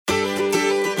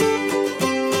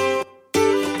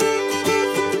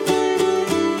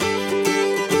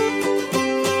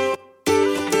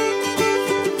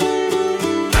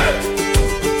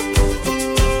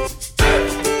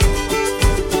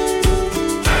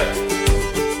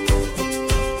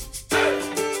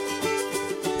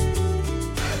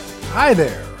Hi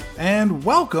there, and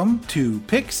welcome to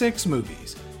Pick 6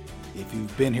 Movies. If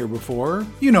you've been here before,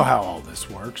 you know how all this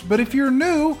works, but if you're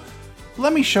new,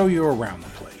 let me show you around the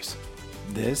place.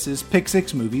 This is Pick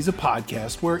 6 Movies, a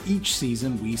podcast where each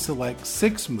season we select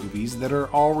 6 movies that are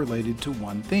all related to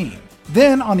one theme.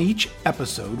 Then on each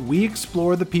episode, we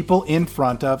explore the people in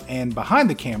front of and behind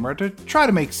the camera to try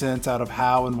to make sense out of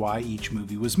how and why each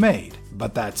movie was made.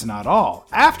 But that's not all.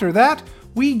 After that,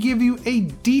 we give you a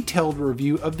detailed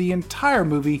review of the entire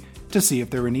movie to see if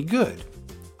they're any good.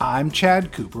 I'm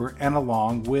Chad Cooper, and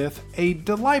along with a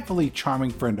delightfully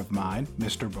charming friend of mine,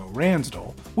 Mr. Bo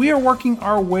Ransdell, we are working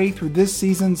our way through this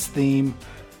season's theme,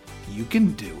 You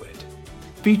Can Do It,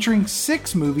 featuring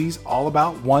 6 movies all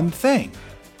about one thing,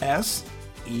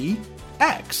 S-E-X.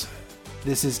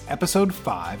 This is episode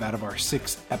 5 out of our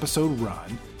 6-episode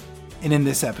run, and in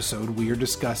this episode we are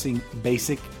discussing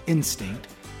Basic Instinct,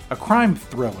 a crime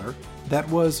thriller that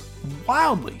was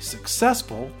wildly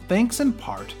successful thanks in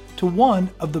part to one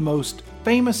of the most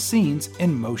famous scenes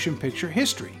in motion picture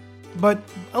history. But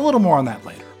a little more on that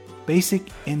later. Basic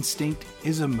Instinct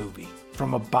is a movie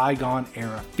from a bygone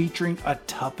era featuring a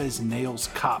tough-as-nails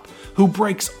cop who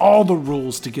breaks all the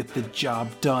rules to get the job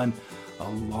done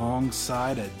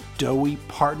alongside a doughy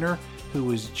partner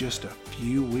who is just a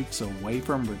few weeks away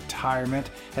from retirement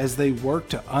as they work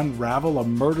to unravel a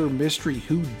murder mystery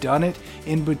whodunit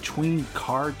in between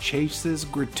car chases,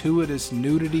 gratuitous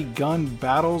nudity, gun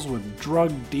battles with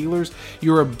drug dealers,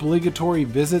 your obligatory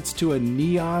visits to a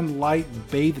neon light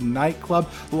bathed nightclub,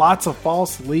 lots of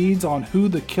false leads on who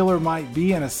the killer might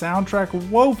be, and a soundtrack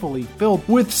woefully filled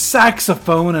with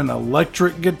saxophone and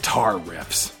electric guitar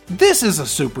riffs. This is a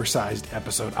supersized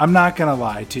episode, I'm not gonna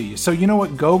lie to you. So you know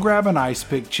what, go grab an ice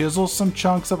pick, chisel some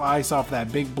chunks of ice off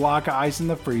that big block of ice in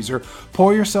the freezer,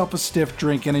 pour yourself a stiff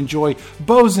drink, and enjoy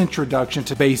Bo's introduction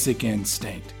to Basic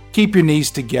Instinct. Keep your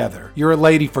knees together. You're a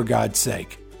lady, for God's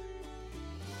sake.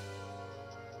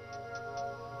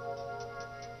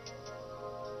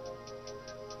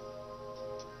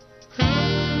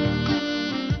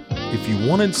 If you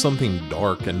wanted something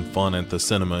dark and fun at the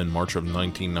cinema in March of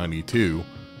 1992,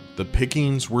 the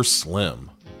pickings were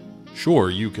slim. Sure,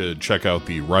 you could check out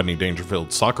the Rodney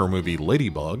Dangerfield soccer movie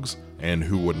Ladybugs, and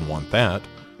who wouldn't want that?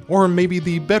 Or maybe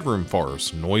the bedroom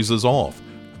farce Noises Off,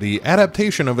 the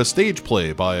adaptation of a stage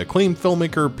play by acclaimed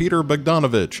filmmaker Peter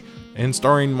Bogdanovich, and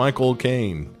starring Michael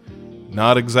Caine.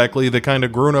 Not exactly the kind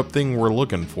of grown-up thing we're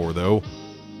looking for, though.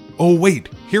 Oh wait,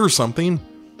 here's something.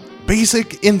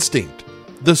 Basic Instinct.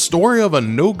 The story of a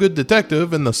no-good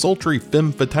detective and the sultry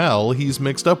femme fatale he's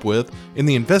mixed up with in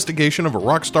the investigation of a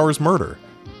rock star's murder.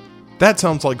 That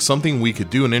sounds like something we could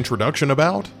do an introduction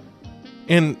about.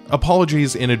 And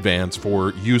apologies in advance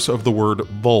for use of the word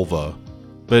vulva.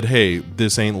 But hey,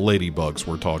 this ain't ladybugs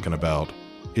we're talking about.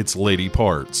 It's lady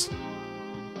parts.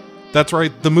 That's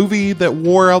right, the movie that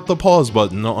wore out the pause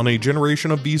button on a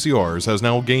generation of VCRs has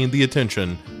now gained the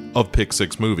attention of Pick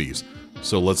 6 Movies.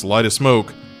 So let's light a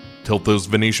smoke, tilt those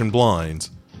Venetian blinds,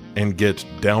 and get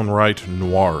downright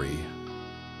noir-y.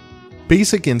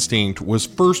 Basic Instinct was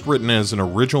first written as an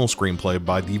original screenplay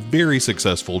by the very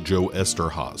successful Joe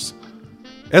Eszterhas.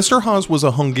 Eszterhas was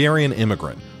a Hungarian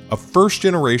immigrant, a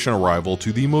first-generation arrival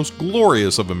to the most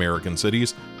glorious of American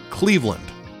cities, Cleveland.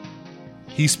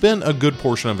 He spent a good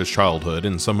portion of his childhood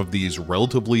in some of these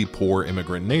relatively poor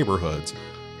immigrant neighborhoods,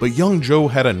 but young Joe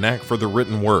had a knack for the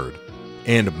written word,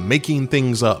 and making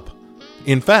things up.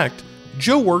 In fact,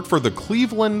 Joe worked for the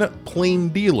Cleveland Plain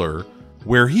Dealer,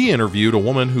 where he interviewed a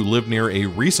woman who lived near a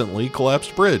recently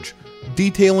collapsed bridge,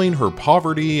 detailing her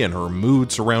poverty and her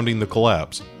mood surrounding the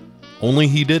collapse. Only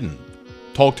he didn't.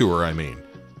 Talk to her, I mean.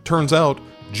 Turns out,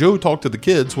 Joe talked to the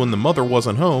kids when the mother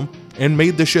wasn't home and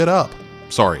made the shit up.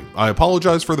 Sorry, I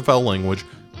apologize for the foul language,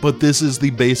 but this is the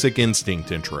Basic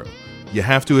Instinct intro. You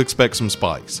have to expect some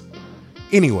spice.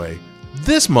 Anyway,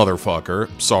 this motherfucker,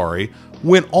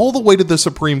 went all the way to the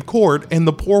Supreme Court, and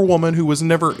the poor woman who was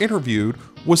never interviewed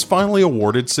was finally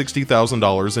awarded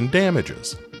 $60,000 in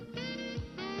damages.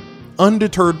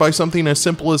 Undeterred by something as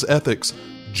simple as ethics,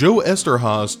 Joe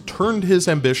Eszterhas turned his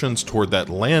ambitions toward that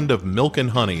land of milk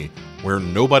and honey, where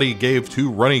nobody gave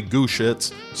two runny goose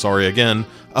shits, sorry again,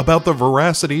 about the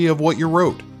veracity of what you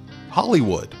wrote.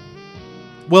 Hollywood.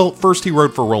 Well, first he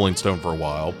wrote for Rolling Stone for a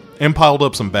while, and piled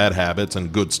up some bad habits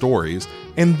and good stories,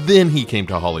 and then he came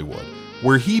to Hollywood,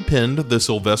 where he penned the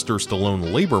Sylvester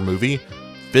Stallone labor movie,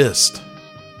 Fist.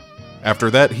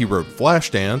 After that, he wrote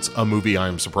Flashdance, a movie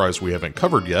I'm surprised we haven't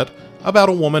covered yet, about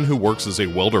a woman who works as a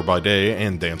welder by day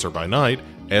and dancer by night,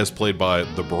 as played by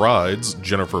The Bride's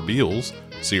Jennifer Beals.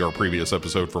 See our previous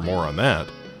episode for more on that.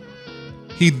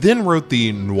 He then wrote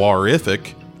the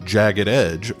noirific Jagged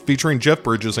Edge, featuring Jeff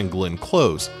Bridges and Glenn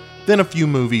Close, then a few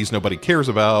movies nobody cares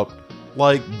about,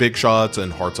 like Big Shots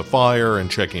and Hearts of Fire and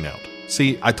Checking Out.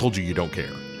 See, I told you don't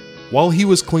care. While he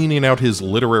was cleaning out his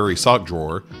literary sock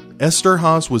drawer,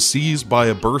 Eszterhas was seized by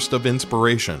a burst of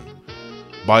inspiration.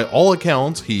 By all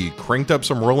accounts, he cranked up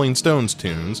some Rolling Stones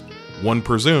tunes, one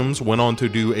presumes went on to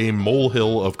do a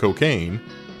molehill of cocaine,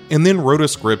 and then wrote a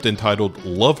script entitled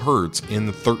Love Hurts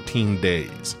in 13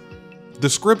 Days. The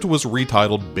script was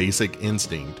retitled Basic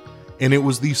Instinct, and it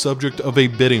was the subject of a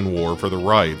bidding war for the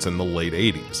rights in the late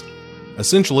 80s.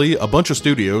 Essentially, a bunch of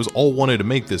studios all wanted to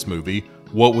make this movie,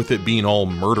 what with it being all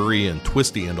murdery and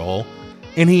twisty and all,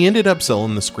 and he ended up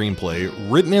selling the screenplay,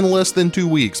 written in less than 2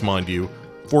 weeks, mind you,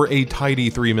 for a tidy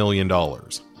 $3 million.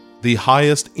 The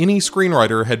highest any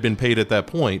screenwriter had been paid at that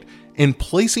point, and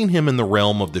placing him in the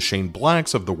realm of the Shane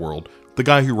Blacks of the world, the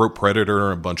guy who wrote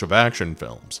Predator and a bunch of action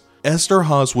films.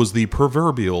 Eszterhas was the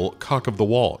proverbial cock of the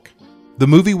walk. The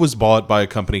movie was bought by a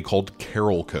company called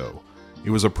Carolco. It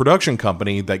was a production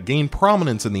company that gained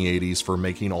prominence in the 80s for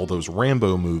making all those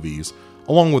Rambo movies,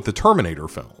 along with the Terminator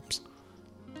films.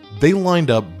 They lined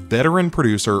up veteran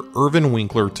producer Irvin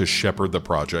Winkler to shepherd the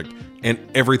project, and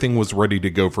everything was ready to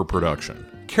go for production.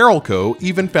 Carolco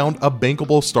even found a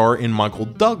bankable star in Michael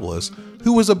Douglas,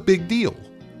 who was a big deal.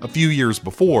 A few years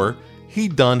before,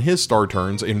 he'd done his star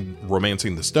turns in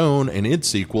Romancing the Stone and its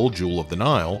sequel, Jewel of the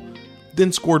Nile,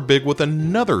 then scored big with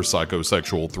another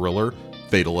psychosexual thriller,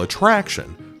 Fatal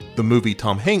Attraction, the movie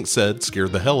Tom Hanks said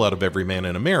scared the hell out of every man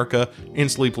in America in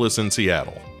Sleepless in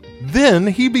Seattle. Then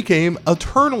he became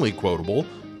eternally quotable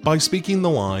by speaking the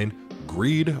line,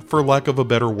 "Greed, for lack of a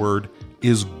better word,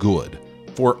 is good,"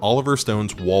 for Oliver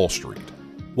Stone's Wall Street.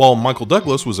 While Michael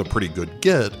Douglas was a pretty good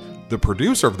get, the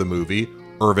producer of the movie,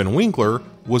 Irvin Winkler,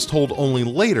 was told only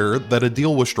later that a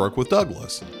deal was struck with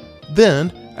Douglas.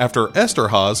 Then, after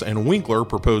Eszterhas and Winkler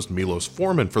proposed Milos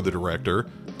Forman for the director,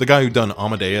 the guy who done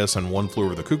Amadeus and One Flew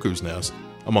Over the Cuckoo's Nest,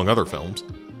 among other films,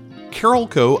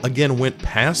 Carolco again went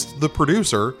past the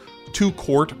producer to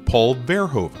court Paul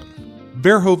Verhoeven.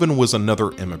 Verhoeven was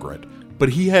another immigrant, but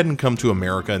he hadn't come to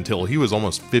America until he was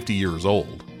almost 50 years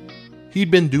old.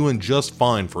 He'd been doing just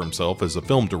fine for himself as a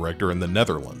film director in the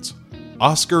Netherlands.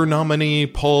 Oscar nominee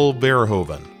Paul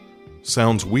Verhoeven.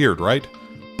 Sounds weird, right?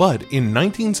 But in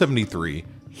 1973,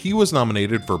 he was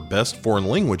nominated for Best Foreign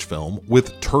Language Film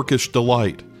with Turkish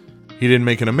Delight. He didn't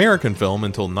make an American film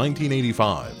until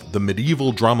 1985, the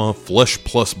medieval drama Flesh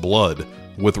Plus Blood,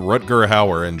 with Rutger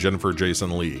Hauer and Jennifer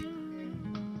Jason Leigh.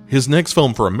 His next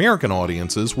film for American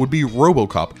audiences would be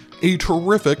RoboCop, a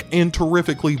terrific and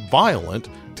terrifically violent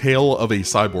tale of a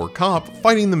cyborg cop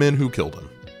fighting the men who killed him.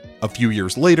 A few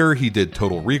years later, he did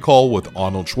Total Recall with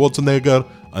Arnold Schwarzenegger,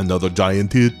 another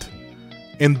giant hit,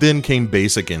 and then came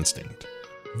Basic Instinct.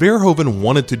 Verhoeven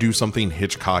wanted to do something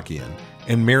Hitchcockian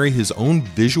and marry his own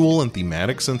visual and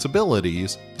thematic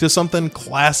sensibilities to something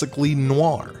classically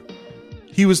noir.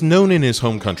 He was known in his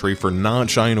home country for not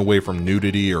shying away from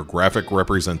nudity or graphic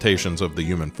representations of the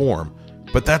human form,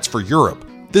 but that's for Europe.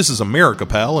 This is America,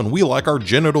 pal, and we like our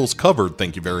genitals covered,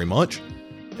 thank you very much.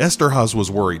 Eszterhas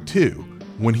was worried too.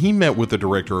 When he met with the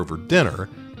director over dinner,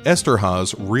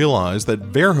 Eszterhas realized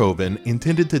that Verhoeven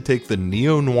intended to take the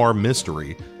neo-noir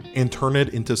mystery and turn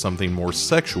it into something more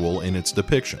sexual in its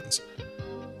depictions.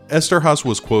 Eszterhas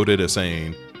was quoted as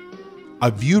saying, "I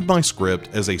viewed my script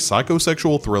as a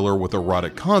psychosexual thriller with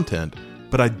erotic content,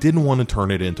 but I didn't want to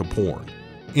turn it into porn."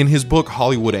 In his book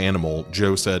Hollywood Animal,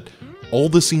 Joe said, "All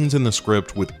the scenes in the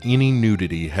script with any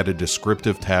nudity had a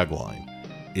descriptive tagline.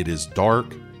 It is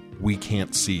dark, we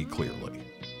can't see clearly."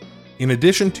 In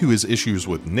addition to his issues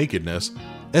with nakedness,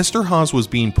 Eszterhas was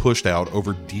being pushed out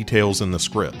over details in the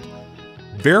script.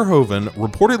 Verhoeven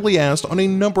reportedly asked on a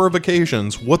number of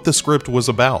occasions what the script was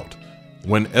about.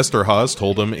 When Eszterhas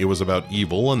told him it was about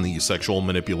evil and the sexual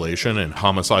manipulation and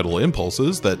homicidal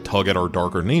impulses that tug at our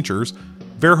darker natures,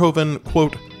 Verhoeven,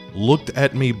 quote, "looked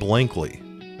at me blankly."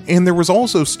 And there was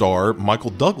also star Michael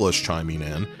Douglas chiming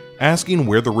in, asking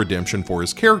where the redemption for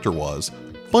his character was,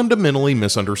 fundamentally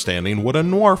misunderstanding what a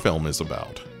noir film is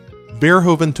about.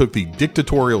 Verhoeven took the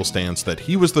dictatorial stance that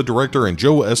he was the director and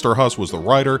Joe Eszterhas was the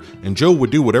writer, and Joe would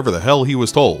do whatever the hell he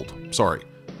was told. Sorry.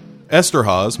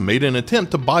 Eszterhas made an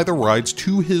attempt to buy the rights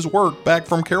to his work back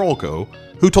from Carolco,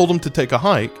 who told him to take a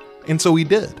hike, and so he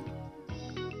did.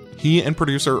 He and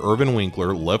producer Irvin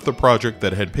Winkler left the project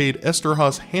that had paid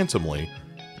Eszterhas handsomely,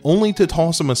 only to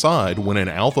toss him aside when an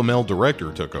alpha male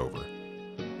director took over.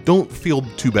 Don't feel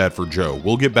too bad for Joe,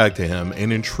 we'll get back to him,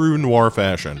 and in true noir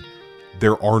fashion,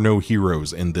 there are no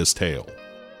heroes in this tale.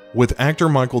 With actor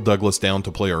Michael Douglas down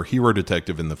to play our hero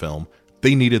detective in the film,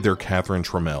 they needed their Catherine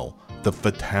Trammell, the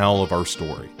fatale of our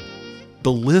story.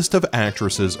 The list of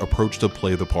actresses approached to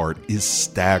play the part is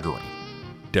staggering.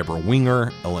 Deborah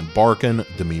Winger, Ellen Barkin,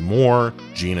 Demi Moore,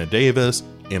 Geena Davis,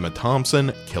 Emma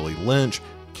Thompson, Kelly Lynch,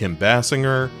 Kim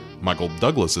Basinger, Michael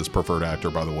Douglas's preferred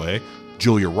actor, by the way,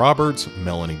 Julia Roberts,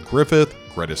 Melanie Griffith,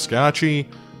 Greta Scacchi,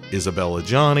 Isabella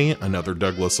Gianni, another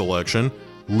Douglas selection,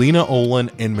 Lena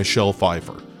Olin, and Michelle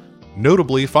Pfeiffer.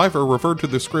 Notably, Pfeiffer referred to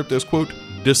the script as, quote,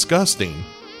 disgusting,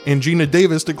 and Geena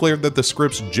Davis declared that the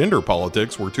script's gender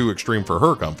politics were too extreme for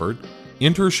her comfort.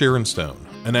 Enter Sharon Stone,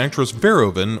 an actress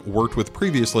Verhoeven worked with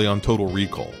previously on Total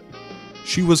Recall.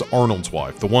 She was Arnold's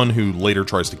wife, the one who later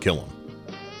tries to kill him.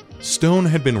 Stone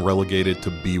had been relegated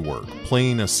to B-work,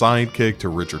 playing a sidekick to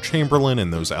Richard Chamberlain in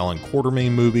those Alan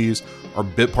Quartermain movies, or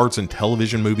bit parts in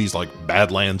television movies like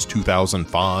Badlands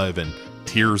 2005 and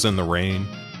Tears in the Rain.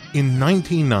 In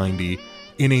 1990,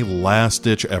 in a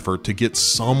last-ditch effort to get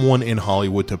someone in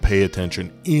Hollywood to pay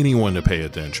attention, anyone to pay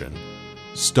attention,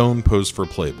 Stone posed for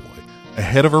Playboy,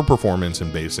 ahead of her performance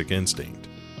in Basic Instinct.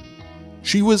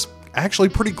 She was actually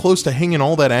pretty close to hanging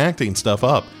all that acting stuff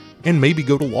up and maybe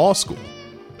go to law school.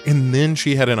 And then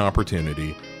she had an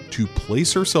opportunity to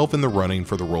place herself in the running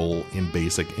for the role in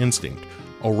Basic Instinct,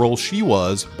 a role she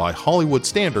was, by Hollywood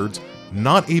standards,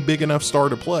 not a big enough star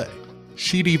to play.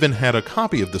 She'd even had a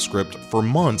copy of the script for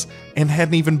months and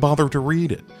hadn't even bothered to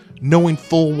read it, knowing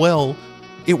full well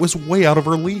it was way out of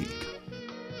her league.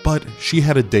 But she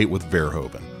had a date with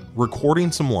Verhoeven,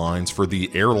 recording some lines for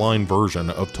the airline version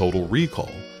of Total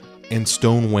Recall, and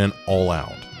Stone went all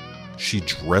out. She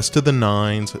dressed to the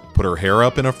nines, put her hair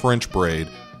up in a French braid,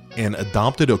 and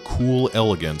adopted a cool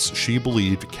elegance she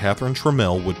believed Catherine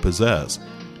Trammell would possess,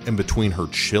 and between her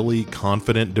chilly,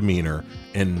 confident demeanor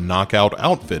and knockout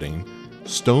outfitting,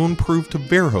 Stone proved to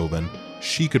Verhoeven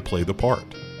she could play the part.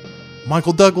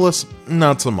 Michael Douglas,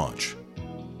 not so much.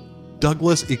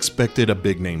 Douglas expected a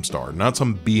big-name star, not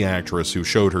some B-actress who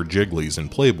showed her jigglies in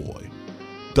Playboy.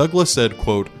 Douglas said,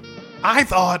 quote, "I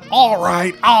thought, all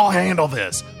right, I'll handle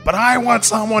this, but I want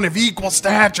someone of equal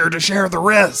stature to share the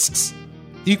risks."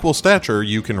 Equal stature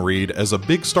you can read as a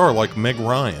big star like Meg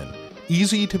Ryan,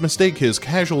 easy to mistake his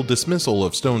casual dismissal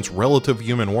of Stone's relative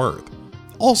human worth.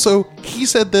 Also, he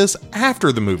said this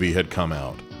after the movie had come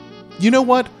out. You know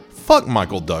what? Fuck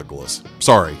Michael Douglas.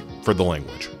 Sorry for the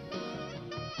language.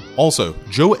 Also,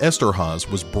 Joe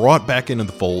Eszterhas was brought back into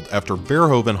the fold after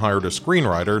Verhoeven hired a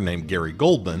screenwriter named Gary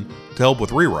Goldman to help with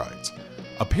rewrites.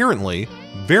 Apparently,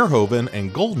 Verhoeven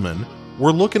and Goldman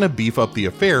were looking to beef up the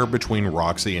affair between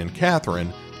Roxy and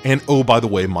Catherine, and oh, by the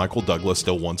way, Michael Douglas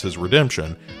still wants his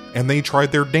redemption, and they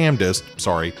tried their damnedest,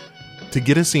 to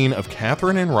get a scene of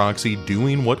Catherine and Roxy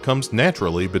doing what comes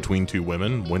naturally between two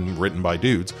women when written by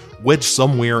dudes, wedged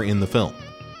somewhere in the film.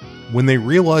 When they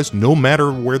realized no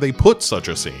matter where they put such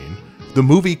a scene, the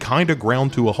movie kinda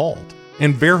ground to a halt,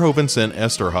 and Verhoeven sent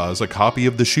Eszterhas a copy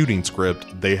of the shooting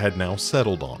script they had now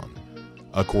settled on.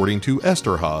 According to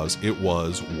Eszterhas, it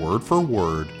was, word for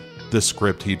word, the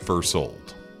script he'd first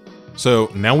sold. So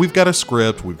now we've got a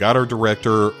script, we've got our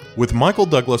director. With Michael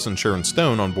Douglas and Sharon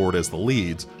Stone on board as the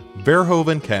leads,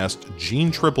 Verhoeven cast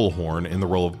Jeanne Tripplehorn in the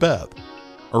role of Beth.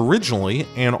 Originally,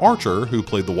 Anne Archer, who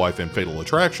played the wife in Fatal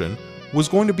Attraction, was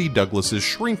going to be Douglas's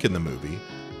shrink in the movie,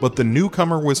 but the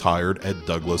newcomer was hired at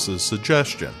Douglas's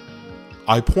suggestion.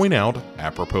 I point out,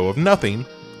 apropos of nothing,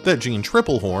 that Jeanne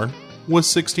Tripplehorn was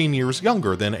 16 years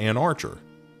younger than Anne Archer.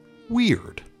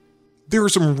 Weird. There are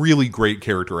some really great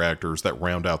character actors that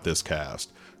round out this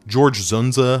cast. George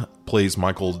Zunza plays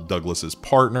Michael Douglas's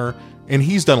partner, and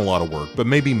he's done a lot of work, but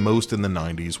maybe most in the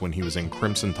 90s when he was in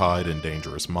Crimson Tide and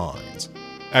Dangerous Minds.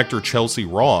 Actor Chelsea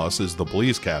Ross is the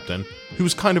police captain,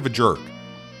 who's kind of a jerk.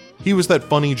 He was that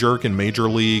funny jerk in Major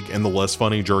League and the less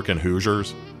funny jerk in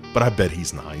Hoosiers, but I bet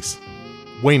he's nice.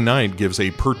 Wayne Knight gives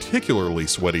a particularly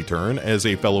sweaty turn as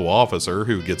a fellow officer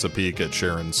who gets a peek at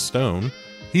Sharon Stone.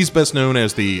 He's best known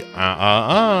as the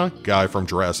guy from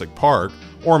Jurassic Park,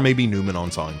 or maybe Newman on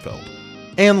Seinfeld.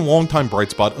 And longtime bright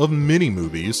spot of many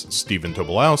movies, Stephen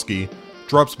Tobolowsky,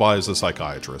 drops by as a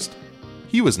psychiatrist.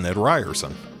 He was Ned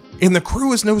Ryerson. And the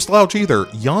crew is no slouch either.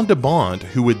 Jan de Bont,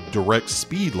 who would direct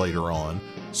Speed later on,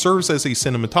 serves as a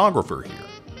cinematographer here.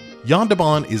 Jan de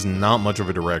Bont is not much of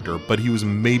a director, but he was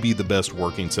maybe the best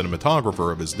working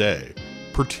cinematographer of his day,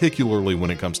 particularly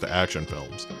when it comes to action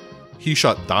films. He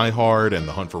shot Die Hard and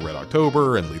The Hunt for Red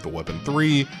October and Lethal Weapon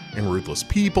 3 and Ruthless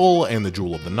People and The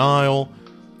Jewel of the Nile,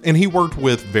 and he worked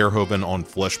with Verhoeven on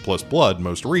Flesh Plus Blood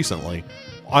most recently.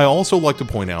 I also like to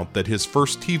point out that his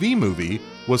first TV movie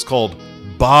was called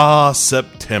Bah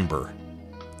September.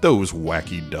 Those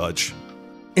wacky Dutch.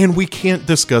 And we can't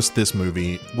discuss this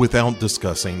movie without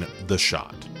discussing the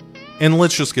shot. And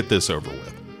let's just get this over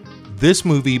with. This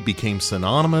movie became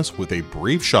synonymous with a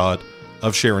brief shot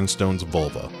of Sharon Stone's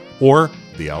vulva, or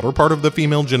the outer part of the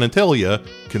female genitalia,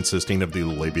 consisting of the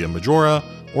labia majora,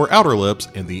 or outer lips,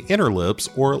 and the inner lips,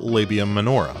 or labia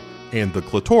minora, and the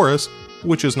clitoris,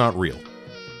 which is not real.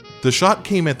 The shot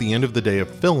came at the end of the day of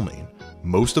filming.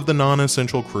 Most of the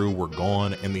non-essential crew were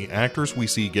gone, and the actors we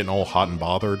see getting all hot and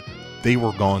bothered, they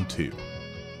were gone too.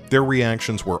 Their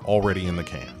reactions were already in the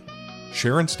can.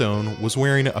 Sharon Stone was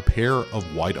wearing a pair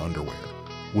of white underwear,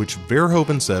 which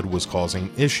Verhoeven said was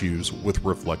causing issues with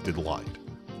reflected light.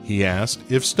 He asked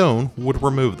if Stone would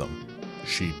remove them.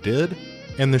 She did,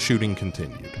 and the shooting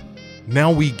continued.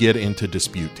 Now we get into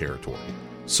dispute territory.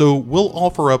 So we'll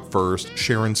offer up first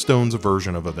Sharon Stone's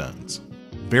version of events.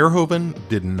 Verhoeven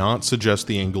did not suggest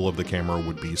the angle of the camera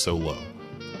would be so low.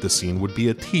 The scene would be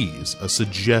a tease, a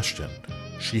suggestion.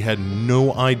 She had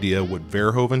no idea what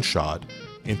Verhoeven shot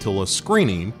until a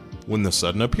screening when the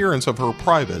sudden appearance of her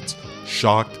privates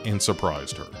shocked and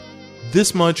surprised her.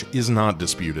 This much is not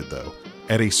disputed though.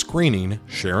 At a screening,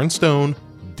 Sharon Stone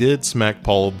did smack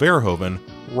Paul Verhoeven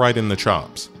right in the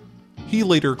chops. He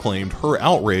later claimed her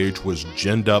outrage was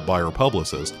ginned up by her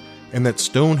publicist, and that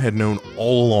Stone had known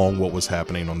all along what was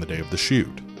happening on the day of the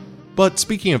shoot. But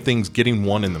speaking of things getting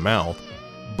one in the mouth,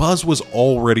 buzz was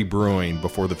already brewing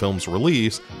before the film's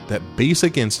release that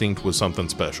Basic Instinct was something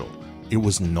special. It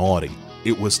was naughty.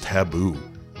 It was taboo.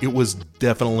 It was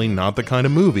definitely not the kind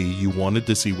of movie you wanted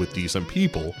to see with decent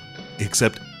people,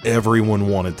 except everyone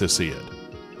wanted to see it.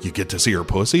 You get to see her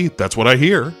pussy? That's what I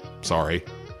hear. Sorry.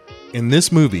 In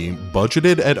this movie,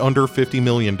 budgeted at under $50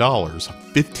 million,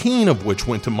 15 of which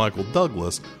went to Michael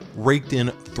Douglas, raked in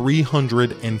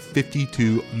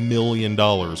 $352 million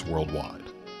worldwide.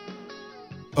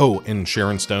 Oh, and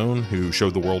Sharon Stone, who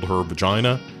showed the world her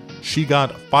vagina, she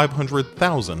got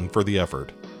 $500,000 for the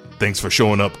effort. Thanks for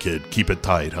showing up, kid. Keep it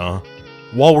tight, huh?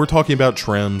 While we're talking about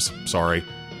trims,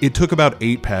 it took about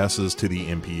 8 passes to the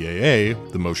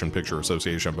MPAA, the Motion Picture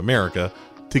Association of America,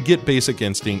 to get Basic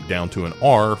Instinct down to an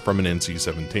R from an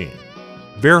NC-17.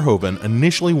 Verhoeven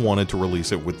initially wanted to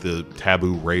release it with the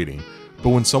taboo rating, but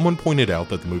when someone pointed out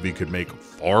that the movie could make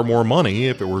far more money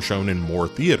if it were shown in more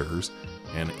theaters,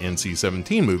 and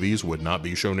NC-17 movies would not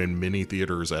be shown in many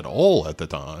theaters at all at the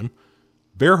time,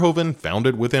 Verhoeven found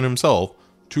it within himself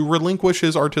to relinquish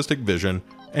his artistic vision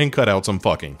and cut out some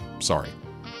fucking.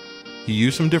 He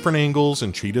used some different angles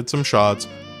and cheated some shots,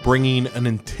 bringing an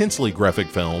intensely graphic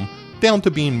film down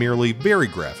to being merely very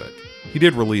graphic. He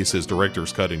did release his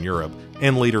director's cut in Europe,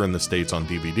 and later in the States on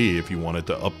DVD if you wanted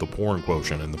to up the porn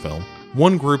quotient in the film.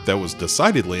 One group that was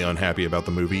decidedly unhappy about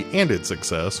the movie and its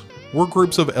success were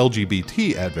groups of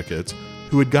LGBT advocates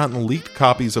who had gotten leaked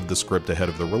copies of the script ahead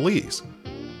of the release.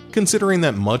 Considering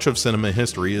that much of cinema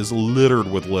history is littered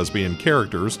with lesbian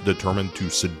characters determined to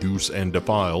seduce and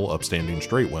defile upstanding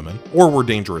straight women, or were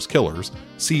dangerous killers,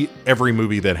 see every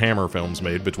movie that Hammer Films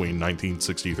made between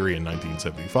 1963 and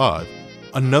 1975,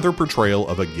 another portrayal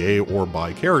of a gay or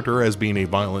bi character as being a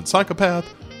violent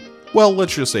psychopath, well,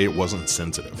 let's just say it wasn't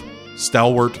sensitive.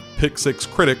 Stalwart Pick Six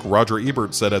critic Roger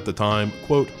Ebert said at the time,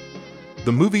 quote,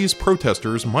 "The movie's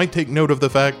protesters might take note of the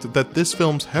fact that this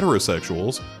film's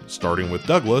heterosexuals, starting with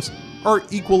Douglas, are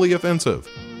equally offensive.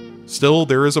 Still,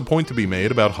 there is a point to be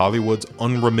made about Hollywood's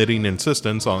unremitting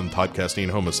insistence on typecasting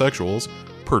homosexuals,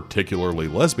 particularly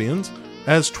lesbians,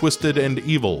 as twisted and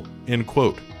evil," end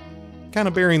quote.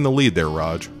 Kinda burying the lead there,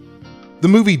 Raj. The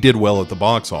movie did well at the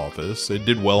box office, it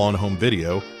did well on home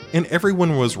video, and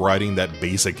everyone was riding that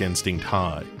Basic Instinct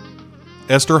high.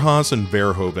 Eszterhas and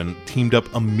Verhoeven teamed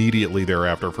up immediately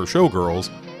thereafter for Showgirls,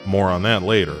 more on that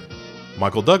later.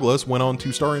 Michael Douglas went on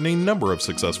to star in a number of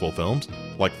successful films,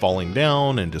 like Falling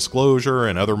Down and Disclosure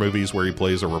and other movies where he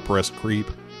plays a repressed creep.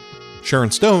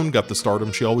 Sharon Stone got the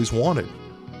stardom she always wanted.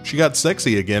 She got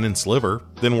sexy again in Sliver,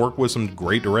 then worked with some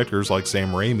great directors like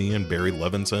Sam Raimi and Barry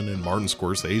Levinson and Martin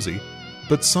Scorsese.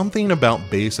 But something about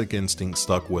Basic Instinct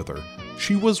stuck with her.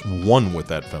 She was one with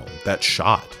that film, that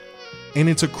shot. And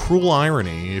it's a cruel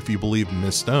irony, if you believe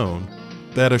Miss Stone,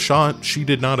 that a shot she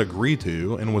did not agree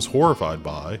to and was horrified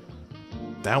by,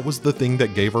 that was the thing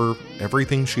that gave her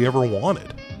everything she ever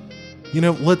wanted. You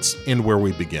know, let's end where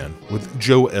we begin, with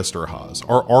Joe Eszterhas,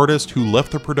 our artist who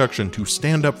left the production to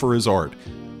stand up for his art.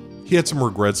 He had some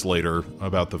regrets later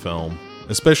about the film,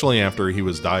 especially after he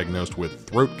was diagnosed with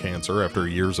throat cancer after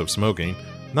years of smoking,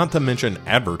 not to mention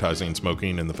advertising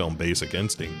smoking in the film Basic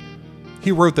Instinct.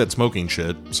 He wrote that smoking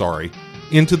shit,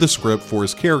 into the script for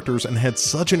his characters and had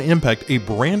such an impact a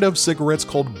brand of cigarettes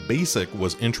called Basic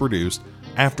was introduced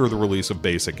after the release of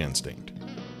Basic Instinct.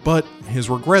 But his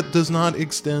regret does not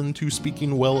extend to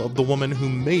speaking well of the woman who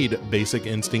made Basic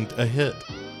Instinct a hit.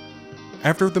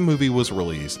 After the movie was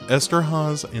released,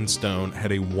 Eszterhas and Stone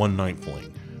had a one-night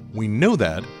fling. We know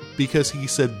that because he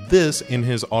said this in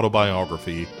his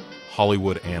autobiography,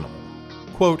 Hollywood Animal.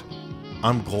 Quote,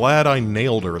 "I'm glad I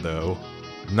nailed her though.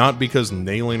 Not because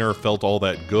nailing her felt all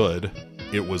that good,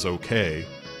 it was okay,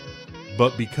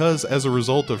 but because as a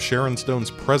result of Sharon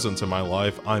Stone's presence in my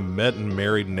life, I met and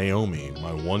married Naomi,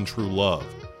 my one true love."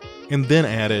 And then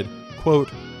added, quote,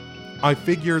 "I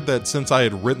figured that since I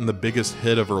had written the biggest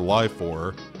hit of her life for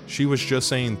her, she was just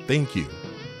saying thank you.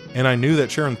 And I knew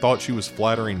that Sharon thought she was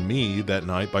flattering me that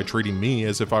night by treating me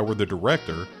as if I were the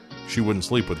director, she wouldn't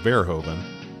sleep with Verhoeven,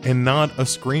 and not a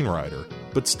screenwriter.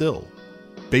 But still,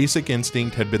 Basic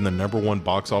Instinct had been the #1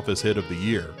 box office hit of the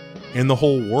year, in the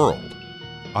whole world.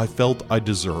 I felt I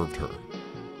deserved her."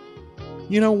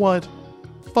 You know what?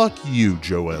 Fuck you,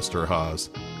 Joe Eszterhas.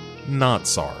 Not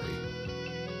sorry.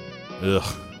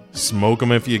 Ugh. Smoke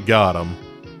 'em if you got 'em.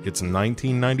 It's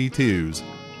 1992's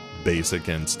Basic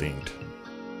Instinct.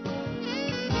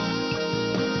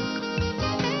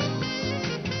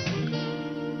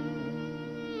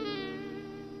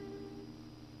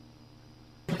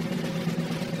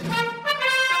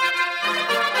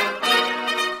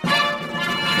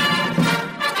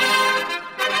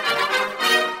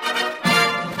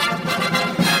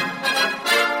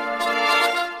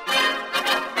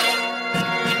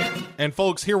 And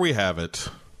folks, here we have it.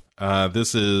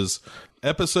 This is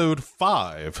episode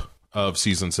 5 of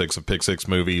season 6 of Pick 6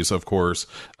 Movies. Of course,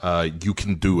 You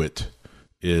Can Do It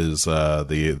is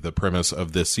the premise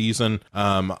of this season.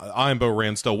 I'm Bo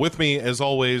Ransdell. With me, as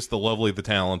always, the lovely, the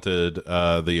talented,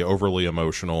 the overly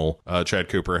emotional Chad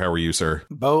Cooper. How are you, sir?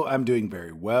 Bo, I'm doing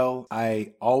very well.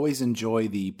 I always enjoy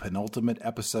the penultimate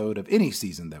episode of any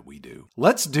season that we do.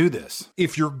 Let's do this.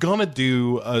 If you're gonna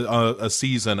do a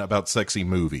season about sexy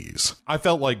movies, I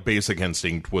felt like Basic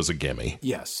Instinct was a gimme.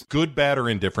 Yes. Good, bad, or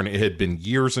indifferent, it had been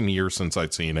years and years since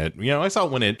I'd seen it. You know, I saw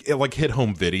it when it like hit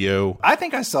home video. I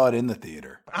think I saw it in the theater.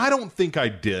 I don't think I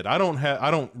did. I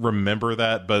don't remember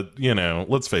that, but you know,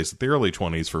 let's face it, the early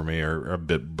 20s for me are a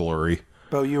bit blurry.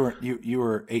 Bo, you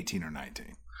were 18 or 19.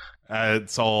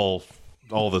 It's all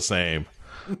the same.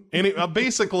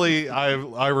 Basically,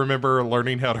 I remember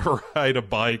learning how to ride a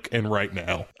bike and right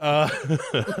now.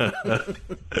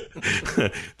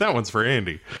 That one's for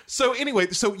Andy. So anyway,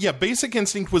 yeah, Basic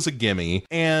Instinct was a gimme,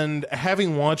 and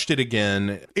having watched it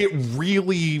again, it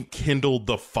really kindled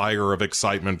the fire of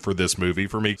excitement for this movie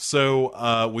for me.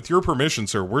 So with your permission,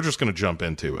 sir, we're just going to jump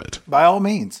into it. By all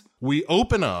means. We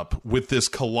open up with this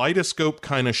kaleidoscope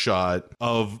kind of shot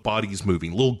of bodies moving,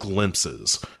 little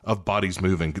glimpses of bodies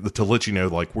moving to let you know,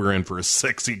 like, we're in for a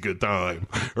sexy good time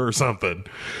or something.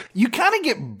 You kind of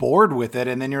get bored with it,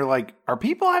 and then you're like, are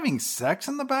people having sex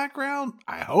in the background?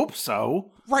 I hope so.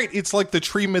 Right, it's like the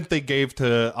treatment they gave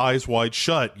to Eyes Wide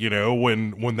Shut, you know,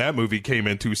 when that movie came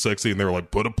in too sexy and they were like,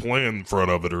 put a plan in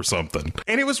front of it or something.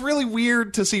 And it was really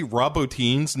weird to see Rob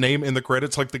Bottin's name in the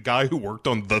credits, like the guy who worked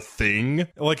on The Thing.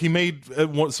 Like, he made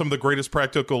some of the greatest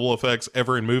practical effects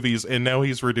ever in movies, and now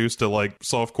he's reduced to, like,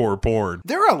 softcore porn.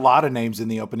 There are a lot of names in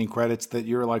the opening credits that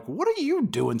you're like, what are you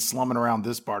doing slumming around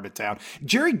this part of town?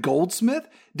 Jerry Goldsmith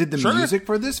did the music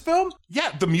for this film.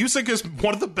 Yeah, the music is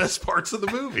one of the best parts of the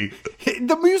movie.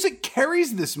 The music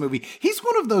carries this movie. He's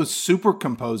one of those super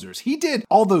composers. He did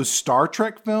all those Star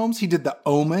Trek films. He did The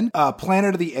Omen,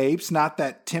 Planet of the Apes, not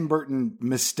that Tim Burton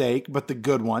mistake, but the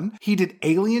good one. He did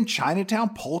Alien, Chinatown,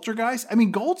 Poltergeist. I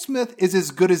mean, Goldsmith is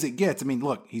as good as it gets. I mean,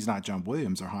 look, he's not John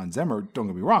Williams or Hans Zimmer, don't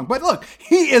get me wrong, but look,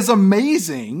 he is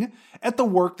amazing at the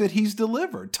work that he's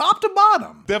delivered, top to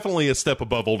bottom. Definitely a step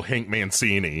above old Hank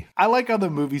Mancini. I like how the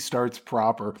movie starts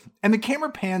proper, and the camera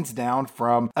pans down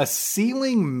from a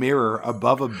ceiling mirror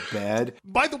above a bed.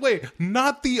 By the way,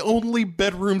 not the only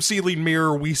bedroom ceiling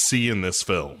mirror we see in this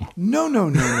film. No.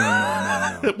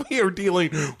 We are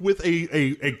dealing with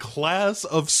a class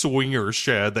of swingers,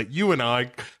 Chad, that you and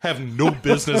I have no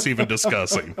business even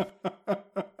discussing.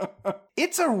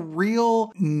 It's a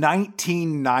real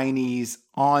 1990s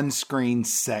on-screen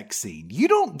sex scene. You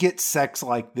don't get sex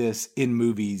like this in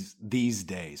movies these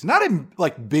days. Not in,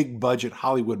 like, big-budget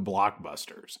Hollywood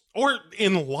blockbusters. Or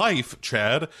in life,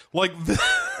 Chad. Like,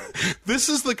 this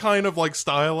is the kind of, like,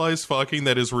 stylized fucking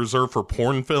that is reserved for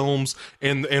porn films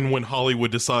and when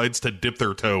Hollywood decides to dip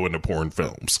their toe into porn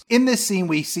films. In this scene,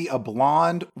 we see a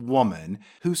blonde woman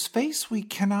whose face we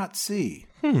cannot see.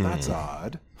 That's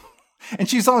odd. And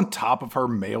she's on top of her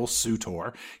male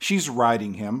suitor. She's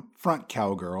riding him, front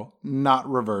cowgirl, not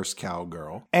reverse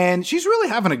cowgirl. And she's really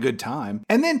having a good time.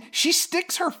 And then she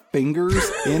sticks her fingers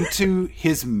into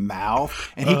his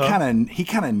mouth, and he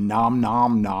kind of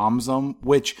noms them,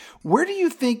 which, where do you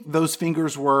think those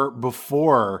fingers were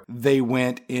before they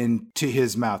went into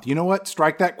his mouth? You know what?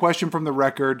 Strike that question from the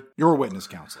record. You're a witness,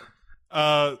 counselor.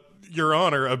 Your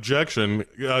Honor, objection.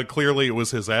 Clearly it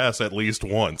was his ass at least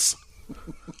once.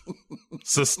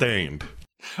 Sustained.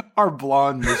 Our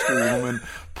blonde mystery woman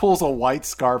pulls a white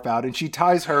scarf out and she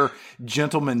ties her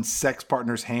gentleman sex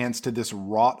partner's hands to this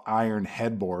wrought iron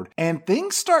headboard, and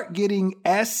things start getting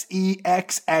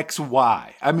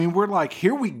SEXXY. I mean, we're like,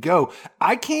 here we go.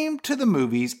 I came to the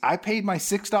movies, I paid my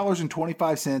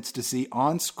 $6.25 to see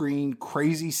on-screen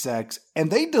crazy sex, and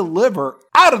they deliver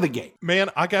out of the gate. Man,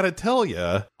 I gotta tell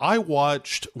you, I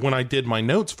watched, when I did my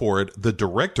notes for it, the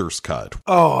director's cut.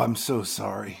 Oh, I'm so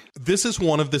sorry. This is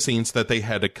one of the scenes that they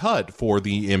had to cut for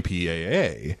the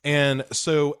MPAA. And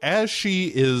so as she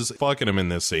is fucking him in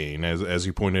this scene, as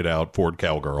you pointed out, Ford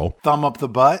Cowgirl. Thumb up the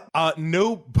butt?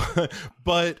 No,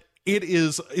 but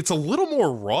it's a little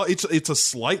more raw. It's a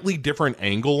slightly different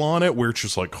angle on it where it's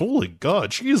just like, holy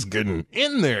God, she is getting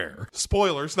in there.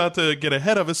 Spoilers, not to get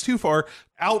ahead of us too far.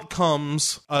 Out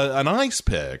comes an ice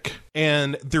pick,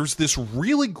 and there's this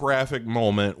really graphic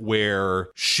moment where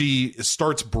she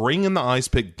starts bringing the ice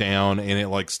pick down, and it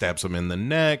like stabs him in the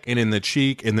neck and in the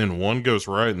cheek, and then one goes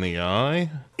right in the eye.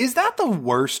 Is that the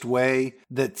worst way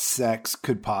that sex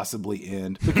could possibly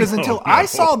end? Because until I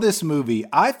saw this movie,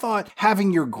 I thought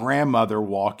having your grandmother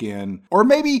walk in, or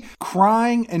maybe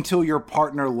crying until your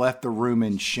partner left the room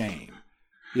in shame.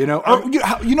 You know, or,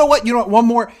 you know what? One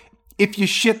more. If you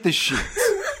shit the sheets,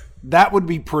 that would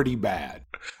be pretty bad.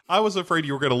 I was afraid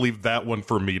you were going to leave that one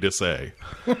for me to say.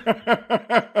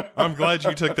 I'm glad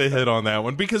you took the hit on that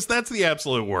one, because that's the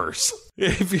absolute worst.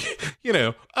 If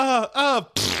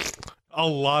a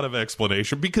lot of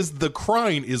explanation, because the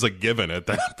crying is a given at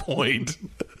that point.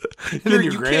 Then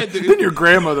your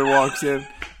grandmother walks in.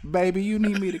 Baby, you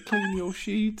need me to clean your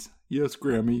sheets? Yes,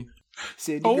 Grammy.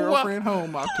 Send your girlfriend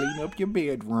home. I'll clean up your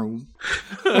bedroom.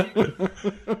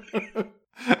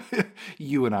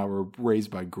 You and I were raised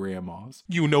by grandmas.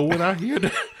 You know, when I hear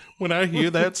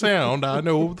that sound, I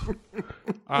know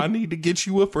I need to get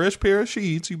you a fresh pair of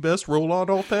sheets. You best roll on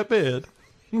off that bed.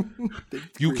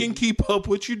 You can keep up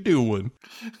what you're doing.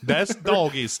 That's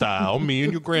doggy style. Me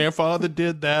and your grandfather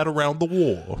did that around the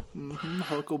war.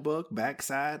 Hucklebuck,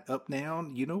 backside, up,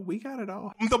 down. You know, we got it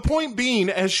all. The point being,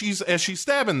 as she's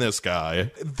stabbing this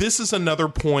guy, this is another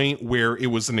point where it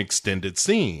was an extended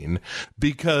scene,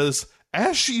 because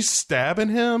as she's stabbing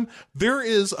him, there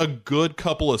is a good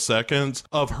couple of seconds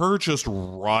of her just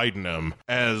riding him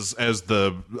as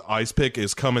the ice pick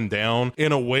is coming down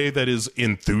in a way that is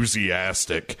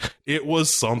enthusiastic. It was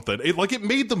something. It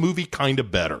made the movie kind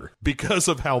of better because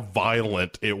of how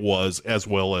violent it was, as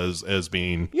well as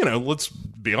being, let's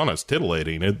be honest,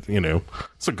 titillating.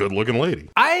 It's a good looking lady.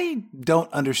 I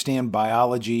don't understand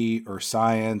biology or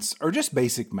science or just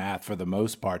basic math for the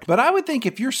most part, but I would think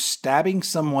if you're stabbing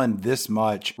someone this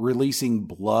much, releasing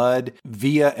blood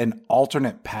via an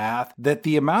alternate path, that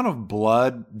the amount of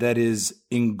blood that is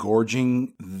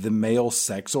engorging the male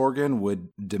sex organ would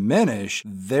diminish,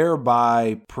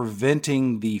 thereby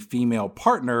preventing the female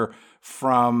partner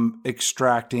from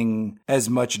extracting as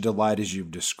much delight as you've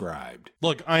described.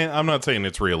 Look, I'm not saying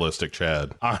it's realistic,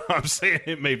 Chad. I'm saying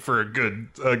it made for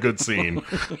a good scene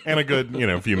and a good,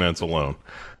 few minutes alone.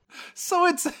 So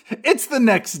it's the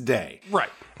next day.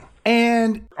 Right.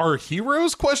 And our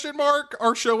heroes,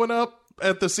 are showing up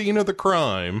at the scene of the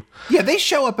crime. Yeah, they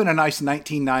show up in a nice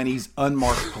 1990s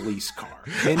unmarked police car.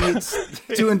 And it's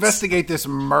to investigate this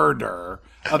murder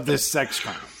of this sex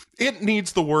crime. It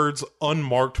needs the words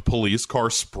unmarked police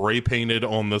car spray painted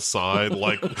on the side,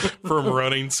 like from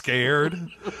Running Scared.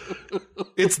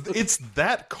 It's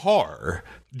that car,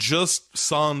 just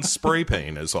sans spray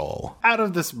paint is all. Out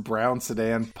of this brown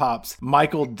sedan pops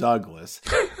Michael Douglas.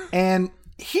 And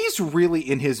he's really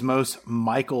in his most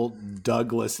Michael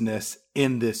Douglasness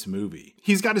in this movie.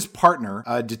 He's got his partner,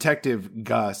 Detective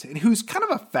Gus, who's kind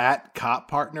of a fat cop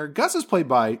partner. Gus is played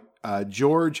by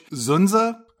George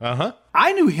Zunza. Uh-huh.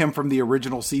 I knew him from the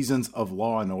original seasons of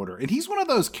Law and Order, and he's one of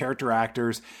those character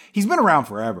actors. He's been around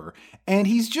forever, and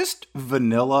he's just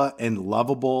vanilla and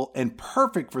lovable and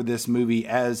perfect for this movie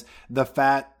as the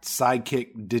fat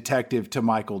sidekick detective to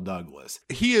Michael Douglas.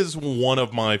 He is one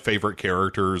of my favorite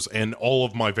characters, and all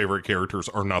of my favorite characters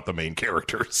are not the main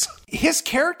characters. His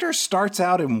character starts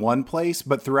out in one place,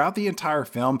 but throughout the entire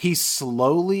film, he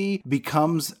slowly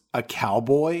becomes a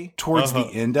cowboy towards the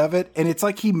end of it. And it's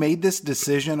like he made this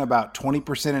decision about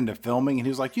 20% into filming, and he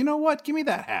was like, you know what? Give me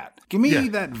that hat. Give me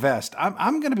that vest.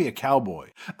 I'm going to be a cowboy.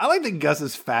 I like that Gus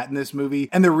is fat in this movie,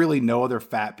 and there are really no other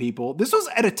fat people. This was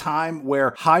at a time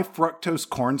where high fructose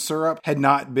corn syrup had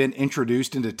not been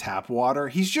introduced into tap water.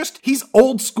 He's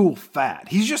old school fat.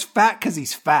 He's just fat because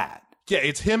he's fat. Yeah,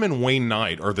 it's him and Wayne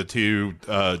Knight are the two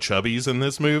chubbies in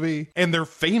this movie, and they're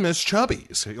famous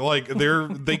chubbies. Like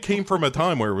they came from a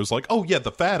time where it was like, oh yeah,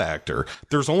 the fat actor.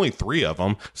 There's only 3 of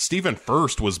them. Stephen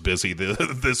Furst was busy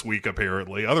this week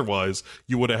apparently. Otherwise,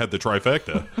 you would have had the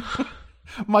trifecta.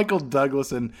 Michael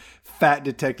Douglas and fat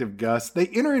detective Gus, they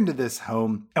enter into this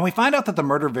home, and we find out that the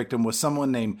murder victim was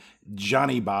someone named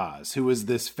Johnny Boz, who was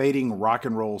this fading rock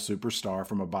and roll superstar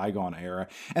from a bygone era.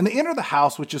 And they enter the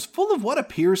house, which is full of what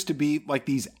appears to be like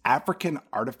these African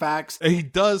artifacts. He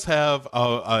does have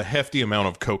a hefty amount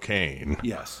of cocaine.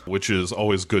 Yes. Which is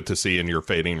always good to see in your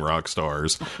fading rock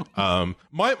stars.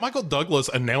 Michael Douglas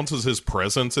announces his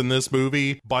presence in this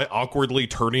movie by awkwardly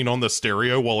turning on the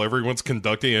stereo while everyone's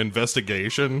conducting an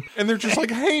investigation. And they're just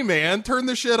like, hey man, turn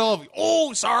the shit off.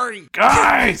 Oh, sorry.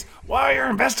 Guys, while you're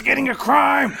investigating a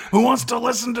crime, who wants to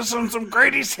listen to some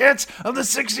greatest hits of the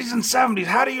 60s and 70s?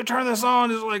 How do you turn this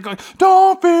on? It's like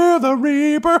don't fear the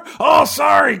Reaper. Oh,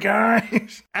 sorry,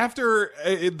 guys. After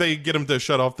they get him to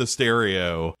shut off the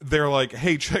stereo, they're like,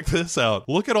 hey, check this out.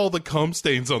 Look at all the cum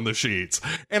stains on the sheets.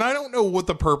 And I don't know what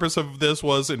the purpose of this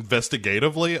was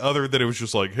investigatively, other than it was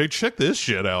just like, hey, check this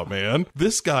shit out, man.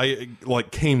 This guy,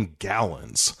 like, came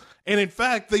gallons. And in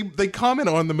fact, they comment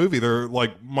on the movie. They're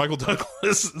like, Michael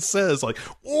Douglas says, like,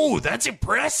 oh, that's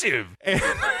impressive. And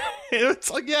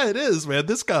it's like, yeah, it is, man.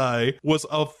 This guy was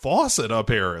a faucet,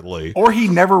 apparently. Or he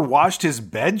never washed his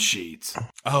bed sheets.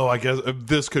 Oh, I guess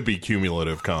this could be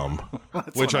cumulative cum,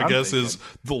 which I guess is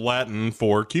the Latin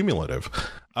for cumulative.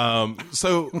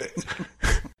 So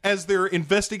as they're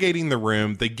investigating the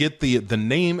room, they get the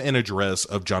name and address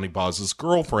of Johnny Boz's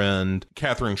girlfriend,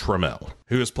 Catherine Trammell,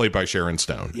 who is played by Sharon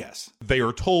Stone. Yes. They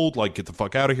are told, like, get the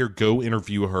fuck out of here, go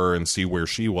interview her and see where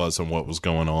she was and what was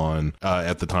going on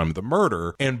at the time of the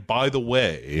murder. And by the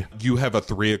way, you have a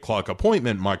 3:00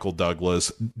 appointment, Michael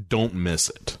Douglas. Don't miss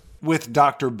it. With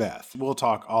Dr. Beth. We'll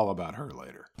talk all about her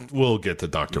later. We'll get to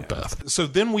Dr. Beth. So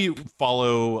then we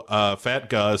follow Fat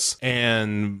Gus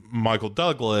and Michael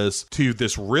Douglas to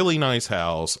this really nice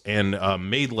house, and a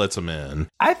maid lets him in.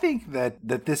 I think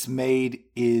that this maid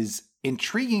is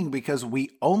intriguing because we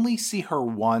only see her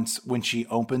once when she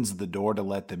opens the door to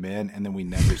let them in, and then we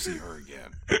never see her again.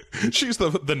 She's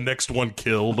the next one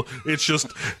killed. It's just,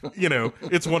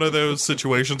 it's one of those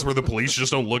situations where the police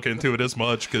just don't look into it as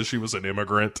much because she was an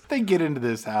immigrant. They get into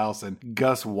this house and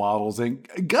Gus waddles in.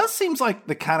 Gus seems like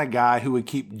the kind of guy who would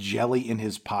keep jelly in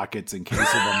his pockets in case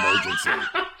of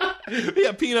emergency.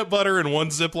 Yeah, peanut butter in one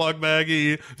Ziploc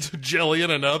baggie, jelly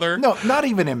in another. No, not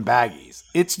even in baggies.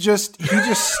 It's just, he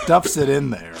just stuffs it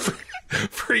in there.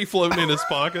 Free floating in his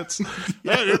pockets.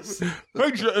 Yes.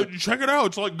 Hey, check it out.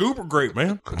 It's like Goober Grape,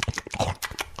 man.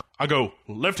 I go,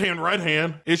 left hand, right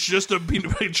hand. It's just a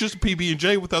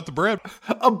PB&J without the bread.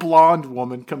 A blonde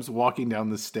woman comes walking down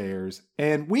the stairs,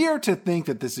 and we are to think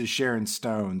that this is Sharon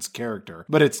Stone's character,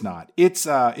 but it's not. It's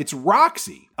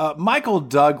Roxy. Michael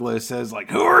Douglas says,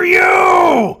 like, who are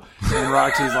you? And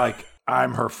Roxy's like,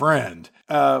 I'm her friend.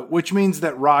 Which means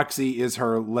that Roxy is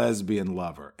her lesbian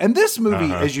lover. And this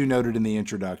movie, as you noted in the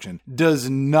introduction, does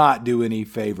not do any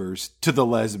favors to the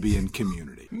lesbian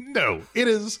community. No, it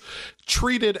is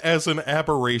treated as an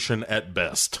aberration at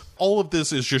best. All of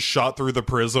this is just shot through the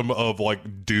prism of,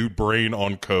 like, dude brain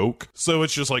on coke. So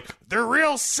it's just like, they're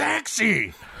real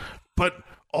sexy, but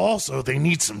also they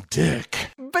need some dick.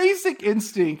 Basic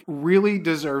Instinct really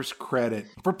deserves credit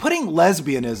for putting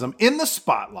lesbianism in the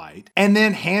spotlight and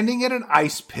then handing it an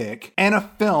ice pick and a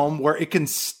film where it can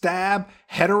stab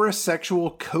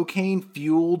heterosexual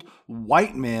cocaine-fueled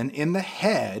white men in the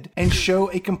head and show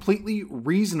a completely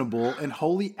reasonable and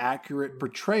wholly accurate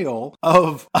portrayal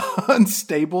of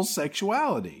unstable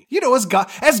sexuality.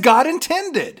 As God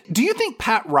intended. Do you think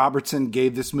Pat Robertson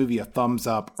gave this movie a thumbs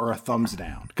up or a thumbs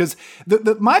down? Because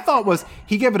my thought was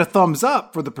he gave it a thumbs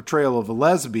up for the portrayal of the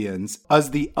lesbians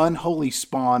as the unholy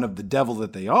spawn of the devil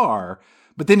that they are.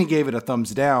 But then he gave it a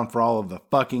thumbs down for all of the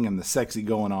fucking and the sexy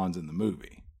going-ons in the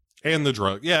movie. And the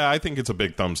drug. Yeah, I think it's a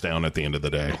big thumbs down at the end of the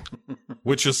day.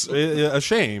 Which is a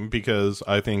shame, because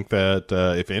I think that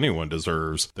if anyone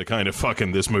deserves the kind of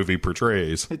fucking this movie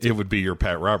portrays, it would be your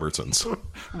Pat Robertsons.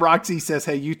 Roxy says,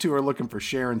 hey, you two are looking for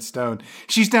Sharon Stone.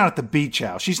 She's down at the beach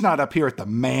house. She's not up here at the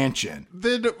mansion.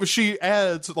 Then she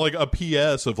adds like a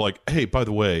PS of like, hey, by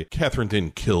the way, Catherine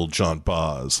didn't kill John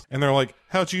Boz. And they're like,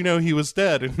 how'd you know he was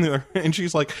dead? And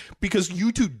she's like, because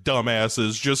you two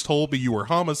dumbasses just told me you were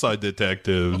homicide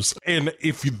detectives. And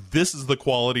if this is the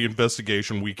quality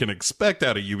investigation we can expect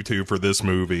out of you two for this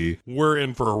movie, we're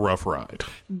in for a rough ride.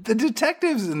 The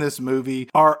detectives in this movie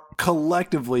are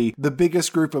collectively the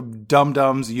biggest group of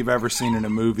dum-dums you've ever seen in a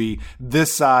movie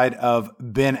this side of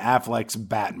Ben Affleck's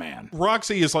Batman.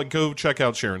 Roxy is like, go check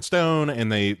out Sharon Stone, and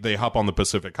they hop on the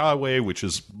Pacific Highway, which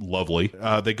is lovely.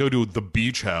 They go to the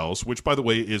beach house, which, by the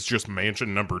way, is just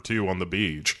mansion number 2 on the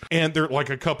beach. And there are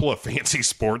like a couple of fancy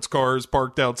sports cars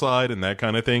parked outside and that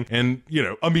kind of thing. And, you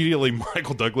know, immediately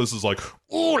Michael Douglas is like,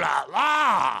 ooh la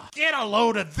la, get a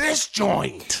load of this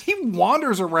joint. He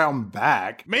wanders around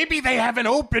back. Maybe they have an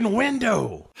open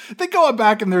window. They go out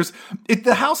back and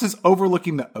the house is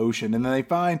overlooking the ocean, and then they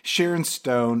find Sharon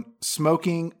Stone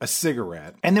smoking a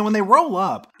cigarette. And then when they roll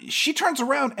up, she turns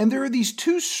around and there are these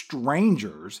 2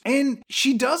 strangers, and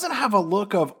she doesn't have a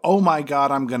look of, oh my God,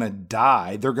 I'm gonna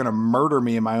die. They're gonna murder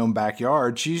me in my own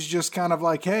backyard. She's just kind of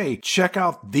like, hey, check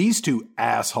out these 2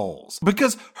 assholes.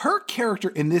 Because her character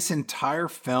in this entire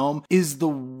film is the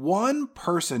one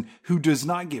person who does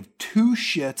not give 2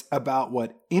 shits about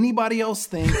what anybody else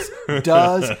thinks,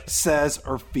 does, says,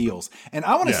 or feels. And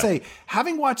I want to say,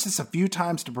 having watched this a few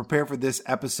times to prepare for this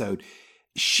episode,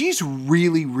 she's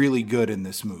really, really good in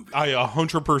this movie. I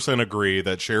 100% agree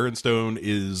that Sharon Stone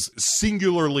is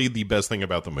singularly the best thing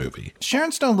about the movie.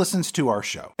 Sharon Stone listens to our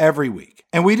show every week.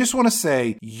 And we just want to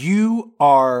say, you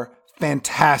are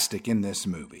fantastic in this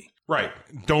movie. Right.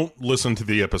 Don't listen to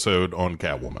the episode on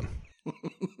Catwoman.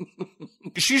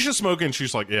 She's just smoking.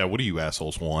 She's like, yeah, what do you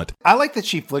assholes want? I like that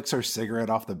she flicks her cigarette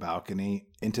off the balcony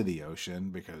into the ocean,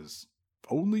 because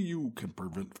only you can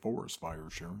prevent forest fire,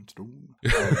 Sharon Stone.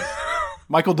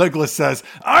 Michael Douglas says,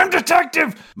 I'm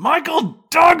Detective Michael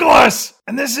Douglas,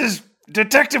 and this is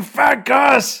Detective Fat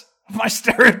Gus, my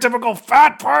stereotypical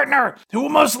fat partner, who will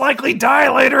most likely die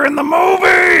later in the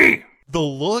movie. The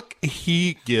look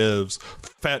he gives,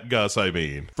 Fat Gus, I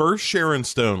mean. First Sharon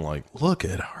Stone, like, look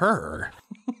at her.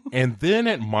 And then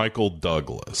at Michael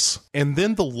Douglas. And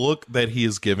then the look that he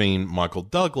is giving Michael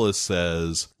Douglas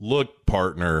says, look,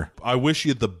 partner, I wish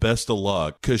you the best of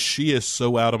luck, because she is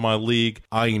so out of my league,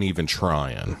 I ain't even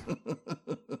trying.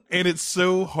 And it's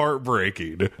so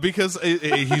heartbreaking, because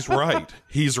he's right.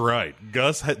 He's right.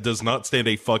 Gus does not stand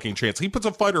a fucking chance. He puts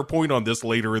a finer point on this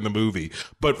later in the movie,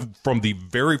 but from the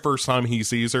very first time he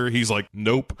sees her, he's like,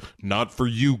 nope, not for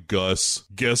you, Gus.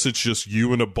 Guess it's just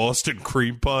you and a Boston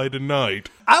cream pie tonight.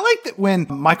 I like that when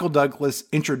Michael Douglas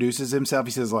introduces himself,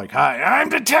 he says like, hi, I'm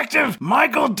Detective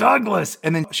Michael Douglas.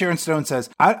 And then Sharon Stone says,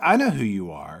 I know who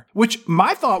you are. Which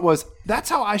my thought was, that's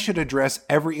how I should address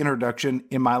every introduction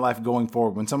in my life going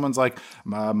forward. When someone's like,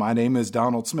 my name is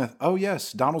Donald Smith. Oh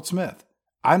yes, Donald Smith.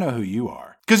 I know who you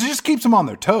are. Because it just keeps them on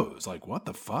their toes. Like, what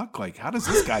the fuck? Like, how does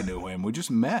this guy know him? We just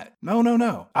met.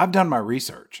 No. I've done my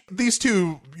research. These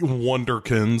 2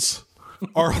 wonderkins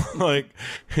are like,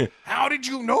 how did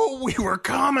you know we were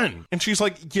coming? And she's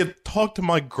like, you talked to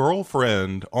my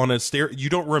girlfriend on a stair. You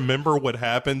don't remember what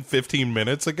happened 15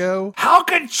 minutes ago? How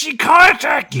could she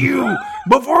contact you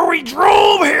before we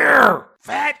drove here?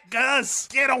 Fat Gus,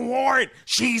 get a warrant.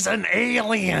 She's an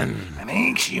alien. I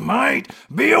think she might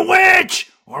be a witch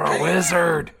or a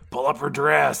wizard. Pull up her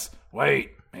dress.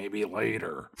 Wait, maybe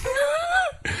later.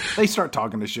 They start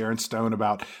talking to Sharon Stone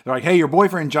about, they're like, hey, your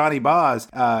boyfriend Johnny Boz.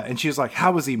 And she's like,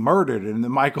 how was he murdered? And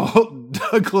then Michael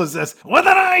Douglas says, with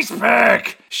an ice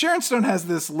pick. Sharon Stone has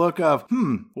this look of,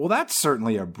 well, that's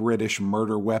certainly a British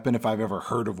murder weapon if I've ever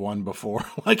heard of one before.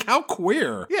 Like, how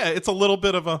queer. Yeah, it's a little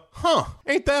bit of a,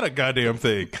 ain't that a goddamn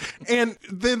thing? And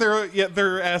then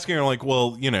they're asking her like,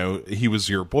 well, you know, he was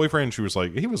your boyfriend. She was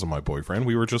like, he wasn't my boyfriend.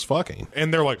 We were just fucking.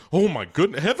 And they're like, oh my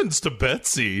goodness, heavens to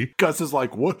Betsy. Gus is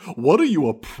like, what are you,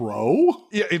 a pro?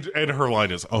 Yeah, and her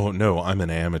line is, oh no, I'm an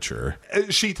amateur.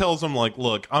 She tells him like,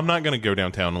 look, I'm not going to go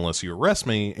downtown unless you arrest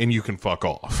me, and you can fuck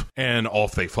off. And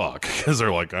off they fuck, because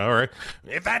they're like, all right,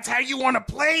 if that's how you want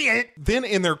to play it. Then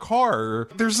in their car,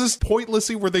 there's this pointless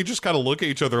scene where they just got to look at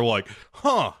each other like,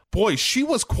 boy, she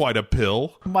was quite a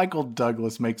pill. Michael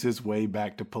Douglas makes his way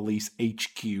back to police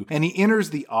HQ, and he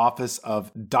enters the office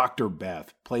of Dr.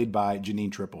 Beth, played by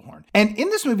Janine Triplehorn. And in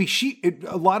this movie,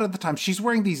 a lot of the time, she's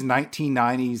wearing these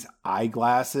 1990s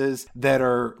eyeglasses that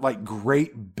are like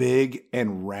great big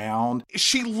and round.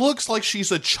 She looks like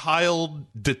she's a child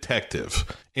detective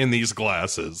in these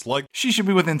glasses. Like, she should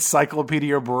be with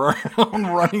Encyclopedia Brown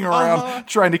running around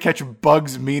trying to catch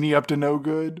Bugs Meany up to no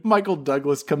good. Michael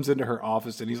Douglas comes into her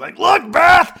office and he's like, "Look,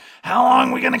 Beth, how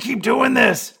long are we going to keep doing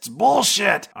this? It's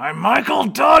bullshit. I'm Michael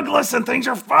Douglas and things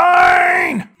are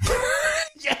fine."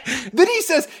 Yeah. Then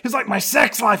he's like, "My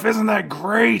sex life isn't that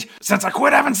great since I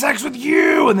quit having sex with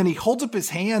you." And then he holds up his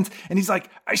hands and he's like,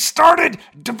 "I started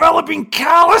developing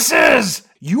calluses."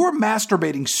 You are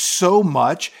masturbating so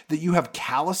much that you have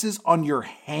calluses on your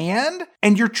hand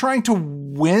and you're trying to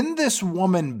win this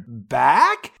woman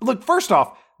back? Look, first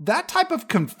off, that type of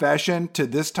confession to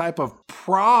this type of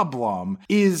problem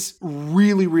is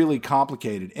really, really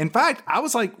complicated. In fact, I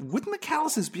was like, wouldn't the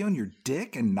calluses be on your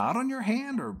dick and not on your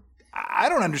hand? Or I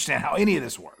don't understand how any of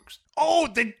this works. Oh,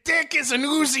 the dick is an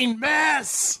oozing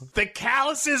mess. The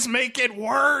calluses make it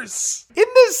worse. In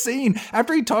this scene,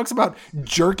 after he talks about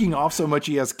jerking off so much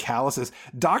he has calluses,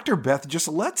 Dr. Beth just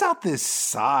lets out this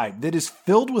sigh that is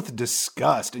filled with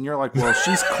disgust. And you're like, well,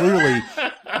 she's clearly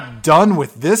done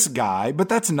with this guy, but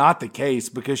that's not the case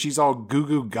because she's all goo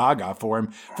goo gaga for him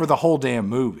for the whole damn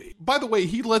movie. By the way,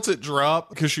 he lets it drop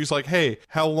because she's like, "Hey,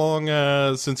 how long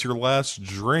since your last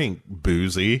drink,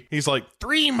 Boozy?" He's like,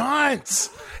 3 months.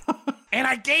 And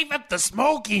I gave up the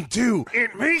smoking too.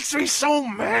 It makes me so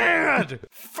mad.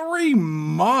 3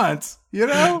 months, you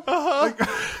know?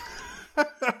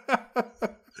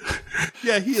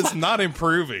 Yeah, he is not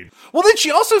improving. Well, then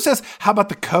she also says, "How about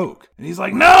the coke?" And he's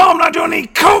like, "No, I'm not doing any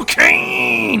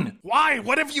cocaine." Why?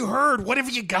 What have you heard? What have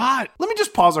you got? Let me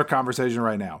just pause our conversation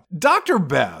right now. Dr.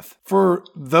 Beth, for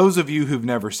those of you who've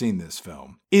never seen this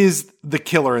film, is the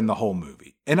killer in the whole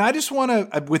movie. And I just want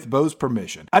to, with Bo's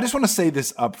permission, I just want to say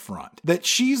this up front, that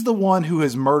she's the one who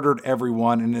has murdered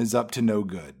everyone and is up to no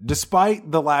good.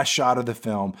 Despite the last shot of the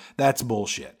film, that's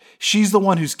bullshit. She's the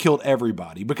one who's killed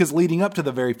everybody because leading up to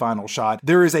the very final shot,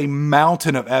 there is a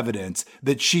mountain of evidence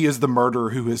that she is the murderer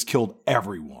who has killed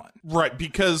everyone. Right,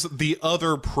 because the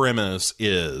other premise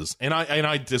is, and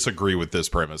I disagree with this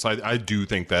premise. I do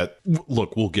think that,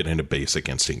 look, we'll get into Basic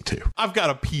Instinct too. I've got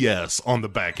a PS on the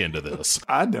back end of this.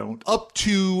 I don't. Up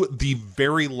to the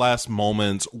very last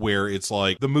moments where it's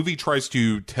like the movie tries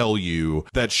to tell you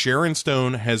that Sharon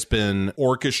Stone has been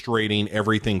orchestrating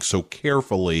everything so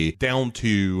carefully down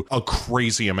to a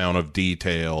crazy amount of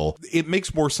detail. It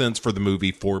makes more sense for the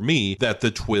movie for me that the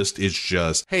twist is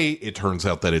just, hey, it turns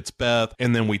out that it's Beth,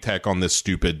 and then we tack on this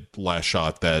stupid last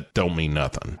shot that don't mean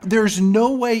nothing. There's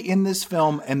no way in this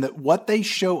film and that what they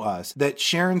show us that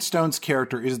Sharon Stone's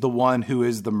character is the one who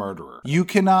is the murderer. You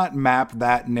cannot map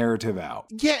that narrative out.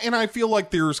 Yeah, and I feel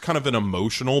like there's kind of an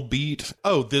emotional beat.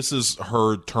 Oh, this is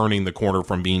her turning the corner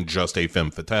from being just a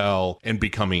femme fatale and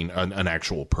becoming an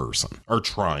actual person, or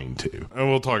trying to. And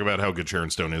we'll talk about how good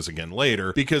Sharon Stone is again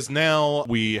later, because now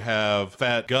we have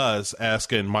Fat Gus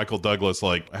asking Michael Douglas,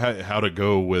 like, how to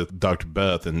go with Dr.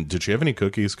 Beth, and did she have any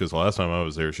cookies? Because last time I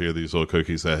was there, she had these little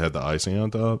cookies that had the icing on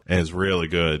top, and it's really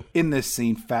good. In this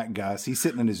scene, Fat Gus, he's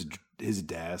sitting at his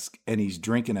desk, and he's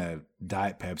drinking a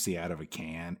Diet Pepsi out of a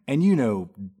can, and you know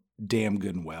damn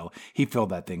good and well he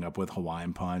filled that thing up with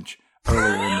Hawaiian Punch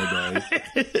earlier in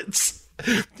the day.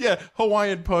 Yeah,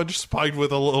 Hawaiian Punch spiked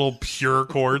with a little pure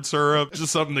corn syrup,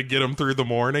 just something to get him through the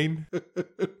morning.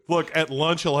 Look, at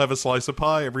lunch he'll have a slice of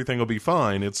pie, everything will be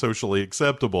fine, it's socially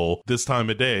acceptable. This time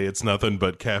of day, it's nothing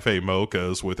but cafe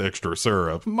mochas with extra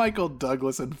syrup. Michael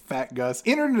Douglas and Fat Gus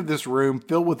enter into this room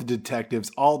filled with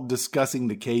detectives all discussing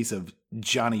the case of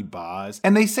Johnny Boz,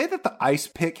 and they say that the ice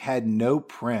pick had no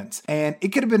prints and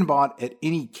it could have been bought at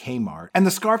any Kmart, and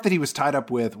the scarf that he was tied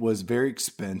up with was very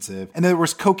expensive, and there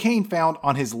was cocaine found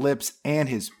on his lips and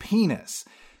his penis.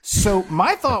 So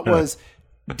my thought was,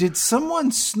 did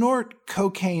someone snort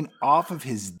cocaine off of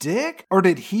his dick, or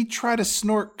did he try to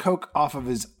snort coke off of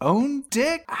his own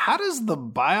dick? How does the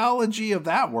biology of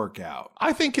that work out?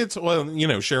 I think it's, well, you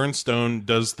know, Sharon Stone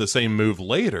does the same move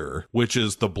later, which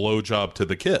is the blowjob to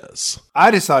the kiss.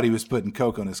 I just thought he was putting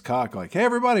coke on his cock, like, hey,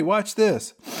 everybody, watch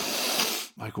this.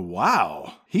 Like,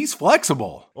 wow, he's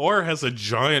flexible. Or has a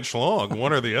giant schlong,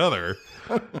 one or the other.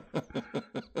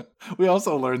 We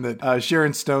also learned that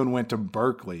Sharon Stone went to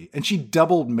Berkeley and she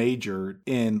double majored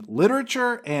in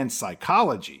literature and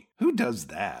psychology. Who does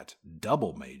that?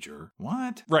 Double major?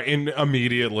 What? Right, and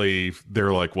immediately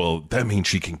they're like, well, that means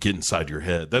she can get inside your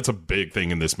head. That's a big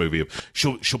thing in this movie.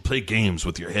 She'll play games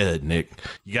with your head, Nick.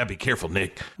 You gotta be careful,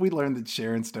 Nick. We learned that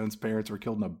Sharon Stone's parents were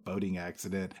killed in a boating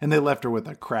accident, and they left her with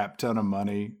a crap ton of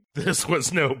money. This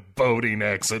was no boating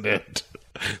accident.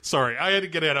 Sorry, I had to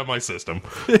get it out of my system.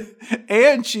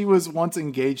 And she was once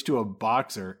engaged to a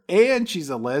boxer, and she's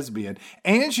a lesbian,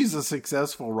 and she's a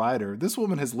successful writer. This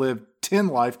woman has lived 10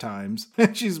 lifetimes,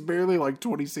 and she's barely like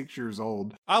 26 years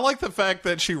old. I like the fact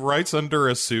that she writes under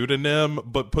a pseudonym,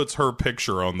 but puts her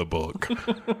picture on the book.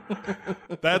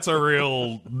 That's a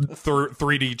real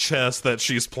 3D chess that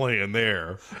she's playing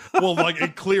there. Well, like,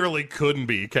 it clearly couldn't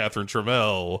be Catherine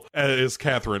Tremell as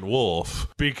Catherine Wolfe,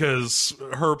 because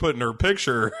her putting her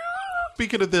picture...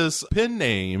 Speaking of this pen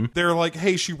name, they're like,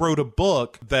 hey, she wrote a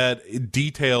book that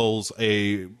details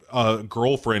a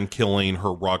girlfriend killing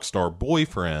her rock star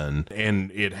boyfriend,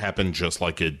 and it happened just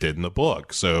like it did in the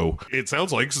book. So it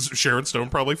sounds like Sharon Stone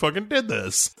probably fucking did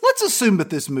this. Let's assume that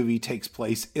this movie takes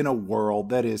place in a world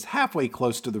that is halfway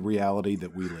close to the reality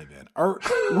that we live in. Are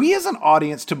we as an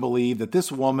audience to believe that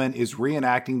this woman is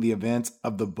reenacting the events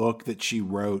of the book that she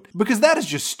wrote? Because that is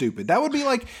just stupid. That would be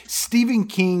like Stephen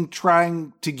King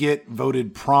trying to get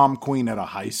voted prom queen at a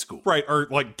high school. Right, or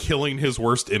like killing his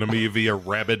worst enemy via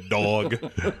rabid dog.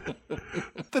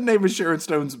 The name of Sharon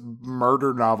Stone's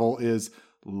murder novel is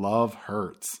Love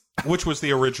Hurts. Which was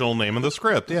the original name of the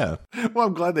script, yeah. Well,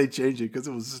 I'm glad they changed it because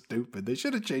it was stupid. They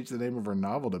should have changed the name of her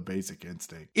novel to Basic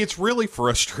Instinct. It's really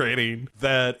frustrating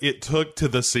that it took to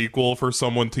the sequel for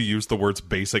someone to use the words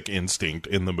Basic Instinct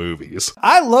in the movies.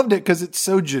 I loved it because it's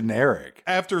so generic.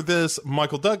 After this,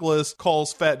 Michael Douglas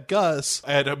calls Fat Gus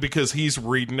because he's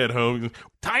reading at home.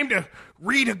 Time to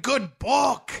read a good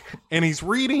book. And he's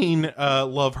reading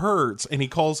Love Hurts, and he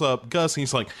calls up Gus, and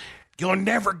he's like, you'll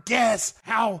never guess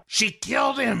how she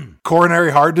killed him.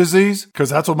 Coronary heart disease?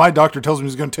 Because that's what my doctor tells me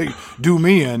he's going to do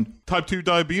me in. Type 2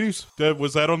 diabetes?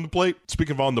 Was that on the plate?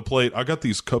 Speaking of on the plate, I got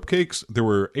these cupcakes. There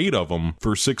were 8 of them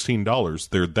for $16.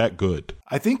 They're that good.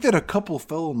 I think that a couple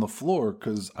fell on the floor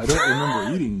because I don't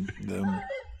remember eating them.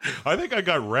 I think I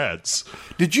got rats.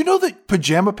 Did you know that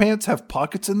pajama pants have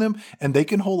pockets in them and they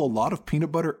can hold a lot of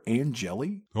peanut butter and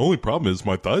jelly? The only problem is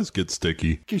my thighs get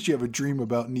sticky. In case you have a dream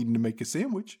about needing to make a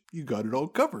sandwich, you got it all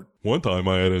covered. One time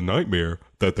I had a nightmare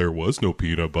that there was no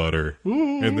peanut butter.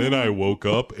 And then I woke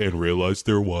up and realized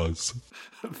there was.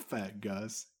 Fat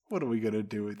Gus. What are we going to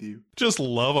do with you? Just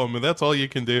love him, and that's all you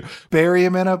can do. Bury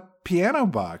him in a piano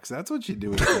box. That's what you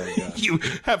do with that guy. You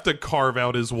have to carve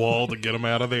out his wall to get him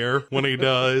out of there when he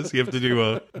dies. You have to do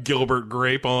a Gilbert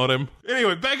Grape on him.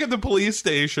 Anyway, back at the police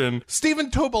station, Stephen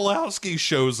Tobolowsky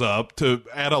shows up to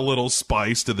add a little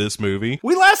spice to this movie.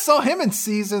 We last saw him in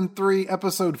season 3,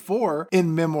 episode 4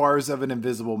 in Memoirs of an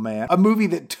Invisible Man, a movie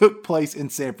that took place in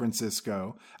San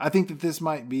Francisco. I think that this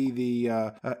might be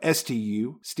the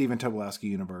STU, Stephen Tobolowsky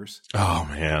universe. Oh,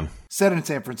 man. Set in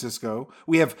San Francisco.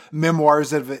 We have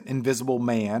Memoirs of an Invisible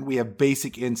Man. We have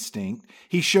Basic Instinct.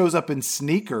 He shows up in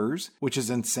Sneakers, which is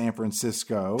in San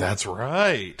Francisco. That's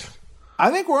right. I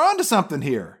think we're onto something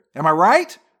here. Am I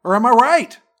right? Or am I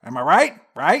right? Am I right?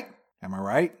 Right? Am I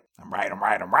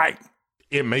right? I'm right.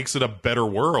 It makes it a better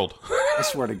world. I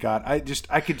swear to God, I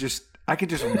could just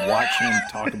watch him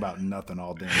talk about nothing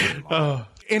all day long.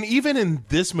 And even in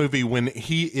this movie, when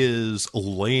he is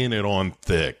laying it on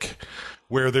thick,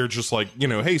 where they're just like,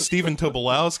 hey, Stephen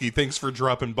Tobolowsky, thanks for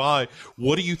dropping by.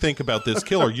 What do you think about this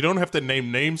killer? You don't have to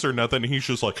name names or nothing. He's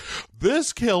just like,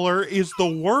 this killer is the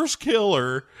worst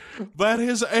killer that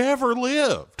has ever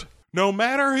lived. No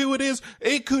matter who it is,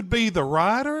 it could be the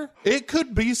writer. It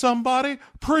could be somebody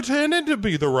pretending to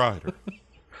be the writer.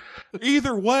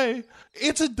 Either way,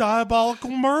 it's a diabolical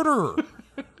murderer.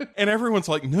 And everyone's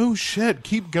like, no shit,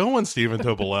 keep going, Stephen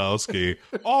Tobolowsky.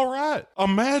 All right,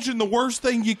 imagine the worst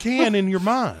thing you can in your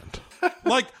mind.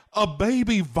 Like a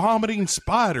baby vomiting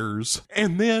spiders,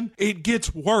 and then it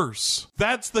gets worse.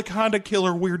 That's the kind of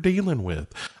killer we're dealing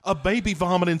with. A baby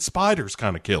vomiting spiders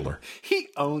kind of killer. He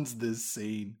owns this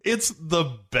scene. It's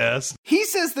the best. He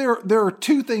says there are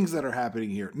 2 things that are happening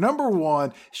here. Number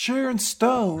 1, Sharon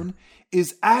Stone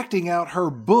is acting out her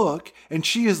book and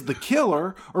she is the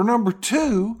killer. Or number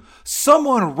 2,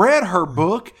 someone read her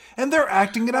book and they're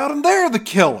acting it out and they're the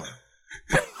killer.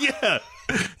 Yeah.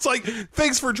 It's like,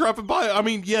 thanks for dropping by. I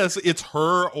mean, yes, it's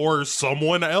her or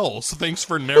someone else. Thanks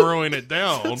for narrowing it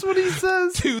down. That's what he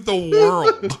says. To the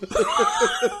world.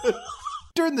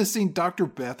 During this scene, Dr.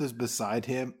 Beth is beside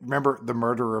him. Remember, the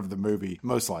murderer of the movie,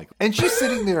 most likely. And she's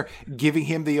sitting there giving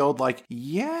him the old, like,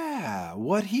 yeah,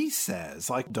 what he says.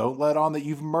 Like, don't let on that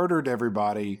you've murdered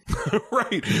everybody.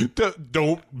 Right.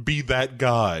 Don't be that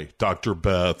guy, Dr.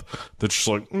 Beth. That's just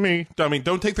like, me. I mean,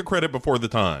 don't take the credit before the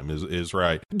time is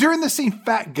right. During the scene,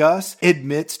 Fat Gus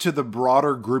admits to the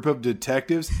broader group of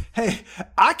detectives, hey,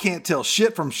 I can't tell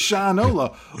shit from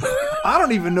Shinola. I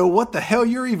don't even know what the hell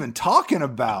you're even talking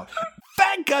about.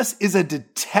 Fat Fat Gus is a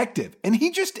detective, and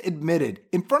he just admitted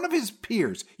in front of his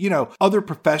peers, other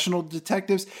professional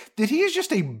detectives, that he is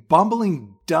just a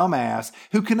bumbling dumbass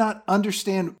who cannot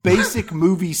understand basic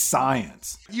movie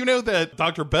science. You know that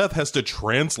Dr. Beth has to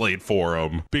translate for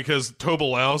him because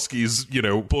Tobolowsky's,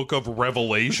 Book of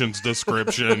Revelations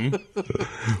description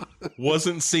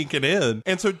wasn't sinking in.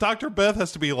 And so Dr. Beth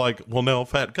has to be like, well, now,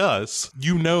 Fat Gus,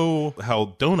 you know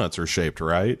how donuts are shaped,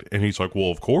 right? And he's like,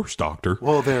 well, of course, doctor.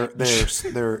 Well, they're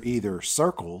either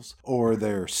circles or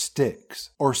they're sticks,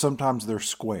 or sometimes they're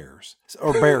squares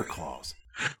or bear claws.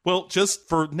 Well, just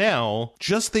for now,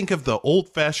 just think of the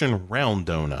old-fashioned round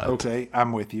donut. Okay,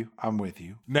 I'm with you.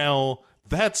 Now,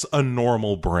 that's a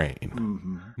normal brain.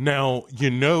 Mm-hmm. Now,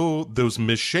 those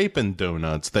misshapen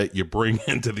donuts that you bring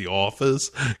into the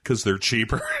office because they're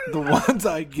cheaper? The ones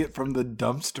I get from the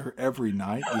dumpster every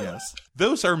night, yes.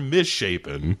 Those are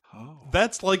misshapen. Oh.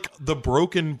 That's like the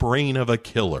broken brain of a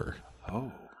killer.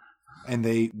 Oh. And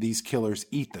these killers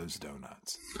eat those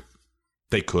donuts.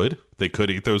 They could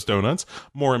eat those donuts.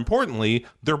 More importantly,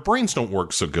 their brains don't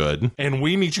work so good, and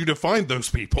we need you to find those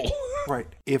people. Right.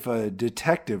 If a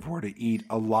detective were to eat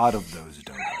a lot of those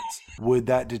donuts, would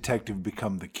that detective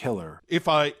become the killer? If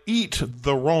I eat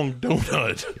the wrong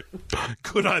donut,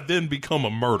 could I then become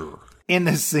a murderer? In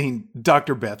this scene,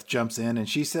 Dr. Beth jumps in and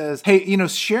she says, hey,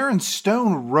 Sharon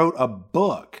Stone wrote a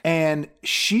book and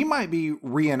she might be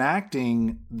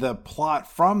reenacting the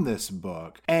plot from this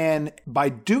book. And by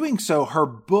doing so, her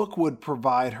book would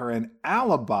provide her an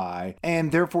alibi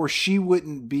and therefore she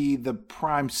wouldn't be the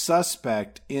prime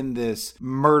suspect in this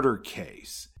murder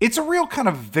case. It's a real kind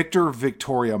of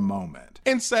Victor-Victoria moment.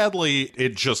 And sadly,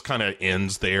 it just kind of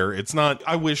ends there. It's not,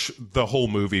 I wish the whole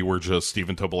movie were just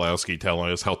Stephen Tobolowsky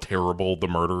telling us how terrible the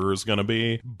murderer is going to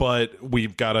be, but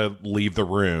we've got to leave the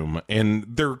room. And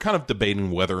they're kind of debating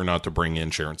whether or not to bring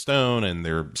in Sharon Stone, and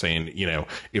they're saying,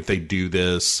 if they do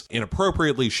this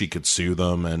inappropriately, she could sue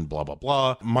them and blah, blah,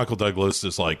 blah. Michael Douglas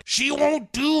is like, she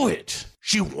won't do it.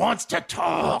 She wants to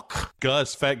talk.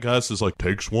 Fat Gus is like,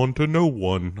 takes one to know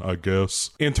one, I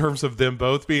guess. In terms of them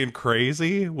both being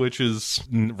crazy, which is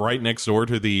right next door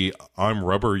to the I'm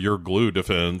rubber, you're glue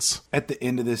defense. At the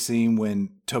end of the scene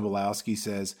when Tobolowsky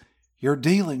says, you're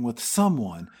dealing with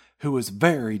someone who is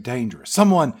very dangerous,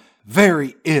 someone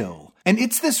very ill. And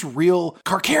it's this real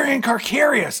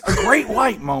Carcarius, a great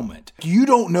white moment. You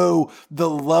don't know the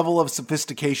level of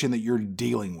sophistication that you're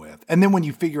dealing with. And then when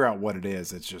you figure out what it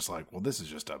is, it's just like, well, this is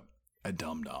just a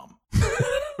dum-dum.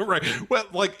 Right. Well,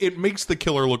 it makes the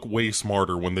killer look way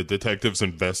smarter when the detectives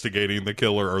investigating the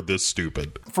killer are this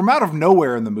stupid. From out of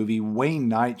nowhere in the movie, Wayne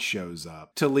Knight shows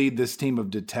up to lead this team of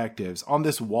detectives on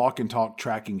this walk and talk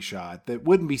tracking shot that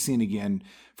wouldn't be seen again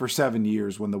for 7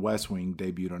 years when The West Wing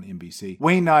debuted on NBC.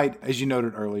 Wayne Knight, as you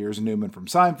noted earlier, is Newman from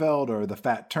Seinfeld or the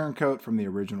fat turncoat from the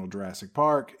original Jurassic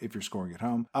Park, if you're scoring at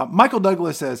home. Michael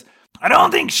Douglas says, I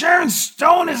don't think Sharon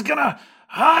Stone is gonna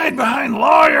hide behind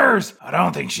lawyers. I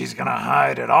don't think she's gonna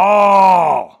hide at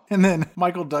all. And then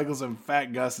Michael Douglas and Fat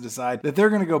Gus decide that they're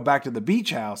gonna go back to the beach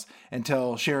house and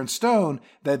tell Sharon Stone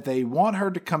that they want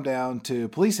her to come down to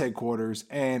police headquarters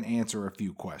and answer a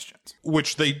few questions.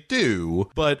 Which they do,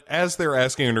 but as they're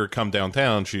asking her to come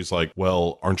downtown, she's like,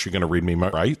 well, aren't you gonna read me my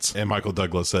rights? And Michael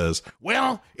Douglas says,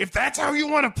 well, if that's how you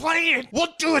want to play it,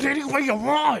 we'll do it any way you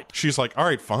want. She's like, all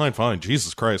right, fine.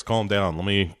 Jesus Christ, calm down. Let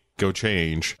me go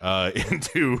change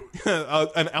into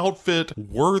an outfit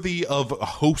worthy of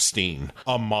hosting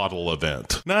a model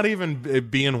event. Not even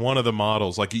being one of the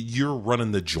models, like you're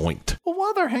running the joint. Well,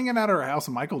 while they're hanging out at her house,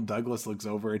 Michael Douglas looks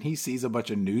over and he sees a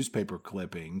bunch of newspaper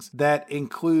clippings that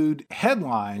include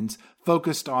headlines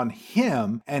focused on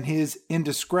him and his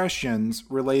indiscretions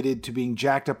related to being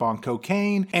jacked up on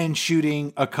cocaine and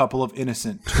shooting a couple of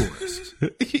innocent tourists.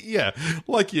 Yeah,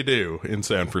 like you do in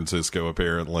San Francisco,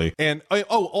 apparently. And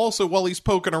also, while he's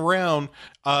poking around,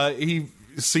 he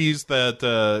sees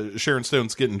that Sharon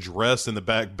Stone's getting dressed in the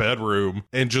back bedroom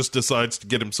and just decides to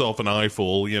get himself an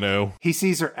eyeful, He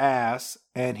sees her ass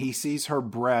and he sees her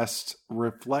breast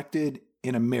reflected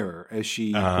in a mirror as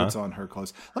she puts on her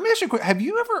clothes. Let me ask you a quick, have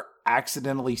you ever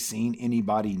accidentally seen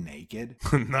anybody naked?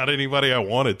 Not anybody I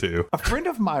wanted to. A friend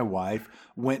of my wife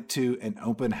went to an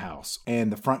open house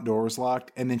and the front door was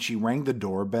locked, and then she rang the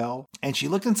doorbell and she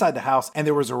looked inside the house and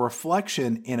there was a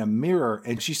reflection in a mirror,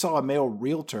 and she saw a male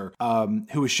realtor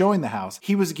who was showing the house.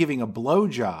 He was giving a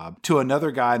blowjob to another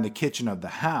guy in the kitchen of the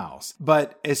house.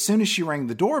 But as soon as she rang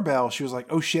the doorbell, she was like,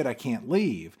 oh shit, I can't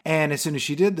leave. And as soon as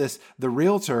she did this, the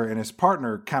realtor and his partner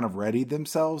partner kind of readied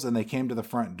themselves and they came to the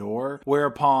front door,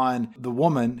 whereupon the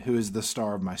woman, who is the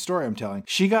star of my story I'm telling,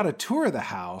 she got a tour of the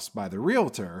house by the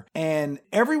realtor, and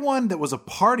everyone that was a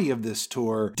party of this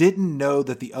tour didn't know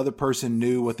that the other person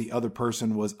knew what the other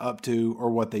person was up to or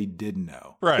what they didn't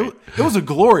know. Right. It was a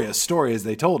glorious story as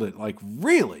they told it. Like,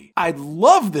 really? I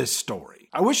love this story.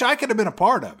 I wish I could have been a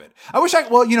part of it. I wish I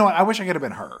could have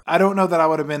been her. I don't know that I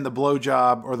would have been the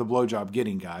blowjob or the blowjob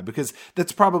getting guy, because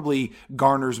that's probably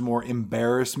garners more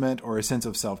embarrassment or a sense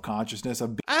of self-consciousness.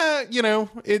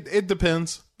 It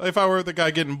depends. If I were the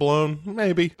guy getting blown,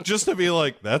 maybe. Just to be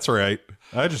like, that's right,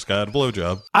 I just got a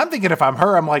blowjob. I'm thinking if I'm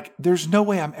her, I'm like, there's no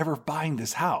way I'm ever buying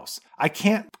this house. I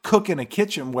can't cook in a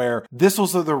kitchen where this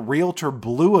was the realtor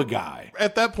blew a guy.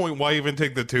 At that point, why even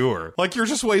take the tour? Like, you're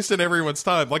just wasting everyone's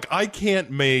time. Like, I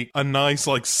can't make a nice,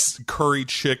 like, curry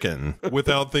chicken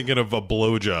without thinking of a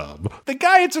blowjob. The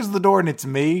guy answers the door and it's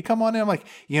me. Come on in. I'm like,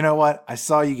 you know what? I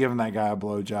saw you giving that guy a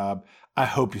blowjob. I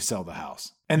hope you sell the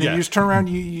house. And then you just turn around,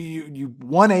 you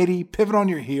 180, pivot on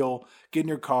your heel, get in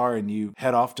your car, and you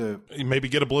head off to... Maybe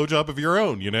get a blowjob of your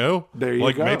own, There you go.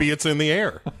 Like, maybe it's in the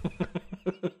air.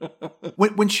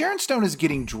 When Sharon Stone is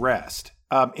getting dressed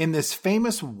in this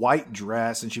famous white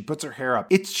dress and she puts her hair up,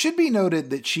 it should be noted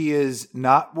that she is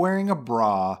not wearing a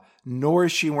bra, nor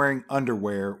is she wearing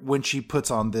underwear when she puts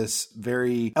on this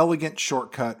very elegant,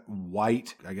 shortcut,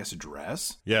 white, I guess,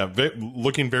 dress. Yeah,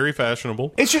 looking very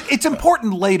fashionable. It's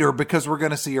important later because we're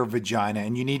going to see her vagina,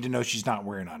 and you need to know she's not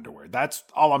wearing underwear. That's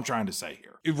all I'm trying to say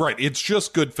here. Right, it's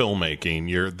just good filmmaking.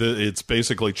 It's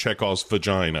basically Chekhov's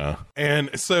vagina.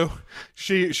 And so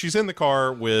she's in the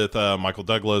car with Michael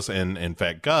Douglas and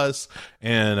Fat Gus,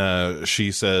 and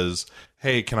she says,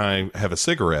 hey, can I have a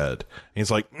cigarette? And he's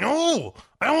like, no,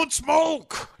 I don't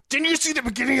smoke. Didn't you see the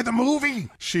beginning of the movie?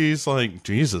 She's like,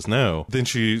 Jesus, no. Then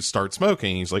she starts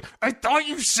smoking. He's like, I thought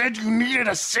you said you needed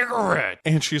a cigarette.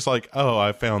 And she's like, oh,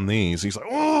 I found these. He's like,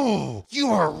 oh, you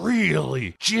are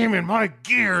really jamming my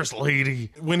gears,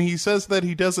 lady. When he says that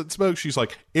he doesn't smoke, she's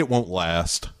like, it won't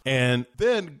last. And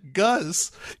then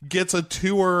Gus gets a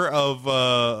tour of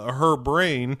her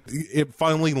brain. It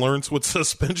finally learns what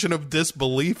suspension of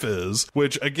disbelief is,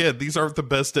 which, again, these aren't the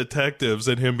best detectives,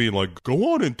 and him being like,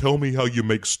 go on and tell me how you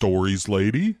make stories,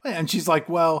 lady. And she's like,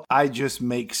 well, I just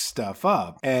make stuff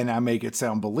up and I make it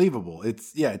sound believable.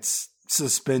 It's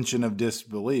suspension of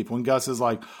disbelief. When Gus is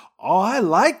like, oh, I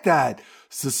like that.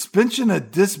 Suspension of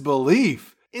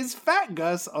disbelief. Is Fat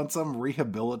Gus on some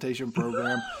rehabilitation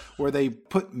program where they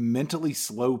put mentally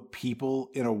slow people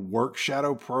in a work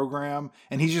shadow program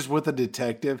and he's just with a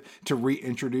detective to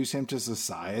reintroduce him to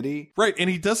society? Right, and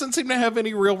he doesn't seem to have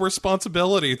any real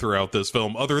responsibility throughout this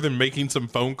film other than making some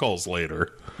phone calls later.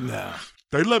 No.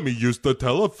 They let me use the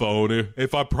telephone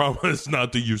if I promise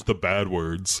not to use the bad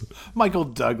words. Michael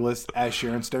Douglas as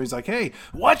Sharon Stone, he's like, hey,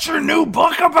 what's your new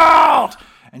book about?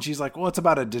 And she's like, well, it's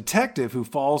about a detective who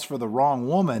falls for the wrong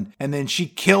woman, and then she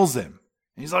kills him.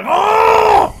 And he's like,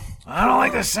 oh, I don't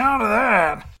like the sound of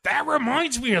that. That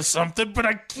reminds me of something, but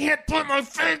I can't put my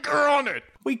finger on it.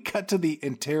 We cut to the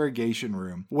interrogation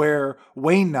room where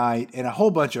Wayne Knight and a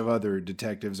whole bunch of other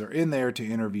detectives are in there to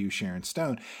interview Sharon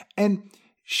Stone. And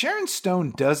Sharon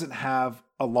Stone doesn't have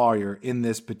a lawyer in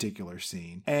this particular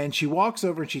scene. And she walks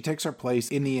over and she takes her place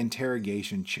in the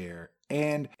interrogation chair.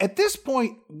 And at this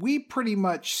point, we pretty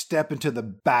much step into the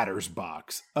batter's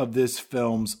box of this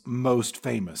film's most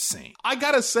famous scene. I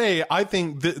gotta say, I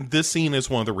think this scene is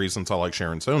one of the reasons I like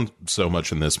Sharon Stone so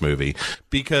much in this movie,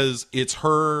 because it's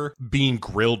her being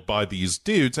grilled by these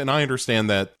dudes. And I understand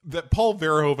that Paul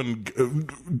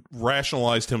Verhoeven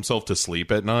rationalized himself to sleep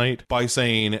at night by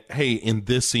saying, hey, in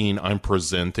this scene, I'm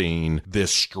presenting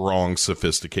this strong,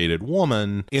 sophisticated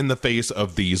woman in the face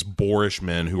of these boorish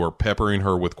men who are peppering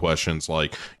her with questions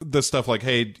like the stuff like,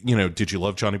 hey, did you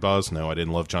love Johnny Boz? No, I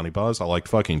didn't love Johnny Boz. I liked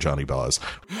fucking Johnny Boz.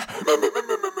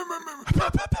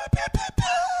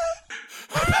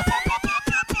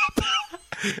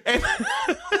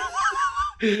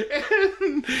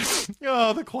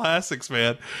 Oh, the classics,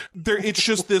 man. It's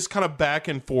just this kind of back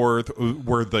and forth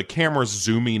where the camera's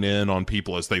zooming in on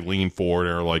people as they lean forward,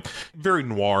 or like very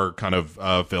noir kind of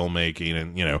filmmaking.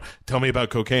 And, tell me about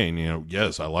cocaine.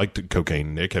 Yes, I liked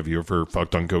cocaine. Nick, have you ever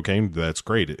fucked on cocaine? That's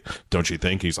great. Don't you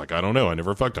think? He's like, I don't know. I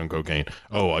never fucked on cocaine.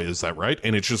 Oh, is that right?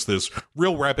 And it's just this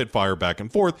real rapid fire back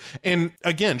and forth. And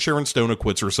again, Sharon Stone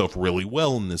acquits herself really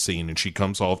well in this scene, and she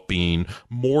comes off being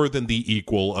more than the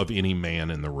equal of any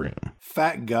man in the room.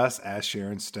 Fat Gus asked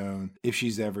Sharon Stone if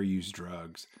she's ever used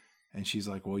drugs. And she's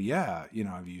like, well, yeah,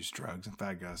 I've used drugs. And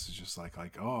Fat Gus is just like,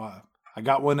 oh, I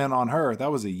got one in on her.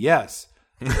 That was a yes.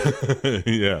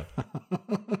 Yeah.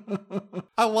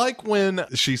 I like when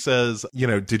she says,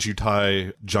 did you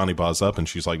tie Johnny Boz up? And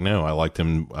she's like, no, I liked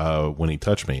him when he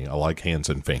touched me. I like hands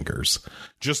and fingers.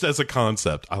 Just as a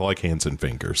concept, I like hands and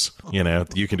fingers.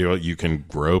 You can do it. You can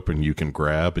grope and you can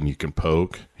grab and you can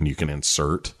poke and you can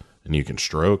insert and you can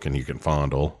stroke and you can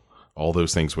fondle. All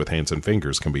those things with hands and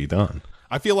fingers can be done.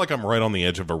 I feel like I'm right on the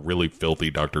edge of a really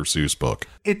filthy Dr. Seuss book.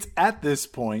 It's at this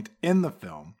point in the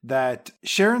film that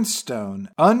Sharon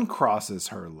Stone uncrosses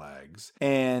her legs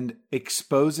and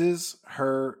exposes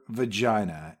her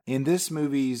vagina in this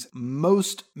movie's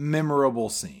most memorable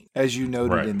scene, as you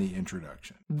noted in the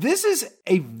introduction. This is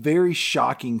a very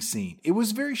shocking scene. It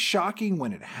was very shocking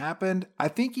when it happened. I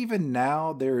think even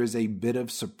now there is a bit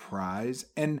of surprise.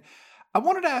 And I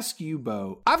wanted to ask you,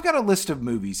 Bo, I've got a list of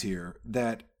movies here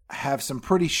that have some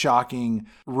pretty shocking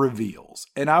reveals.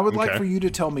 And I would like for you to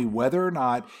tell me whether or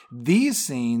not these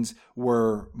scenes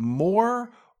were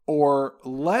more or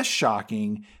less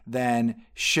shocking than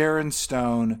Sharon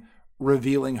Stone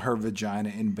revealing her vagina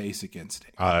in Basic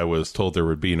Instinct. I was told there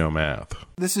would be no math.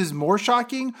 This is more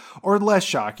shocking or less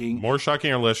shocking? More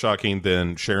shocking or less shocking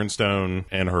than Sharon Stone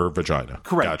and her vagina.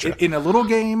 Correct. Gotcha. In a little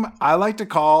game I like to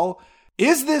call,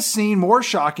 is this scene more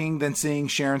shocking than seeing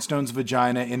Sharon Stone's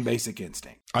vagina in Basic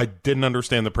Instinct? I didn't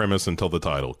understand the premise until the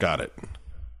title. Got it.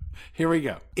 Here we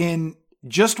go. In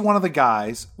Just One of the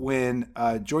Guys, when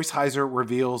Joyce Heiser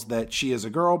reveals that she is a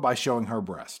girl by showing her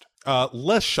breast.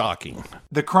 Less shocking.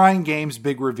 The Crying Game's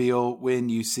big reveal when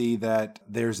you see that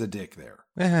there's a dick there.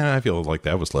 I feel like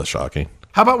that was less shocking.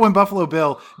 How about when Buffalo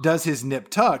Bill does his nip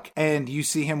tuck and you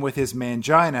see him with his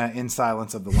mangina in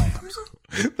Silence of the Lambs?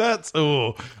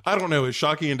 I don't know. Is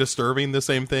shocking and disturbing the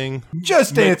same thing?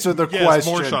 Just answer the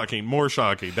question. More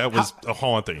shocking. That was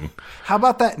haunting. How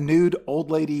about that nude old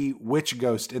lady witch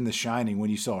ghost in The Shining when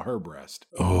you saw her breast?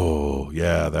 Oh,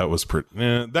 yeah, that was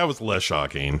that was less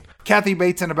shocking. Kathy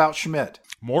Bates in About Schmidt.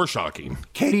 More shocking.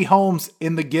 Katie Holmes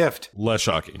in The Gift. Less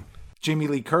shocking. Jamie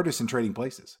Lee Curtis in Trading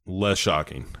Places. Less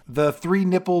shocking. The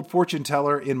three-nippled fortune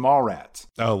teller in Mallrats.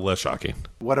 Oh, less shocking.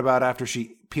 What about after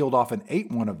she peeled off and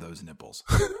ate one of those nipples?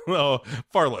 Oh,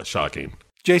 far less shocking.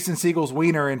 Jason Segel's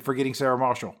wiener in Forgetting Sarah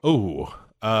Marshall. Oh,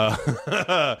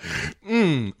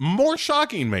 more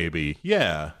shocking maybe.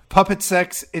 Yeah. Puppet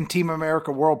sex in Team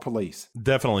America World Police.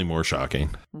 Definitely more shocking.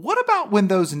 What about when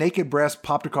those naked breasts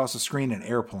popped across the screen in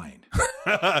Airplane?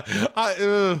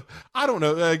 I don't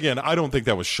know. Again, I don't think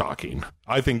that was shocking.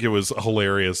 I think it was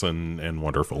hilarious and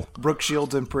wonderful. Brooke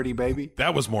Shields in Pretty Baby.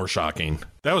 That was more shocking.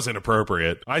 That was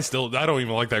inappropriate. I don't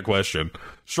even like that question.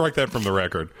 Strike that from the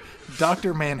record.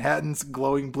 Dr. Manhattan's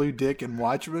glowing blue dick in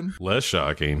Watchmen. Less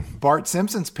shocking. Bart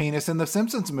Simpson's penis in the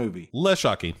Simpsons movie. Less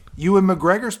shocking. Ewan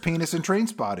McGregor's penis in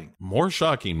Trainspotting. More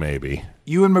shocking, maybe.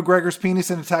 Ewan McGregor's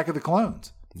penis in Attack of the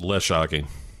Clones. Less shocking.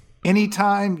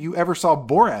 Anytime you ever saw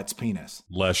Borat's penis.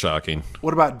 Less shocking.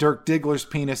 What about Dirk Diggler's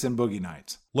penis in Boogie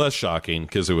Nights? Less shocking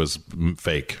because it was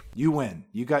fake. You win.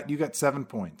 You got 7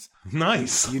 points.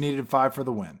 Nice. You needed 5 for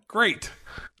the win. Great.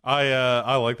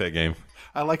 I like that game.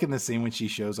 I like in the scene when she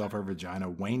shows off her vagina,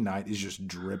 Wayne Knight is just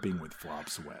dripping with flop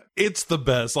sweat. It's the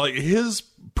best. Like, his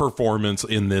performance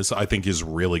in this, I think, is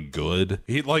really good.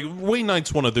 Wayne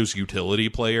Knight's one of those utility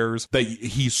players that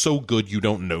he's so good you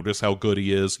don't notice how good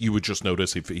he is. You would just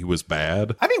notice if he was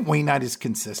bad. I think Wayne Knight is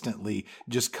consistently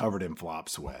just covered in flop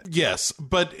sweat. Yes,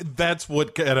 but that's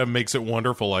what kind of makes it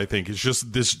wonderful, I think. It's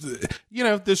just this,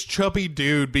 this chubby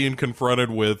dude being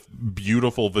confronted with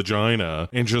beautiful vagina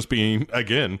and just being,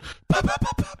 again,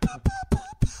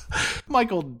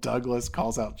 Michael Douglas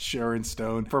calls out Sharon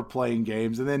Stone for playing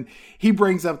games, and then he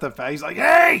brings up the fact, he's like,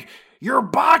 hey, your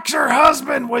boxer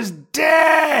husband was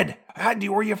dead!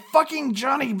 Were you fucking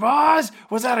Johnny Boz?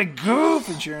 Was that a goof?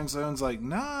 And Sharon Stone's like,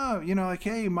 nah,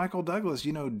 hey, Michael Douglas,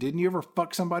 didn't you ever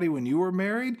fuck somebody when you were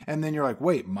married? And then you're like,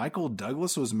 wait, Michael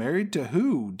Douglas was married to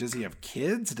who? Does he have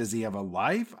kids? Does he have a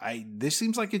life? This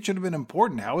seems like it should have been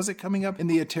important. How is it coming up in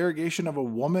the interrogation of a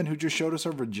woman who just showed us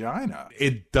her vagina?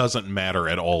 It doesn't matter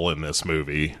at all in this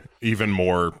movie. Even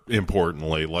more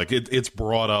importantly, it's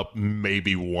brought up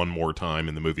maybe one more time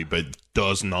in the movie, but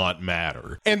does not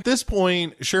matter. At this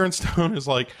point, Sharon Stone is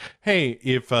like, hey,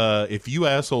 if you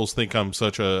assholes think I'm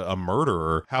such a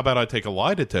murderer, how about I take a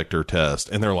lie detector test?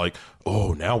 And they're like,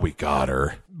 oh, now we got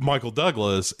her. Michael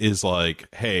Douglas is like,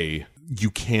 hey,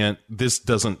 this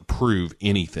doesn't prove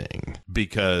anything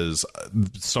because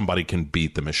somebody can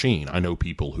beat the machine. I know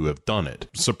people who have done it.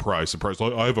 Surprise, surprise.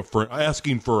 Like, I have a friend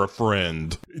asking for a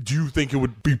friend. Do you think it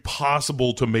would be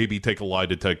possible to maybe take a lie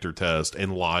detector test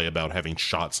and lie about having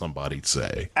shot somebody,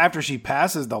 say? After she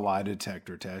passes the lie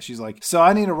detector test, she's like, so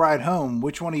I need a ride home.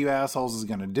 Which one of you assholes is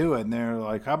going to do it? And they're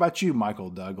like, how about you, Michael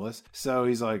Douglas? So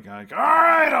he's like, all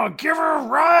right, I'll give her a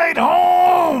ride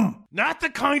home. Not the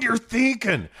kind you're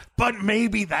thinking, but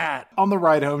maybe that. On the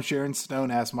ride home, Sharon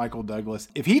Stone asked Michael Douglas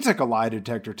if he took a lie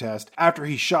detector test after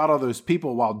he shot all those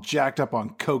people while jacked up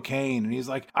on cocaine. And he's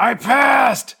like, I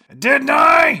passed, didn't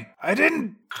I? I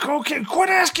didn't. Cocaine. Quit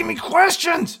asking me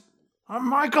questions. I'm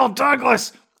Michael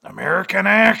Douglas, American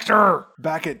actor.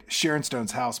 Back at Sharon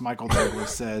Stone's house, Michael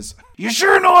Douglas says, you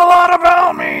sure know a lot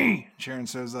about me. Sharon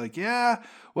Stone's like, yeah,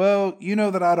 well, you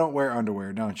know that I don't wear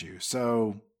underwear, don't you?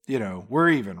 So, you know, we're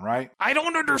even, right? I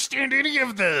don't understand any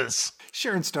of this.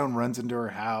 Sharon Stone runs into her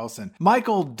house, and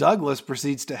Michael Douglas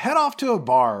proceeds to head off to a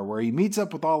bar where he meets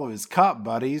up with all of his cop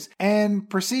buddies and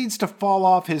proceeds to fall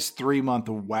off his 3-month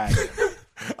wagon.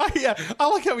 I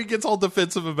like how he gets all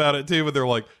defensive about it too, but they're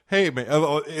like, hey man,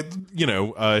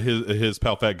 his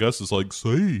pal Fat Gus is like,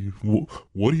 say,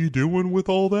 what are you doing with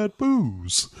all that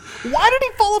booze? Why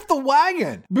did he fall off the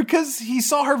wagon? Because he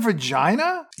saw her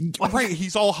vagina? Right,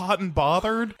 he's all hot and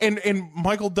bothered, and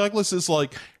Michael Douglas is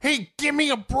like, hey, give me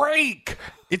a break.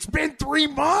 It's been 3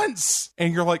 months.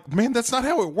 And you're like, man, that's not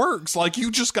how it works. Like, you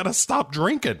just got to stop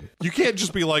drinking. You can't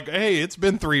just be like, hey, it's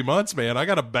been 3 months, man. I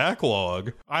got a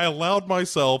backlog. I allowed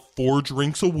myself 4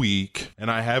 drinks a week, and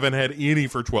I haven't had any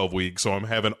for 12 weeks, so I'm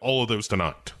having all of those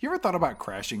tonight. You ever thought about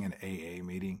crashing an AA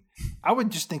meeting? I would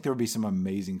just think there would be some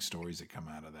amazing stories that come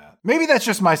out of that. Maybe that's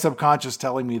just my subconscious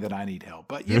telling me that I need help.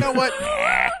 But you know what?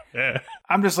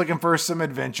 I'm just looking for some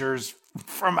adventures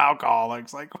from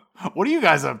alcoholics. Like, what are you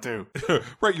guys up to?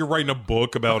 Right, you're writing a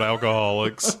book about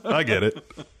alcoholics. I get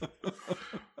it.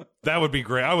 That would be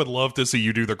great. I would love to see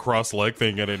you do the cross-leg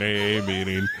thing at an AA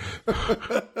meeting.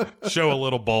 Show a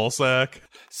little ball sack.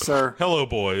 Sir. Hello,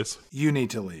 boys. You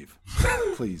need to leave.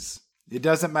 Please. It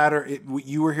doesn't matter.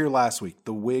 You were here last week.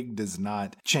 The wig does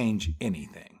not change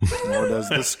anything. Nor does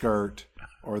the skirt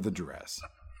or the dress.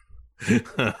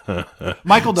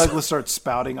 Michael Douglas starts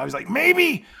spouting. I was like,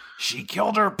 maybe she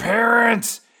killed her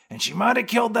parents and she might have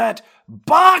killed that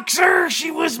boxer she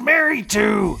was married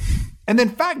to. And then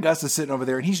Fat Gus is sitting over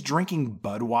there and he's drinking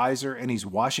Budweiser and he's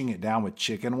washing it down with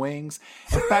chicken wings.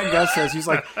 And Fat Gus says, he's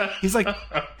like,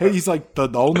 the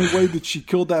only way that she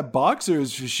killed that boxer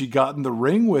is she got in the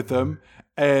ring with him.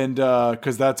 And,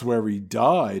 cause that's where he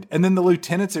died. And then the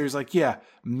lieutenant's there, he's like, yeah,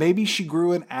 maybe she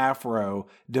grew an afro,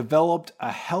 developed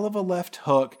a hell of a left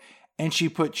hook, and she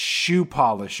put shoe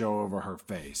polish all over her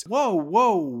face. Whoa,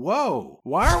 whoa, whoa.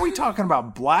 Why are we talking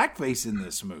about blackface in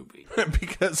this movie?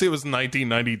 Because it was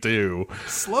 1992.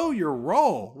 Slow your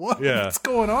roll. What's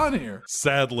going on here?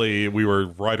 Sadly, we were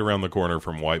right around the corner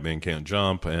from White Men Can't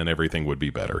Jump, and everything would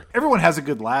be better. Everyone has a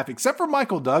good laugh, except for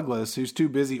Michael Douglas, who's too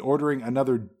busy ordering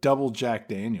another double Jack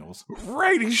Daniels.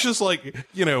 Right, he's just like,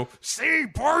 say,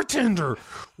 bartender,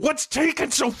 what's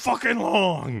taking so fucking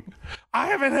long? I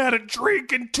haven't had a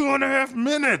drink in 2.5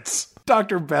 minutes.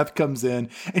 Dr. Beth comes in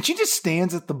and she just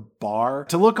stands at the bar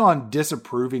to look on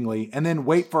disapprovingly and then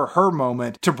wait for her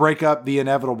moment to break up the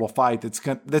inevitable fight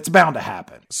that's bound to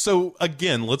happen. So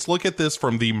again, let's look at this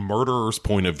from the murderer's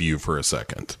point of view for a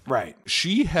second. Right.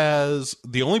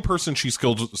 The only person she's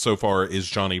killed so far is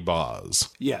Johnny Boz.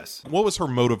 Yes. What was her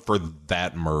motive for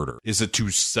that murder? Is it to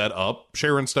set up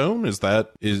Sharon Stone?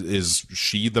 Is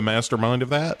she the mastermind of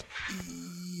that?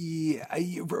 Yeah,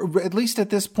 at least at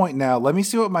this point now. Let me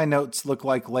see what my notes look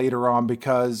like later on,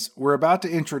 because we're about to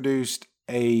introduce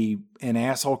an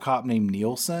asshole cop named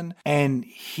Nielsen, and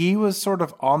he was sort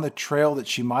of on the trail that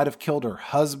she might have killed her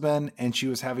husband and she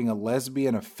was having a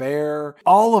lesbian affair.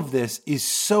 All of this is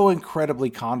so incredibly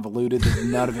convoluted that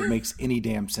none of it makes any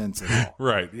damn sense at all.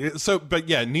 Right. So, but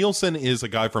yeah, Nielsen is a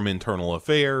guy from Internal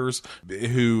Affairs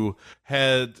who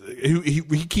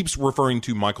he keeps referring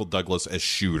to Michael Douglas as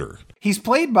Shooter. He's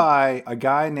played by a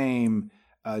guy named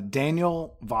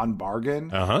Daniel Von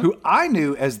Bargen, who I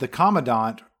knew as the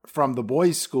commandant from the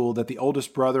boys' school that the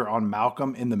oldest brother on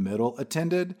Malcolm in the Middle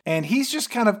attended. And he's just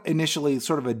kind of initially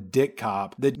sort of a dick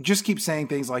cop that just keeps saying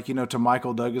things like, to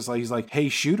Michael Douglas, like he's like, hey,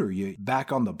 Shooter, you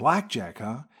back on the blackjack,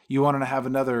 huh? You want to have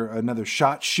another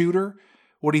shot, Shooter?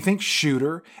 What do you think,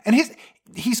 Shooter? And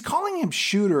he's calling him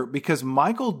Shooter because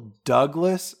Michael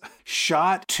Douglas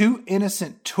shot 2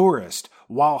 innocent tourists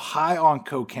while high on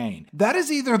cocaine. That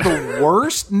is either the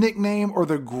worst nickname or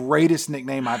the greatest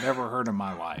nickname I've ever heard in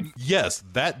my life. Yes,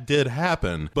 that did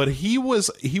happen, but he was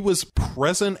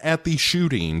present at the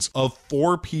shootings of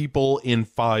 4 people in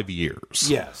 5 years.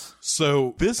 Yes.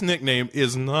 So this nickname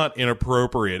is not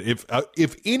inappropriate.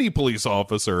 If any police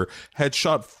officer had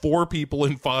shot 4 people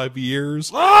in 5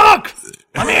 years, look,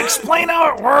 let me explain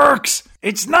how it works.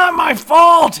 It's not my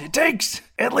fault. It takes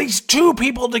at least 2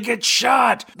 people to get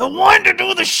shot. The one to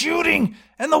do the shooting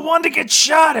and the one to get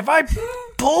shot. If I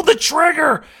pull the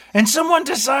trigger and someone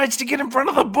decides to get in front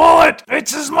of the bullet,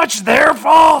 it's as much their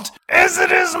fault as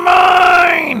it is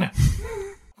mine.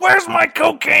 Where's my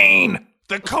cocaine?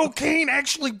 The cocaine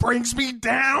actually brings me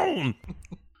down.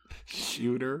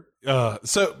 Shooter.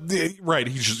 Right,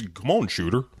 he's just, come on,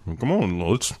 shooter. Come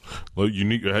on, you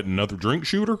need another drink,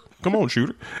 shooter? Come on,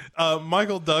 shooter.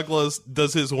 Michael Douglas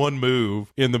does his one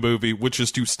move in the movie, which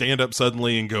is to stand up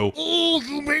suddenly and go, oh,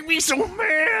 you make me so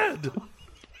mad.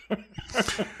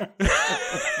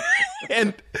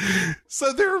 And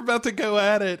so they're about to go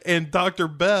at it, and Dr.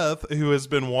 Beth, who has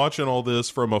been watching all this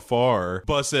from afar,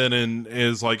 busts in and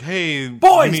is like, hey,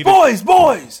 boys.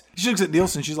 She looks at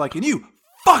Nielsen, she's like, and you,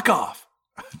 fuck off.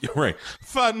 You're right.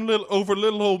 Fighting over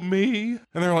little old me.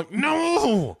 And they're like,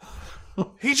 no,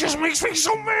 he just makes me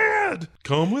so mad.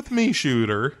 Come with me,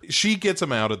 shooter. She gets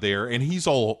him out of there, and he's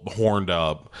all horned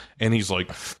up. And he's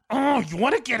like, oh, you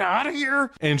want to get out of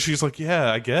here? And she's like,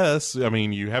 yeah, I guess. I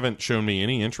mean, you haven't shown me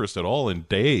any interest at all in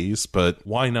days, but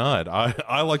why not?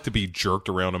 I like to be jerked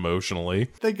around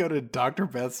emotionally. They go to Dr.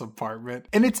 Beth's apartment,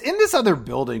 and it's in this other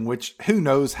building, which who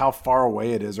knows how far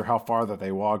away it is or how far that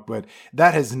they walk, but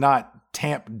that has not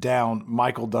tamped down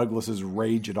Michael Douglas's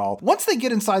rage at all. Once they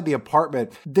get inside the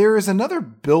apartment, there is another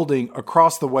building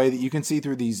across the way that you can see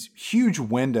through these huge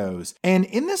windows. And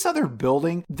in this other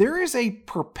building, there is a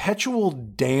perpetual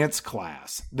dance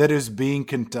class that is being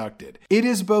conducted. It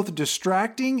is both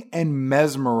distracting and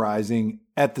mesmerizing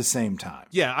at the same time.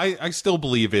 Yeah, I still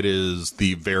believe it is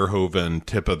the Verhoeven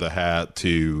tip of the hat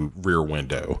to Rear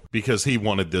Window, because he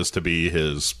wanted this to be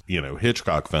his,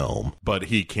 Hitchcock film, but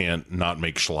he can't not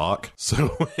make schlock.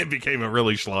 So it became a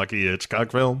really schlocky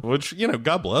Hitchcock film, which,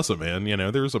 God bless him, man.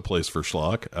 There's a place for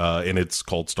schlock, and it's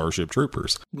called Starship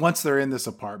Troopers. Once they're in this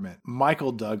apartment,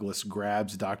 Michael Douglas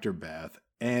grabs Dr. Beth,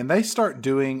 and they start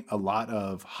doing a lot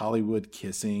of Hollywood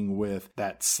kissing with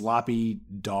that sloppy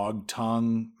dog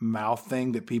tongue mouth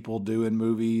thing that people do in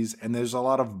movies. And there's a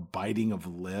lot of biting of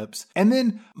lips. And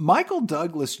then Michael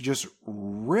Douglas just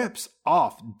rips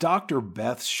off Dr.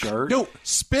 Beth's shirt. No,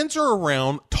 spins her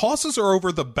around, tosses her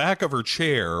over the back of her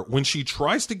chair. When she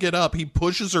tries to get up, he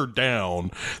pushes her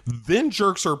down, then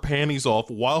jerks her panties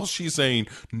off while she's saying,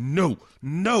 no.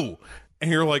 And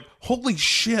you're like, holy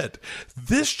shit,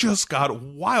 this just got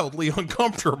wildly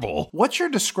uncomfortable. What you're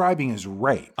describing is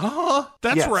rape.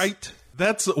 That's yes. Right.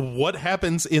 That's what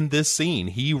happens in this scene.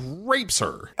 He rapes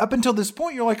her. Up until this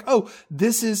point, you're like, oh,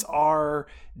 this is our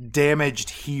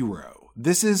damaged hero.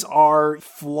 This is our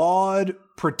flawed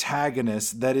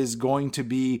protagonist that is going to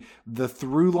be the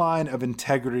through line of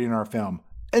integrity in our film.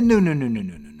 And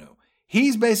no.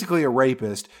 He's basically a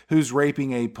rapist who's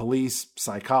raping a police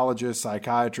psychologist,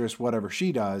 psychiatrist, whatever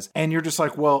she does. And you're just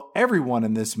like, well, everyone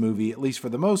in this movie, at least for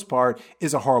the most part,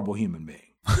 is a horrible human being.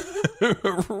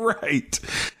 Right.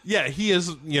 Yeah, he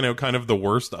is, kind of the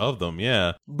worst of them,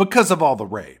 yeah. Because of all the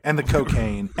rape and the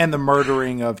cocaine and the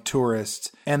murdering of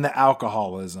tourists and the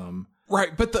alcoholism.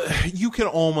 Right, but you can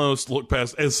almost look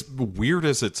past, as weird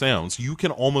as it sounds, you can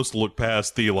almost look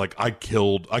past the, I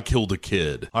killed a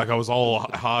kid. I was all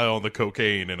high on the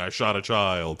cocaine and I shot a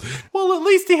child. Well, at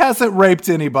least he hasn't raped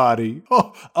anybody.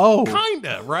 Oh.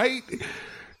 Kinda, right?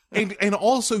 And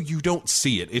also you don't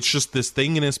see it. It's just this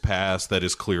thing in his past that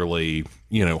is clearly,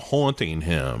 haunting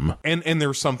him. And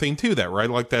there's something to that, right?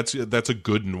 Like that's a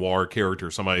good noir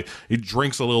character. Somebody, he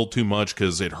drinks a little too much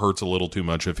because it hurts a little too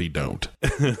much if he don't.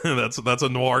 That's a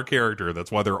noir character.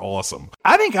 That's why they're awesome.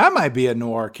 I think I might be a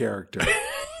noir character.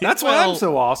 That's why I'm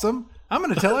so awesome. I'm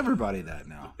going to tell everybody that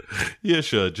now. You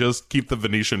should. Just keep the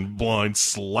Venetian blinds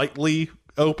slightly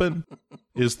open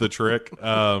is the trick.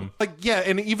 And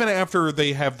even after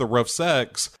they have the rough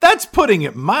sex, that's putting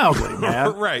it mildly,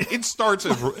 man. Right. It starts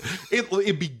as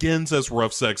it begins as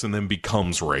rough sex and then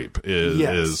becomes rape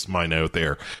is my note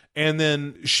there. And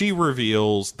then she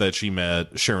reveals that she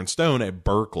met Sharon Stone at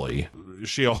Berkeley.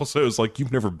 she also is like,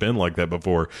 you've never been like that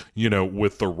before,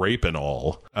 with the rape and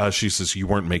all. She says, you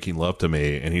weren't making love to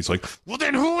me. And he's like, well,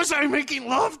 then who was I making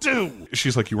love to?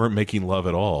 She's like, you weren't making love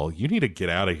at all. You need to get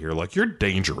out of here. Like, you're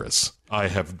dangerous. I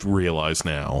have realized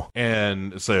now.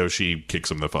 And so she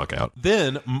kicks him the fuck out.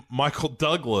 Then Michael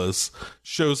Douglas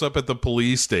shows up at the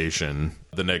police station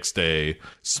the next day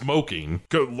smoking.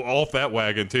 Go off that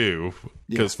wagon too,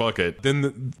 because fuck it.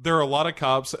 Then there are a lot of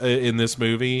cops in this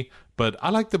movie, but I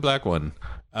like the black one.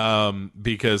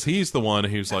 Because he's the one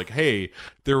who's like, hey,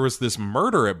 there was this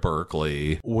murder at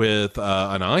Berkeley with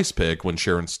an ice pick when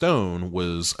Sharon Stone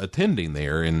was attending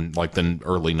there in like the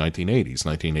early 1980s.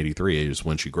 1983 is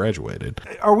when she graduated.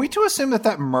 Are we to assume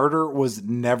that murder was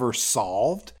never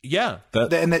solved? Yeah.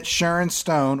 And that Sharon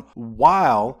Stone,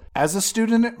 while as a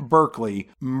student at Berkeley,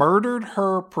 murdered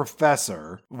her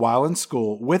professor while in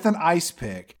school with an ice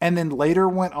pick, and then later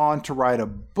went on to write a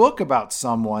book about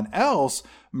someone else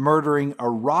murdering a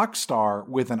rock star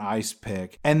with an ice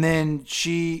pick. And then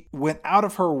she went out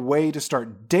of her way to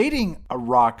start dating a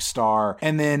rock star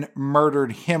and then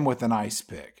murdered him with an ice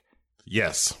pick.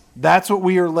 Yes. That's what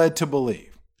we are led to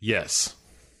believe. Yes.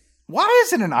 Why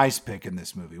is it an ice pick in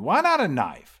this movie? Why not a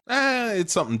knife?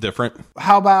 It's something different.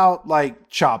 How about like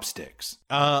chopsticks?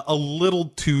 A little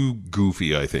too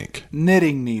goofy, I think.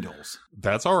 Knitting needles.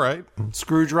 That's all right.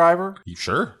 Screwdriver? You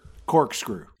sure?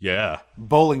 Corkscrew. Yeah.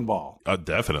 Bowling ball.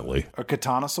 Definitely. A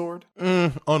katana sword.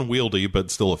 Unwieldy,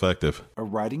 but still effective. A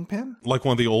writing pen. Like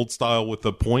one of the old style with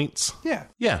the points? Yeah.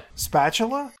 Yeah.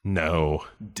 Spatula. No.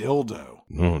 Dildo.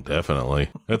 Oh,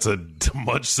 definitely. That's a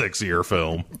much sexier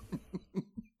film.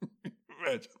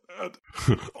 Imagine that.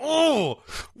 Oh,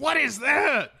 what is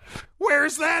that?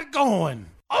 Where's that going?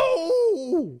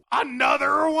 Oh,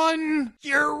 another one?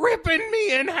 You're ripping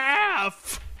me in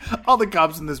half. All the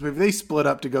cops in this movie, they split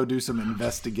up to go do some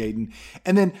investigating.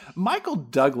 And then Michael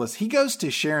Douglas, he goes to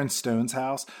Sharon Stone's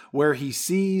house where he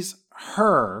sees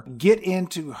her get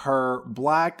into her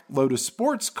black Lotus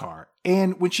sports car.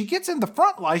 And when she gets in, the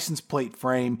front license plate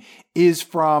frame is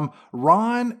from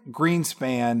Ron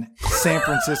Greenspan, San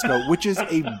Francisco, which is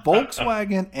a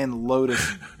Volkswagen and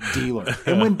Lotus dealer.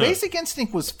 And when Basic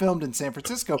Instinct was filmed in San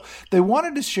Francisco, they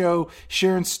wanted to show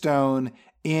Sharon Stone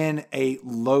in a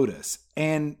Lotus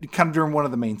and kind of during one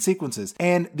of the main sequences.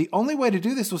 And the only way to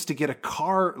do this was to get a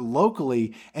car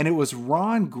locally. And it was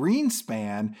Ron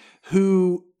Greenspan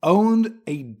who owned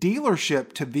a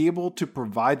dealership to be able to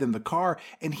provide them the car.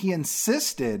 And he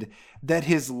insisted that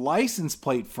his license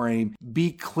plate frame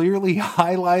be clearly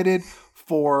highlighted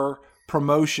for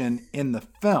promotion in the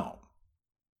film,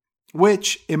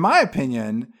 which in my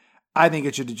opinion, I think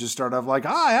it should have just started off like,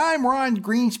 hi, I'm Ron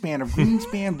Greenspan of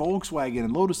Greenspan Volkswagen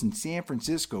and Lotus in San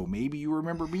Francisco. Maybe you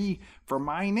remember me from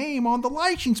my name on the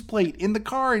license plate in the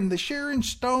car in the Sharon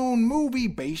Stone movie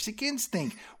Basic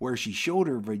Instinct, where she showed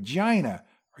her vagina.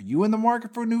 Are you in the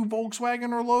market for a new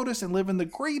Volkswagen or Lotus and live in the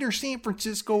greater San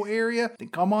Francisco area? Then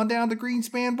come on down to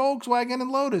Greenspan Volkswagen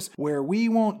and Lotus, where we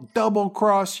won't double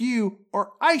cross you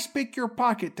or ice pick your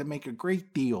pocket to make a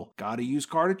great deal. Got a used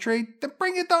car to trade? Then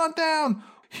bring it on down.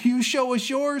 You show us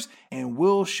yours, and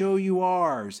we'll show you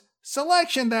ours.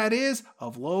 Selection, that is,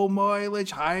 of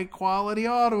low-mileage, high-quality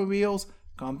automobiles.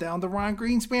 Come down to Ron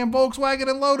Greenspan Volkswagen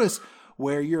and Lotus,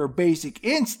 where your Basic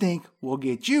Instinct will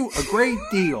get you a great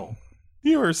deal.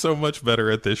 You are so much better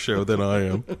at this show than I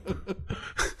am.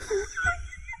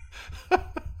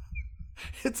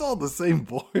 It's all the same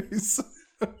voice.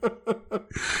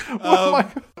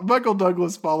 Michael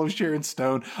Douglas follows Sharon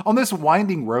Stone on this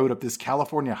winding road up this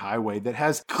California highway that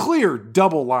has clear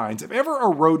double lines. If ever a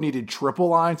road needed triple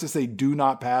lines to say do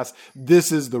not pass,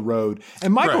 this is the road.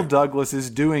 And Michael Douglas is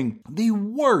doing the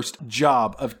worst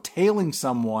job of tailing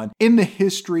someone in the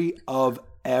history of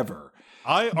ever.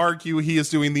 I argue he is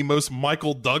doing the most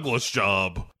Michael Douglas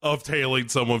job of tailing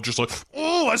someone, just like,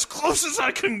 oh, as close as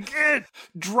I can get.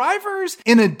 Drivers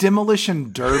in a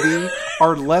demolition derby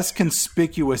are less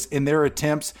conspicuous in their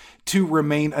attempts to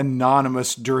remain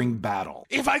anonymous during battle.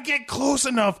 If I get close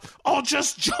enough, I'll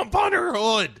just jump on her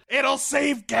hood. It'll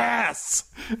save gas.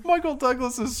 Michael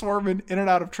Douglas is swerving in and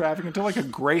out of traffic until like a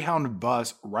Greyhound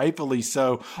bus, rightfully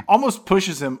so, almost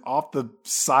pushes him off the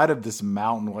side of this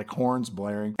mountain like horns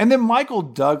blaring. And then Michael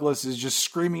Douglas is just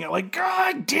screaming out like,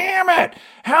 God damn it!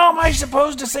 How am I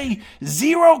supposed to say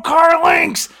 0 car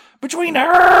lengths between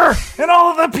her and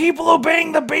all of the people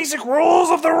obeying the basic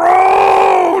rules of the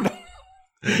road?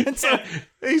 And so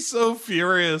he's so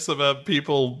furious about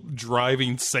people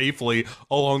driving safely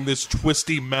along this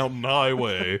twisty mountain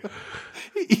highway.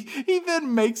 he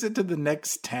then makes it to the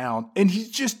next town, and he's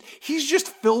just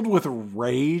filled with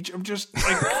rage of just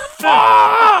like,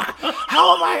 fuck!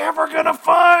 How am I ever gonna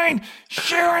find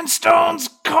Sharon Stone's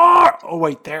car? Oh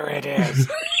wait, there it is.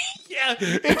 Yeah,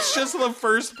 it's just the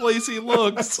first place he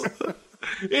looks.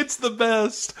 It's the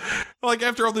best. Like,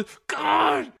 after all this,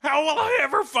 God, how will I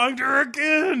ever find her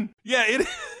again? Yeah,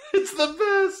 it's the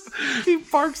best. He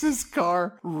parks his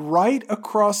car right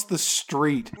across the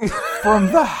street from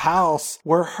the house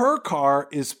where her car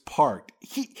is parked.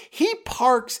 He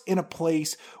parks in a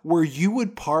place where you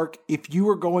would park if you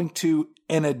were going to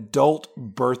an adult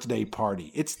birthday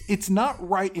party. It's not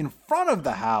right in front of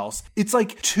the house. It's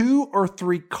like 2 or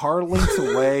 3 car lengths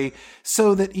away,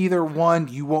 so that either one,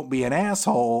 you won't be an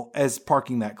asshole as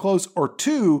parking that close, or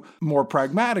 2, more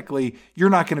pragmatically, you're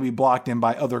not going to be blocked in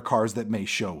by other cars that may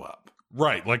show up.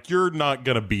 Right, like, you're not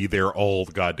gonna be there all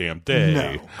the goddamn day.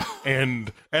 No.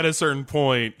 And at a certain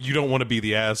point, you don't want to be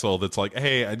the asshole that's like,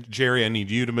 hey, Jerry, I need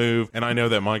you to move, and I know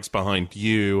that Mike's behind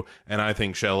you, and I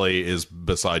think Shelley is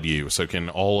beside you, so can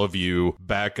all of you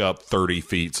back up 30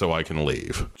 feet so I can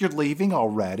leave? You're leaving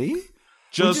already?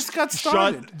 We just got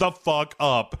started. Shut the fuck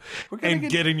up and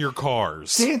get in your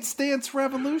cars. Dance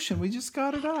Revolution. We just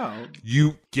got it out.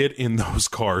 You get in those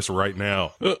cars right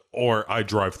now, or I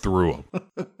drive through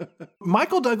them.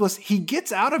 Michael Douglas, he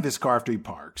gets out of his car after he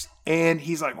parks, and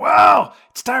he's like, well,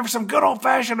 it's time for some good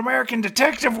old-fashioned American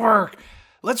detective work.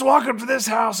 Let's walk up to this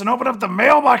house and open up the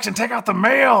mailbox and take out the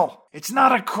mail. It's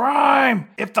not a crime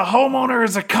if the homeowner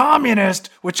is a communist,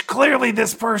 which clearly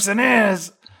this person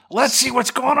is. Let's see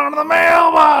what's going on in the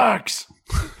mailbox.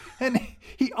 And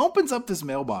he opens up this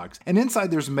mailbox, and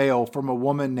inside there's mail from a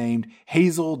woman named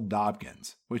Hazel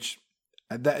Dobkins, which,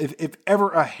 if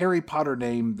ever a Harry Potter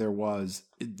name there was,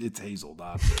 it's Hazel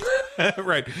Dobkins.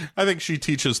 Right. I think she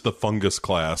teaches the fungus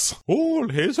class. Oh,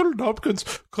 Hazel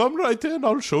Dobkins, come right in.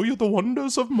 I'll show you the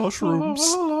wonders of mushrooms.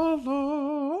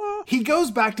 He goes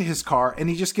back to his car, and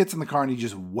he just gets in the car and he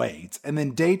just waits. And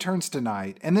then day turns to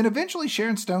night. And then eventually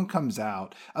Sharon Stone comes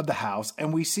out of the house,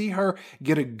 and we see her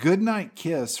get a goodnight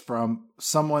kiss from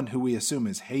someone who we assume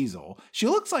is Hazel. She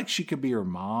looks like she could be her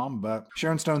mom, but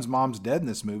Sharon Stone's mom's dead in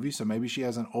this movie, so maybe she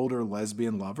has an older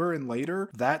lesbian lover, and later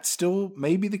that still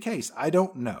may be the case. I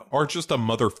don't know. Or just a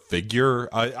mother figure.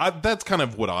 That's kind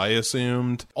of what I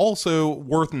assumed. Also,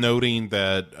 worth noting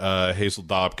that Hazel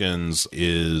Dobkins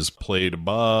is played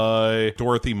by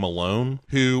Dorothy Malone,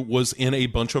 who was in a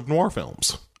bunch of noir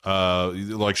films.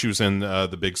 Like she was in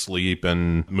The Big Sleep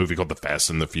and a movie called The Fast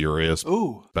and the Furious.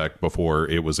 Ooh. Back before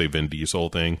it was a Vin Diesel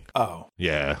thing. Oh.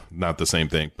 Yeah, not the same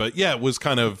thing. But yeah, it was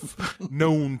kind of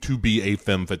known to be a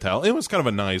femme fatale. It was kind of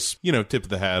a nice, tip of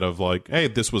the hat of like, hey,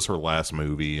 this was her last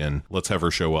movie and let's have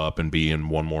her show up and be in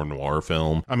one more noir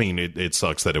film. I mean, it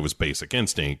sucks that it was Basic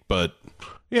Instinct, but,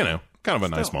 kind of a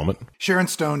nice moment. Sharon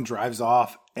Stone drives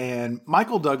off, and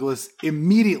Michael Douglas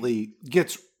immediately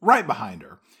gets right behind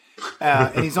her.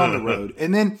 And he's on the road.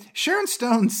 And then Sharon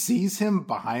Stone sees him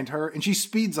behind her, and she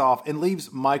speeds off and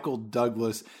leaves Michael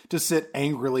Douglas to sit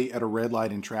angrily at a red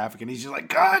light in traffic. And he's just like,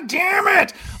 God damn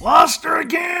it! Lost her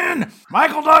again!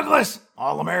 Michael Douglas,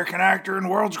 all-American actor and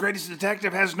world's greatest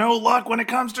detective, has no luck when it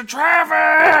comes to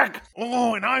traffic!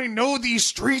 Oh, and I know these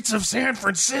streets of San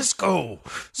Francisco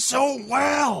so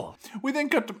well! We then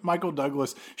cut to Michael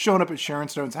Douglas showing up at Sharon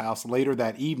Stone's house later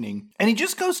that evening, and he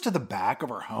just goes to the back of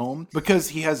her home because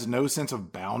he has no sense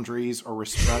of boundaries or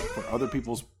respect for other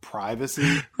people's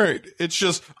privacy. Right. It's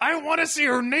just, I want to see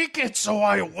her naked, so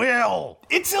I will.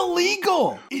 It's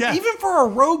illegal. Yeah. Even for a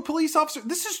rogue police officer,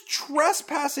 this is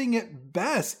trespassing at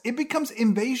best. It becomes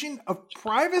invasion of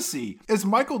privacy as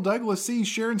Michael Douglas sees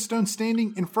Sharon Stone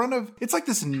standing in front of, it's like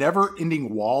this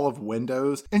never-ending wall of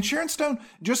windows, and Sharon Stone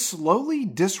just slowly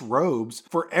disrobes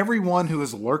for everyone who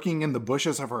is lurking in the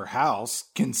bushes of her house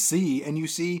can see, and you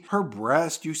see her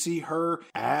breast, you see her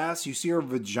ass, you see her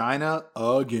vagina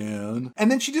again, and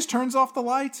then she just turns off the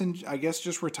lights and I guess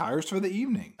just retires for the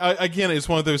evening. Again, it's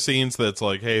one of those scenes that's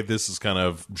like, hey, this is kind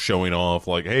of showing off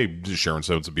like, hey, Sharon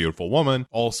Stone's a beautiful woman.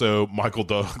 Also, Michael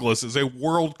Douglas is a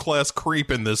world-class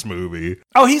creep in this movie.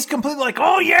 Oh, he's completely like,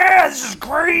 oh yeah, this is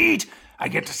great. I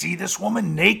get to see this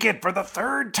woman naked for the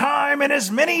third time in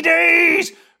as many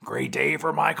days. Great day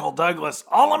for Michael Douglas,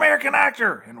 all-American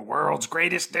actor and world's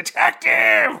greatest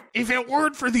detective. If it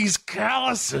weren't for these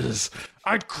calluses,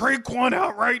 I'd crank one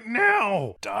out right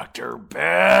now. Dr.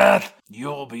 Beth,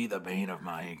 you'll be the bane of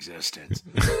my existence.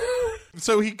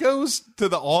 So he goes to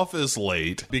the office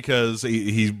late because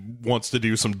he wants to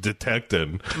do some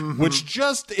detecting, which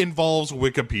just involves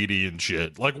Wikipedia and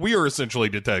shit. Like, we are essentially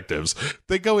detectives.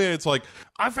 They go in, it's like,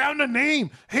 I found a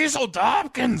name, Hazel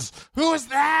Dobkins. Who is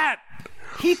that?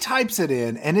 He types it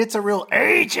in, and it's a real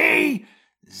H-E-Z-E-L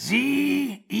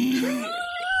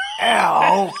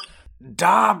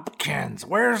Dobkins.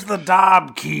 Where's the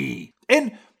Dob key?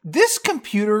 And this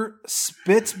computer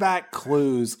spits back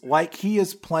clues like he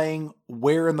is playing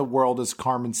Where in the World is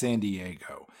Carmen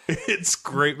Sandiego. It's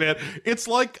great, man. It's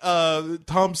like Tom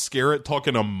Skerritt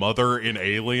talking to Mother in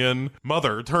Alien.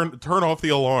 Mother, turn off the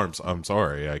alarms. I'm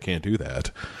sorry, I can't do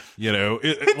that. You know,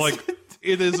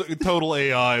 it is a total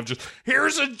AI of just,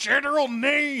 here's a general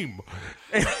name.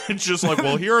 And it's just like,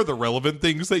 well, here are the relevant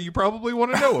things that you probably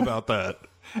want to know about that.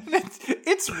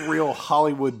 It's real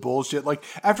Hollywood bullshit. Like,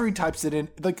 after he types it in,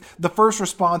 like, the first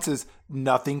response is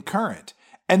nothing current.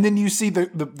 And then you see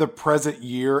the present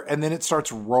year, and then it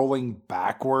starts rolling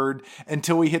backward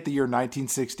until we hit the year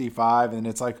 1965, and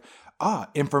it's like,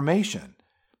 information.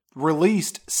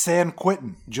 Released San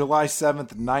Quentin, July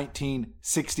 7th,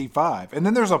 1965. And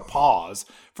then there's a pause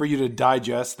for you to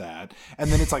digest that.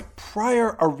 And then it's like,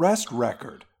 prior arrest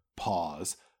record,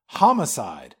 pause.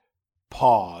 Homicide,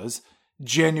 pause.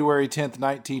 January 10th,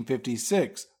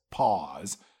 1956,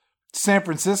 pause. San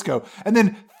Francisco. And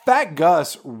then Fat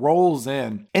Gus rolls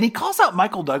in and he calls out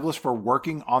Michael Douglas for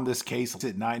working on this case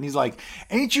at night. And he's like,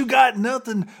 ain't you got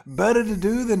nothing better to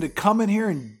do than to come in here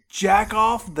and jack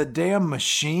off the damn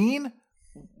machine?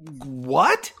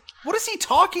 What? What is he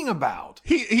talking about?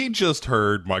 He just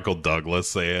heard Michael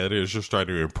Douglas say it. He was just trying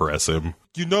to impress him.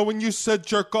 You know, when you said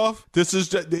jerk off, this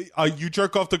is you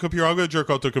jerk off the computer. I'm going to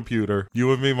jerk off the computer.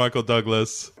 You and me, Michael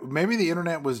Douglas. Maybe the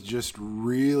internet was just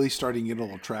really starting to get a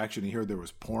little traction. He heard there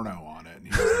was porno on it. And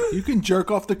he was like, you can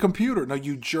jerk off the computer. No,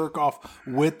 you jerk off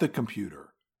with the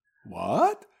computer.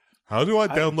 What? How do I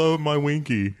download my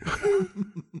Winky?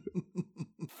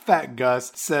 Fat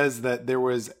Gus says that there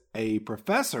was a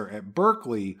professor at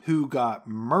Berkeley who got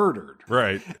murdered.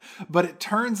 Right. But it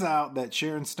turns out that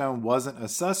Sharon Stone wasn't a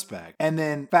suspect. And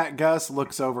then Fat Gus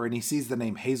looks over and he sees the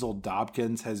name Hazel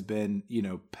Dobkins has been,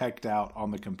 pecked out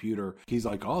on the computer. He's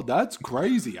like, oh, that's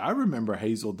crazy. I remember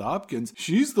Hazel Dobkins.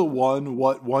 She's the one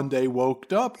what one day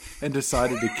woke up and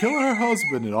decided to kill her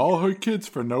husband and all her kids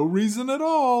for no reason at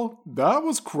all. That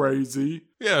was crazy.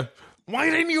 Yeah. Why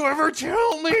didn't you ever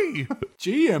tell me?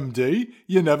 GMD,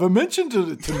 you never mentioned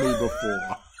it to me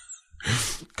before.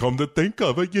 Come to think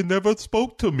of it, you never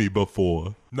spoke to me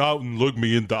before. Not and look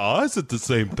me in the eyes at the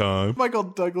same time. Michael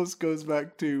Douglas goes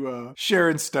back to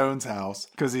Sharon Stone's house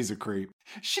because he's a creep.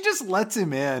 She just lets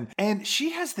him in, and she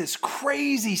has this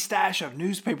crazy stash of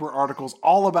newspaper articles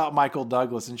all about Michael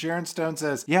Douglas. And Sharon Stone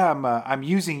says, "Yeah, I'm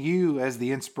using you as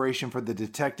the inspiration for the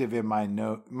detective in my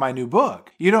new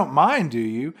book. You don't mind, do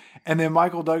you?" And then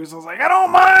Michael Douglas was like, "I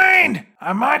don't mind.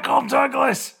 I'm Michael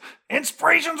Douglas.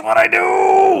 Inspiration's what I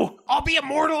do. I'll be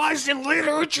immortalized in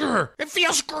literature. It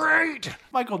feels great."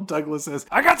 Michael Douglas says,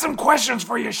 "I got some questions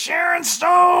for you, Sharon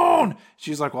Stone."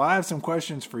 She's like, "Well, I have some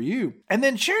questions for you." And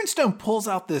then Sharon Stone pulls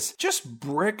out this just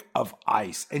brick of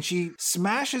ice and she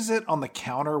smashes it on the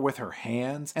counter with her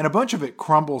hands and a bunch of it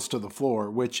crumbles to the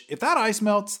floor, which if that ice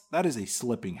melts, that is a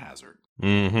slipping hazard.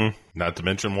 Mm-hmm. Not to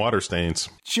mention water stains.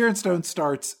 Sharon Stone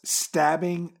starts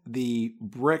stabbing the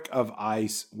brick of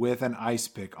ice with an ice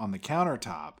pick on the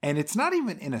countertop, and it's not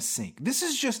even in a sink. This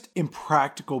is just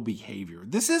impractical behavior.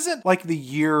 This isn't like the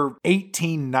year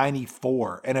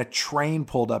 1894 and a train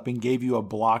pulled up and gave you a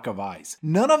block of ice.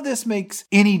 None of this makes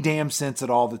any damn sense at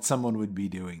all that someone would be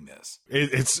doing this.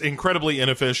 It's incredibly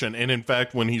inefficient, and in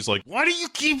fact, when he's like, "Why do you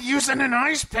keep using an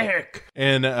ice pick?"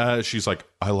 And she's like,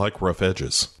 "I like rough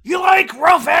edges." You like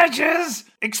rough edges?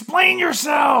 Explain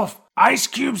yourself. Ice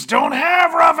cubes don't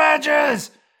have rough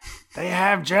edges. They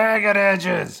have jagged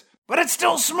edges. But it's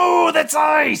still smooth. It's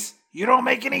ice. You don't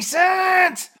make any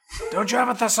sense. Don't you have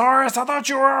a thesaurus? I thought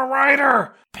you were a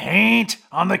writer. Paint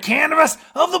on the canvas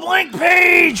of the blank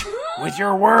page with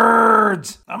your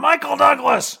words. I'm Michael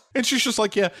Douglas. And she's just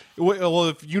like, "Yeah, well,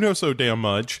 if you know so damn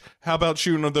much, how about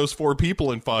shooting those 4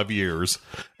 people in 5 years?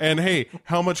 And hey,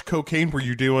 how much cocaine were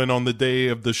you doing on the day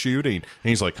of the shooting?" And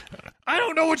he's like, "I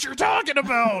don't know what you're talking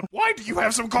about. Why do you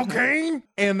have some cocaine?"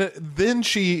 And then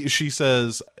she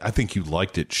says, "I think you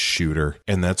liked it, shooter.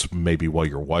 And that's maybe why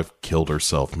your wife killed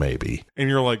herself, maybe." And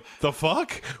you're like, the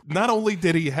fuck? Not only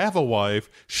did he have a wife,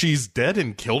 she's dead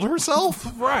and killed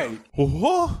herself? Right.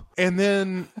 What? And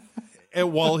then,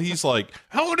 and while he's like,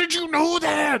 how did you know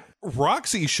that?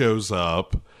 Roxy shows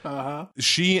up.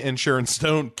 She and Sharon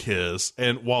Stone kiss,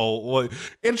 and while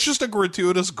it's just a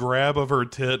gratuitous grab of her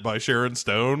tit by Sharon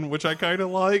Stone, which I kind of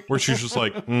like, where she's just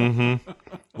like,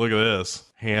 look at this.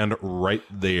 Hand right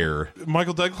there.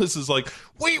 Michael Douglas is like,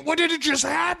 wait, what did it just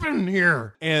happen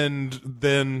here? And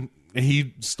then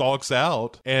he stalks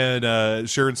out, and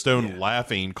Sharon Stone,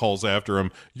 laughing, calls after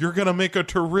him, you're gonna make a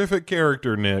terrific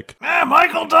character, Nick.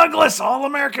 Michael Douglas,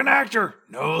 all-American actor,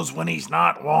 knows when he's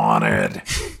not wanted.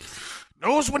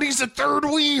 Knows when he's at third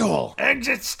wheel.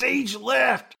 Exit stage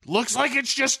left. Looks like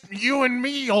it's just you and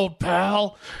me, old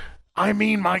pal. I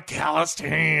mean my calloused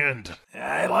hand.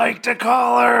 I like to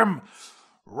call him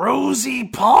Rosie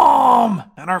Palm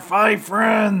and our 5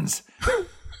 friends.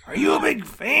 Are you a big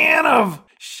fan of...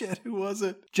 Shit, who was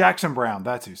it? Jackson Browne,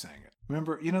 that's who sang it.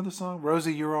 Remember, you know the song,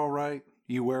 Rosie, You're All Right?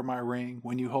 You wear my ring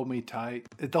when you hold me tight.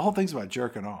 The whole thing's about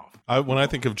jerking off. When I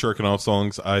think of jerking off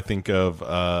songs, I think of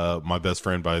My Best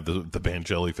Friend by the band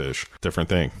Jellyfish. Different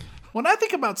thing. When I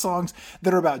think about songs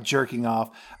that are about jerking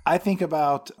off, I think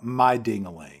about My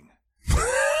Ding-a-Ling.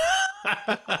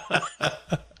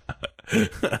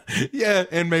 Yeah,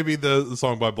 and maybe the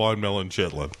song by Blind Melon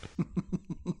Chitlin.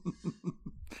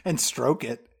 And Stroke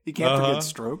It. You can't forget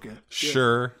Stroke It.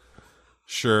 Sure.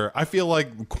 I feel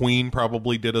like Queen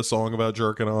probably did a song about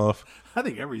jerking off. I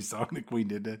think every song that Queen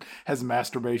did has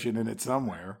masturbation in it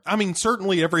somewhere. I mean,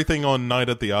 certainly everything on Night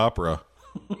at the Opera.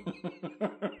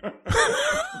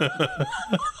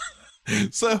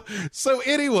 So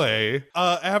anyway,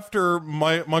 after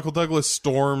Michael Douglas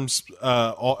storms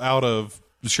out of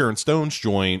Sharon Stone's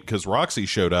joint because Roxy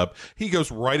showed up, he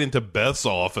goes right into Beth's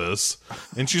office,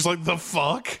 and she's like, the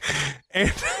fuck?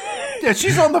 And yeah,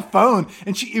 she's on the phone,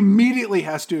 and she immediately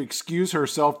has to excuse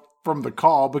herself from the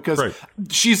call because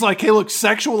she's like, hey, look,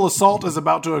 sexual assault is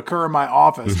about to occur in my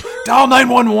office. Dial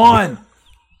 911.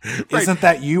 Isn't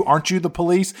that you? Aren't you the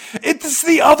police? It's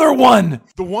the other one.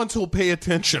 The ones who'll pay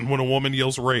attention when a woman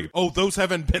yells rape. Oh, those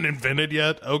haven't been invented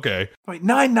yet? Okay. Wait,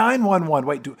 9911.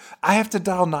 Wait, I have to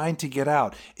dial 9 to get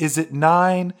out. Is it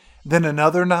 9, then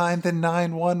another 9, then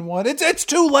 911? It's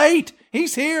too late.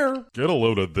 He's here. Get a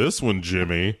load of this one,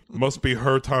 Jimmy. Must be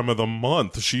her time of the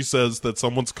month. She says that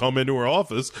someone's come into her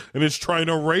office and is trying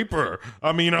to rape her.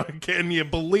 I mean, can you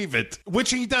believe it?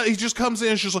 Which he does. He just comes in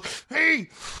and she's like, hey,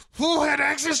 who had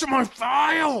access to my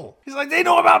file? He's like, they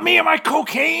know about me and my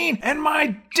cocaine and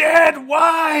my dead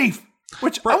wife.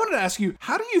 Which I wanted to ask you,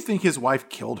 how do you think his wife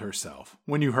killed herself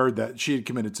when you heard that she had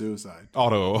committed suicide?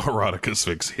 Autoerotic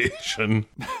asphyxiation.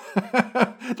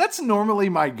 That's normally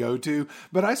my go-to,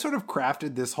 but I sort of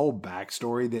crafted this whole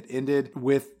backstory that ended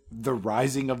with the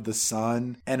rising of the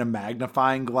sun and a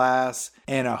magnifying glass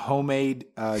and a homemade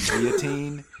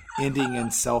guillotine ending in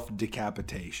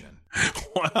self-decapitation.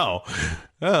 Wow.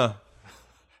 Yeah.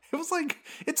 It's like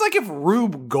if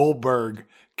Rube Goldberg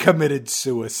committed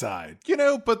suicide. You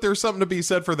know, but there's something to be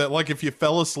said for that. Like if you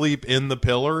fell asleep in the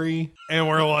pillory and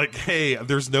we're like, hey,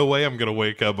 there's no way I'm going to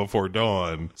wake up before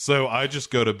dawn, so I just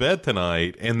go to bed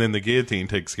tonight, and then the guillotine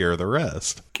takes care of the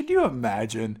rest. Can you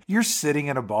imagine? You're sitting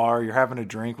in a bar, you're having a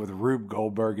drink with Rube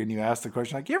Goldberg, and you ask the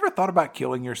question, like, you ever thought about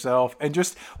killing yourself? And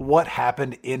just what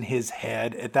happened in his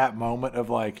head at that moment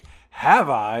of like, have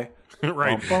I?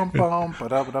 Right. A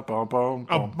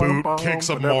boot kicks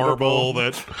a marble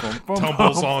that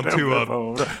tumbles onto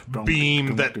a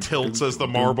beam that tilts as the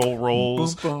marble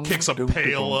rolls, kicks a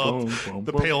pail up.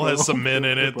 The pail has cement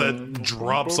in it that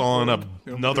drops on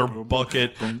another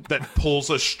bucket that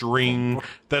pulls a string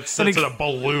that sets a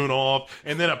balloon off,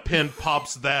 and then a pin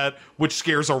pops that, which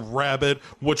scares a rabbit,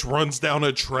 which runs down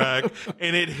a track,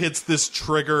 and it hits this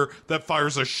trigger that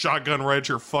fires a shotgun right at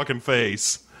your fucking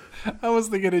face. I was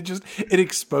thinking it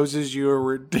exposes you a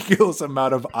ridiculous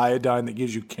amount of iodine that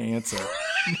gives you cancer.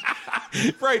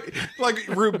 Right. Like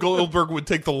Rube Goldberg would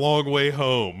take the long way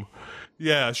home.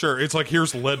 Yeah, sure. It's like,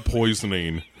 here's lead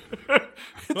poisoning.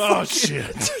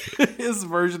 Shit. His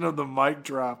version of the mic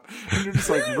drop. And you're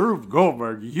just like, Rube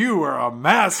Goldberg, you are a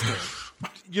master.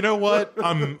 You know what?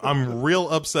 I'm real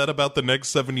upset about the next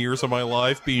 7 years of my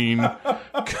life being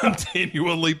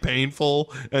continually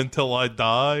painful until I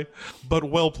die. But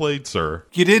well played, sir.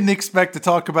 You didn't expect to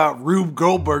talk about Rube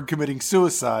Goldberg committing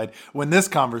suicide when this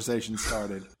conversation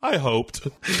started. I hoped.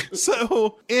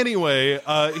 So anyway,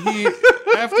 he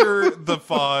after the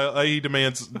file, he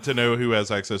demands to know who has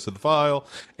access to the file,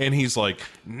 and he's like,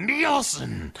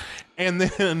 Nielsen. And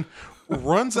then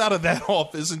runs out of that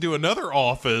office into another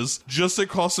office just to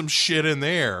cause some shit in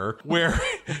there, where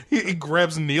he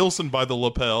grabs Nielsen by the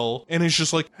lapel and he's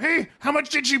just like, hey, how much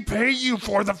did she pay you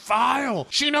for the file?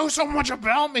 She knows so much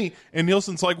about me. And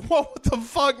Nielsen's like, whoa, what the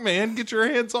fuck, man? Get your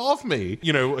hands off me.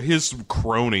 You know, his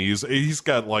cronies, he's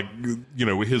got like, you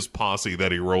know, his posse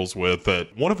that he rolls with,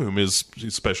 that one of whom is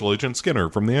Special Agent Skinner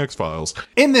from the X-Files.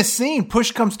 In this scene,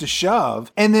 push comes to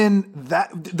shove, and then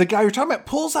the guy you're talking about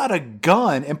pulls out a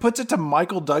gun and puts it to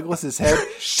Michael Douglas's head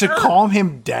Sure. to calm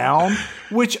him down,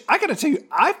 which I gotta tell you,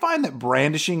 I find that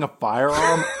brandishing a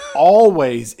firearm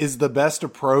always is the best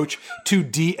approach to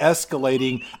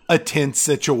de-escalating a tense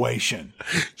situation.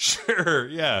 Sure,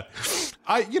 yeah.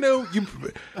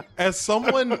 As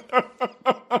someone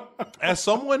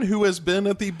who has been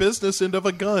at the business end of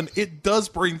a gun, it does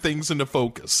bring things into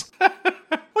focus.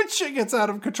 When shit gets out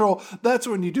of control, that's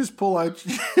when you just pull out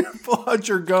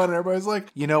your gun and everybody's like,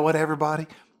 you know what, everybody?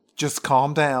 Just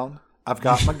calm down. I've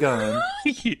got my gun.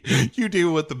 You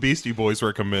do what the Beastie Boys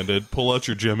recommended. Pull out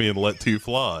your Jimmy and let two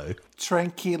fly.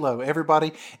 Tranquilo,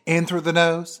 everybody. In through the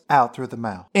nose, out through the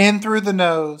mouth. In through the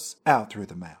nose, out through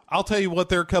the mouth. I'll tell you what,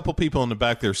 there are a couple people in the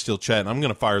back there still chatting. I'm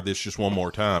going to fire this just one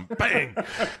more time. Bang!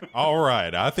 All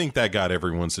right. I think that got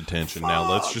everyone's attention. Now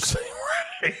let's just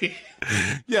say...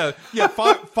 Yeah.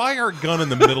 Fire a gun in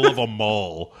the middle of a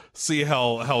mall. See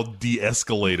how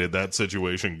de-escalated that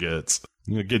situation gets.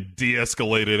 You get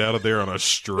de-escalated out of there on a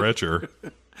stretcher.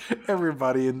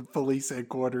 Everybody in police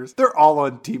headquarters, they're all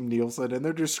on Team Nielsen, and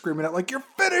they're just screaming out like, "You're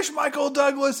finished, Michael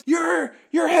Douglas! You're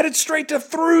headed straight to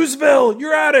Thruesville!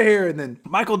 You're out of here!" And then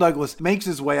Michael Douglas makes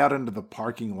his way out into the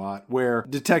parking lot where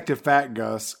Detective Fat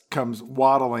Gus comes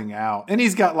waddling out, and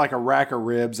he's got like a rack of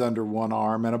ribs under one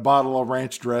arm and a bottle of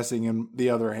ranch dressing in the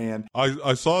other hand.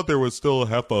 I saw there was still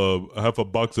half a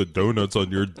box of donuts on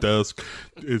your desk.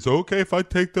 Is it okay if I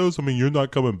take those? I mean, you're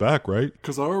not coming back, right?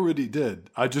 Because I already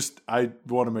did. I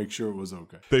want to make sure it was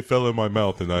okay. They fell in my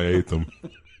mouth and I ate them.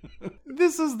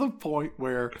 This is the point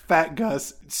where Fat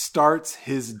Gus starts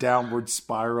his downward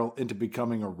spiral into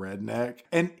becoming a redneck.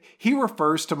 And he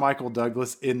refers to Michael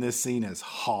Douglas in this scene as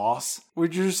Hoss,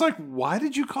 which you're just like, why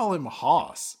did you call him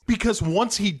Hoss? Because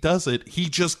once he does it, he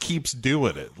just keeps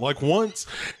doing it. Like once,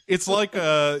 it's like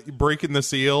breaking the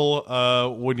seal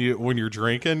when you're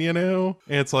drinking, you know?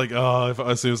 And it's like,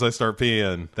 as soon as I start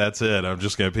peeing, that's it. I'm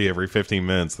just going to pee every 15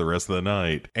 minutes the rest of the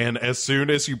night. And as soon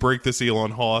as you break the seal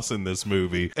on Hoss in this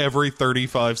movie, every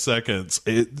 35 seconds,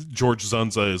 George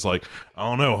Zunza is like, I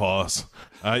don't know, Hoss.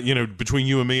 Between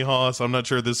you and me, Hoss, I'm not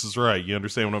sure this is right. You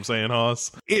understand what I'm saying,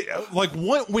 Hoss?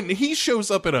 When he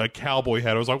shows up in a cowboy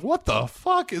hat, I was like, what the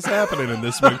fuck is happening in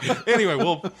this movie? Anyway,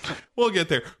 we'll get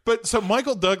there. But so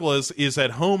Michael Douglas is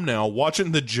at home now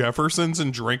watching the Jeffersons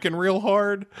and drinking real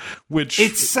hard, which...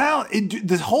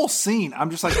 the whole scene, I'm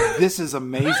just like, this is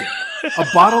amazing. A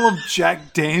bottle of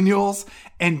Jack Daniels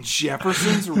and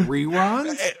Jefferson's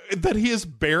reruns? That he is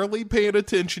barely paying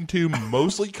attention to,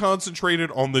 mostly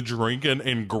concentrated on the drinking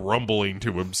and grumbling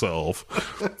to himself.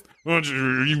 Why don't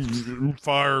you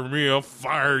fire me, I'll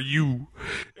fire you.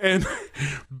 And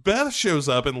Beth shows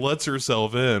up and lets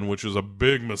herself in, which is a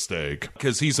big mistake,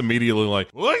 because he's immediately like,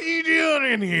 what are you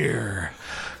doing in here?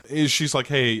 She's like,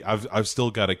 hey, I've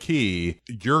still got a key.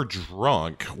 You're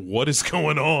drunk. What is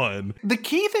going on? The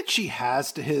key that she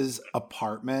has to his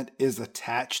apartment is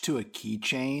attached to a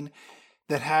keychain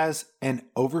that has an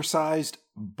oversized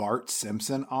Bart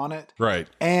Simpson on it. Right.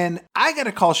 And I got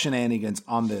to call shenanigans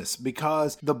on this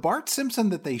because the Bart Simpson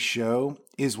that they show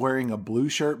is wearing a blue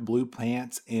shirt, blue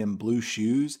pants, and blue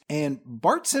shoes. And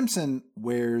Bart Simpson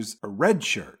wears a red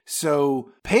shirt.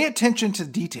 So pay attention to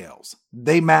details.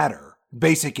 They matter.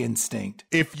 Basic Instinct.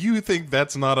 If you think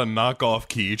that's not a knockoff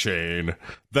keychain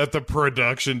that the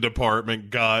production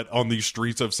department got on the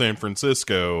streets of San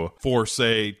Francisco for,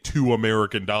 say, $2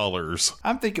 American.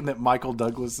 I'm thinking that Michael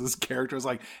Douglas's character is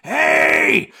like,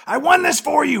 hey, I won this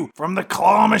for you from the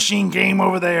claw machine game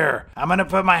over there. I'm going to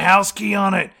put my house key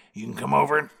on it. You can come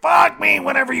over and fuck me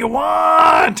whenever you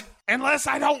want. Unless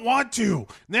I don't want to.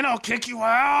 Then I'll kick you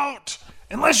out.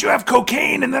 Unless you have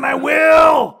cocaine, and then I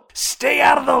will. Stay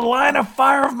out of the line of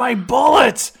fire of my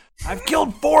bullets. I've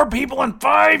killed 4 people in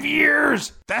 5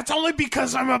 years. That's only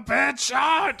because I'm a bad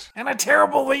shot. And a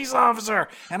terrible police officer.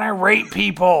 And I rape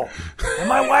people. And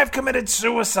my wife committed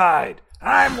suicide.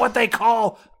 I'm what they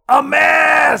call a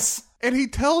mess. And he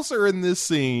tells her in this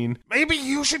scene, maybe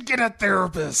you should get a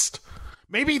therapist.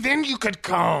 Maybe then you could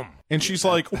come. And she's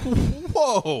like,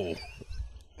 whoa.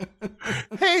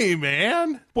 Hey,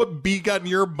 man, what bee got in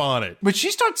your bonnet? But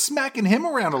she starts smacking him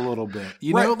around a little bit.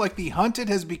 You know, like the hunted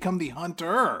has become the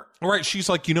hunter. Right. She's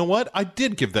like, you know what? I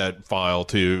did give that file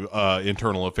to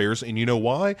Internal Affairs. And you know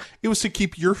why? It was to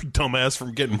keep your dumbass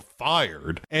from getting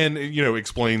fired. And, you know,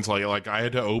 explains like I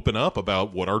had to open up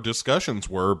about what our discussions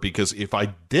were, because if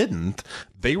I didn't,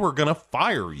 they were going to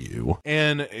fire you.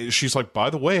 And she's like, by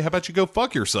the way, how about you go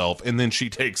fuck yourself? And then she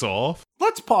takes off.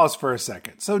 Let's pause for a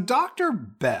second. So Dr.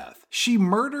 Beth, she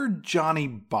murdered Johnny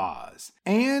Boz,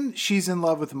 and she's in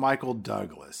love with Michael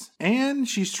Douglas, and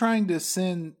she's trying to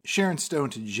send Sharon Stone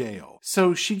to jail.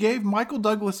 So she gave Michael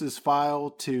Douglas's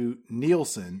file to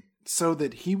Nielsen so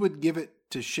that he would give it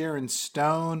to Sharon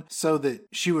Stone so that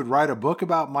she would write a book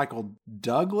about Michael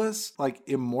Douglas, like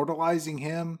immortalizing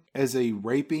him as a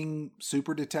raping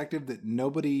super detective that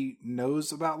nobody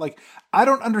knows about. Like, I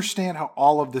don't understand how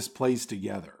all of this plays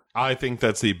together. I think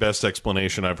that's the best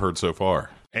explanation I've heard so far.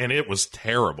 And it was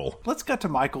terrible. Let's cut to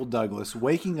Michael Douglas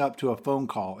waking up to a phone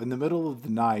call in the middle of the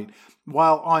night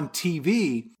while on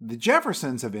TV, the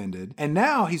Jeffersons have ended, and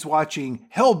now he's watching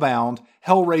Hellbound,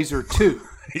 Hellraiser 2.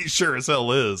 He sure as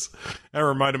hell is. That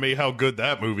reminded me how good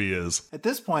that movie is. At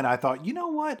this point, I thought, you know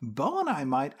what? Bo and I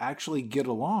might actually get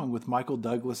along with Michael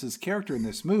Douglas's character in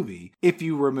this movie if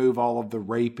you remove all of the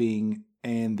raping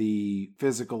and the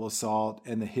physical assault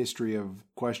and the history of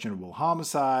questionable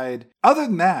homicide. Other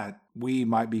than that, we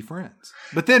might be friends.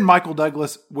 But then Michael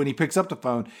Douglas, when he picks up the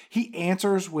phone, he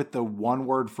answers with the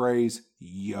one-word phrase,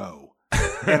 yo.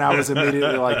 And I was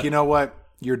immediately like, you know what?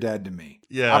 You're dead to me.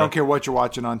 Yeah. I don't care what you're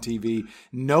watching on TV.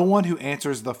 No one who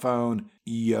answers the phone,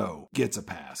 yo, gets a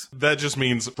pass. That just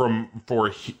means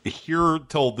for here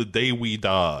till the day we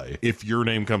die, if your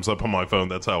name comes up on my phone,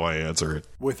 that's how I answer it.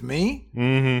 With me?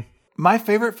 Mm-hmm. My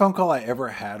favorite phone call I ever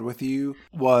had with you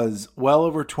was well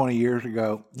over 20 years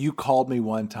ago. You called me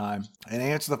one time and I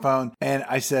answered the phone and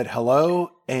I said,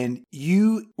 hello. And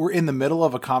you were in the middle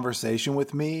of a conversation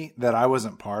with me that I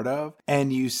wasn't part of.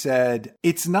 And you said,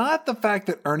 it's not the fact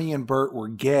that Ernie and Bert were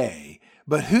gay,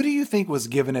 but who do you think was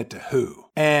giving it to who?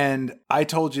 And I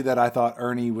told you that I thought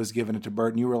Ernie was giving it to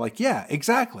Bert. And you were like, yeah,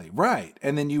 exactly. Right.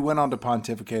 And then you went on to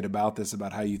pontificate about this,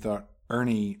 about how you thought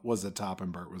Ernie was the top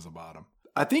and Bert was the bottom.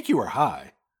 I think you were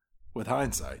high with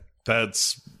hindsight.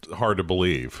 That's hard to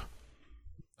believe.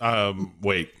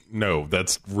 Wait, no,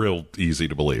 that's real easy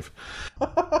to believe.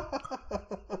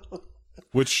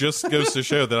 Which just goes to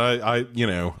show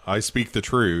that I speak the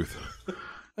truth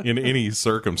in any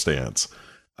circumstance.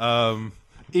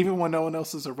 Even when no one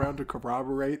else is around to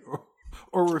corroborate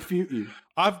or refute you.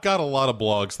 I've got a lot of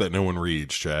blogs that no one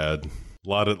reads, Chad. A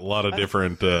lot of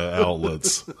different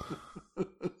outlets.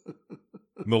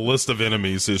 The list of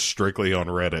enemies is strictly on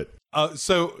Reddit.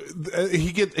 So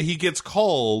he gets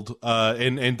called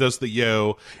and does the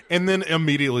yo, and then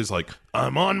immediately is like,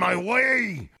 I'm on my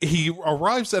way. He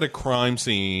arrives at a crime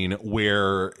scene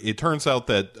where it turns out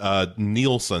that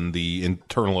Nielsen, the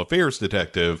internal affairs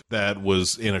detective that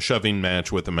was in a shoving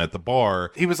match with him at the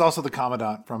bar. He was also the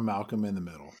commandant from Malcolm in the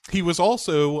Middle. He was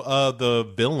also the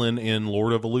villain in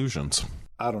Lord of Illusions.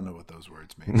 I don't know what those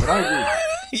words mean, but I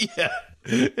agree. Yeah.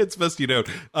 It's best you know.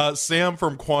 Sam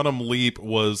from Quantum Leap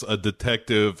was a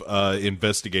detective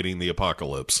investigating the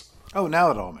apocalypse. Oh,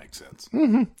 now it all makes sense.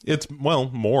 Mm-hmm. It's,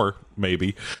 well, more,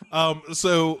 maybe.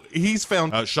 So he's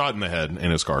found shot in the head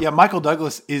in his car. Yeah, Michael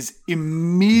Douglas is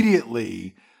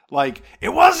immediately like, it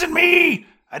wasn't me!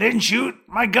 I didn't shoot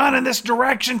my gun in this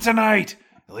direction tonight.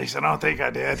 At least I don't think I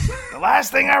did. The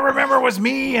last thing I remember was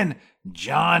me and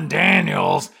John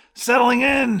Daniels settling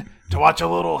in to watch a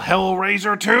little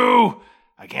Hellraiser 2.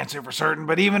 I can't say for certain,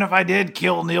 but even if I did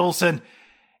kill Nielsen,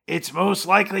 it's most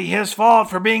likely his fault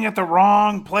for being at the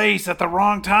wrong place at the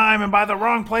wrong time. And by the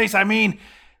wrong place, I mean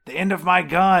the end of my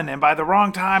gun. And by the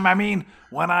wrong time, I mean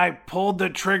when I pulled the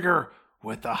trigger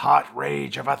with the hot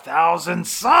rage of 1,000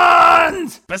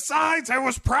 suns. Besides, I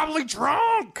was probably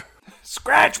drunk.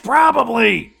 Scratch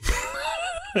probably.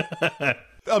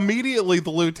 Immediately,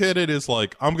 the lieutenant is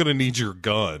like, I'm going to need your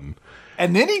gun.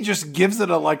 And then he just gives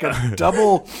it a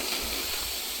double,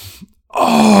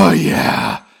 oh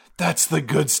yeah, that's the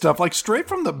good stuff. Like straight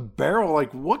from the barrel.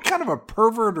 Like, what kind of a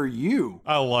pervert are you?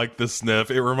 I like the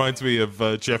sniff. It reminds me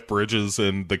of Jeff Bridges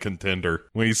in The Contender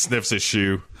when he sniffs his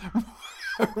shoe.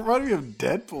 It reminded me of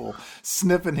Deadpool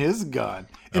sniffing his gun.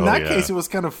 In that case, it was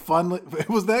kind of fun. It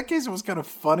was kind of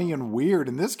funny and weird.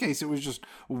 In this case, it was just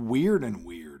weird and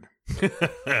weird.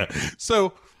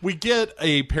 So We get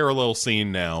a parallel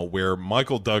scene now where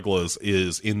Michael Douglas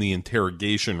is in the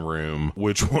interrogation room,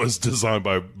 which was designed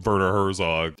by Werner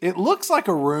Herzog. It looks like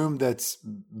a room that's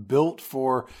built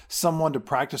for someone to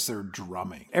practice their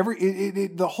drumming.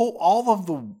 All of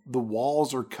the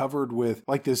walls are covered with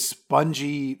like this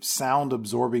spongy,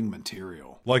 sound-absorbing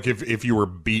material. Like if you were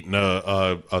beating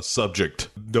a subject,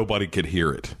 nobody could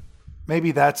hear it.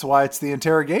 Maybe that's why it's the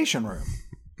interrogation room.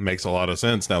 Makes a lot of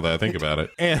sense now that I think about it.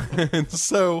 And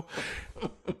so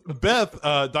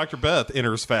Dr. Beth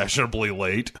enters fashionably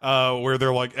late, where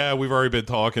they're like, we've already been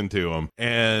talking to him.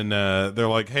 And they're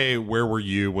like, hey, where were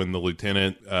you when the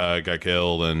lieutenant got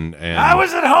killed? And I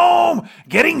was at home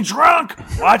getting drunk,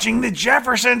 watching the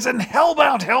Jeffersons and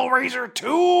Hellbound Hellraiser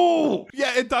 2.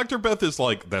 Yeah, and Dr. Beth is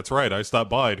like, that's right, I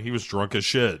stopped by and he was drunk as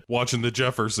shit watching the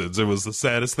Jeffersons. It was the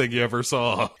saddest thing you ever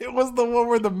saw. It was the one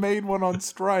where the maid went on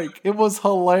strike. It was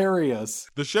hilarious.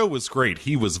 The show was great.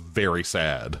 He was very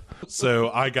sad.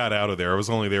 So I got out of there. I was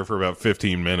only there for about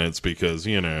 15 minutes because,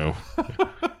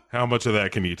 how much of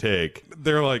that can you take?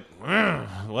 They're like,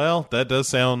 well, that does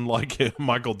sound like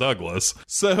Michael Douglas.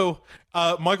 So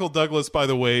Michael Douglas, by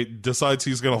the way, decides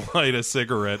he's going to light a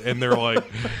cigarette. And they're like,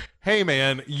 hey,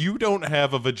 man, you don't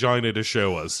have a vagina to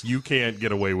show us. You can't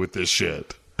get away with this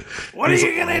shit. What are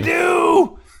you going to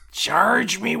do?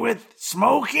 Charge me with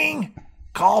smoking?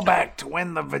 Call back to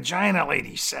when the vagina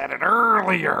lady said it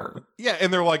earlier. Yeah,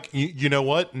 and they're like, you know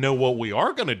what? No, what we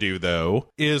are going to do, though,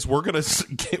 is we're going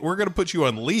to put you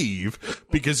on leave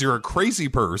because you're a crazy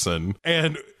person.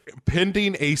 And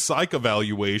pending a psych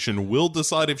evaluation, we'll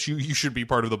decide if you should be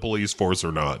part of the police force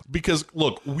or not. Because,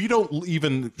 look, we don't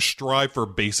even strive for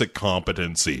basic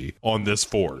competency on this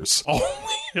force.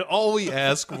 All we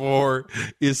ask for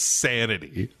is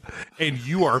sanity. And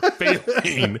you are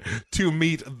failing to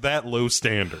meet that low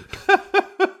standard.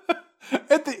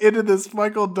 At the end of this,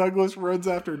 Michael Douglas runs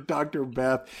after Dr.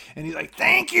 Beth, and he's like,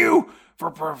 thank you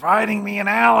for providing me an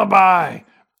alibi.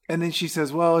 And then she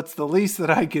says, well, it's the least that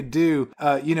I could do,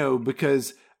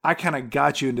 because I kind of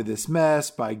got you into this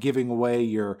mess by giving away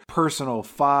your personal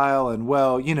file. And,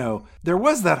 well, there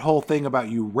was that whole thing about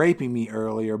you raping me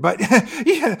earlier. But,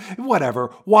 yeah,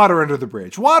 whatever. Water under the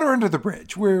bridge.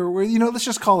 We're let's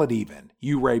just call it even.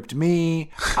 You raped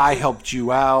me. I helped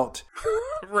you out.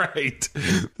 Right.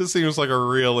 This seems like a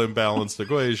real imbalanced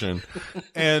equation.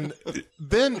 And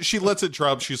then she lets it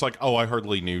drop. She's like, oh, I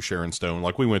hardly knew Sharon Stone.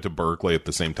 Like, we went to Berkeley at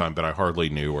the same time, but I hardly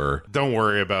knew her. Don't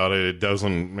worry about it. It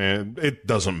doesn't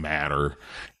matter.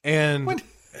 And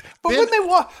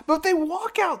they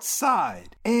walk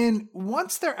outside, and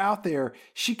once they're out there,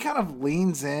 she kind of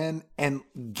leans in and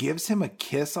gives him a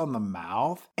kiss on the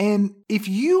mouth. And if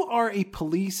you are a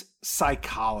police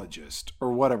psychologist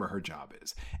or whatever her job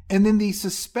is, and then the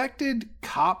suspected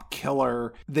cop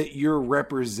killer that you're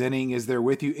representing is there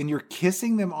with you and you're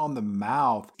kissing them on the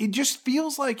mouth, it just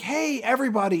feels like, hey,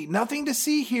 everybody, nothing to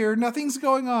see here. Nothing's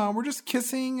going on. We're just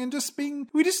kissing and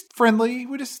we just friendly.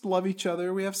 We just love each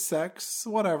other. We have sex,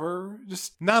 whatever.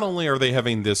 Just not only are they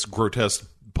having this grotesque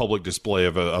public display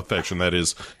of affection that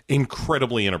is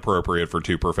incredibly inappropriate for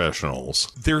two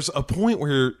professionals. There's a point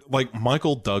where, like,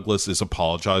 Michael Douglas is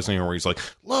apologizing, where he's like,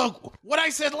 look, what I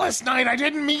said last night, I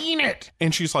didn't mean it.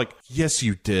 And she's like, yes,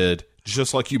 you did.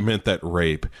 Just like you meant that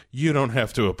rape. You don't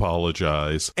have to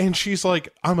apologize. And she's like,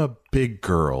 I'm a big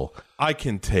girl. I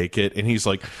can take it. And he's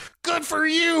like, good for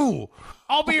you.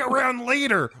 I'll be around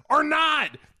later or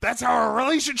not. That's how our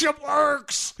relationship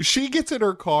works. She gets in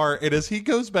her car, and as he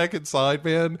goes back inside,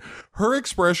 man, her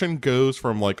expression goes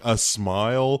from like a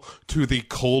smile to the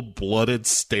cold-blooded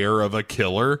stare of a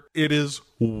killer. It is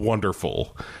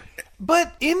wonderful.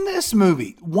 But in this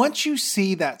movie, once you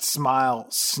see that smile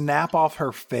snap off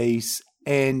her face,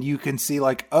 and you can see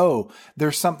like, oh,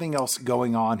 there's something else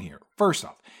going on here. First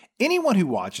off, anyone who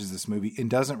watches this movie and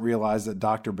doesn't realize that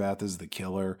Dr. Beth is the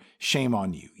killer, shame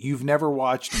on you. You've never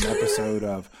watched an episode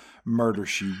of Murder,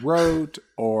 She Wrote,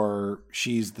 or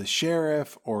She's the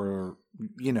Sheriff, or,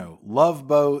 Love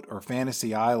Boat, or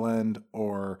Fantasy Island,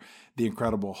 or The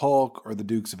Incredible Hulk, or The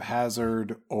Dukes of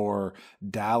Hazzard, or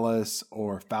Dallas,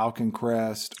 or Falcon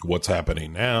Crest. What's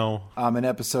Happening Now? An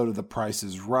episode of The Price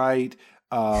is Right,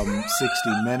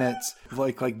 60 Minutes.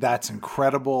 Like that's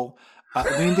incredible.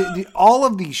 All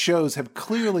of these shows have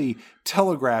clearly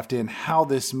telegraphed in how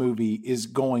this movie is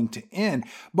going to end.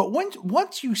 But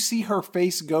once you see her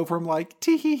face go from like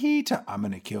tee-hee-hee to I'm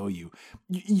going to kill you,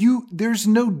 there's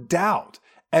no doubt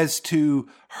as to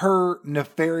her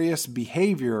nefarious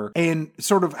behavior and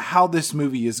sort of how this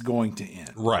movie is going to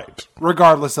end. Right.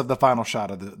 Regardless of the final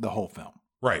shot of the whole film.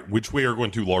 Right, which we are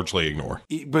going to largely ignore.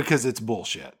 Because it's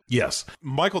bullshit. Yes.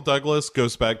 Michael Douglas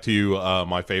goes back to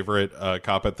my favorite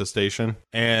cop at the station,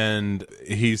 and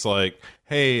he's like,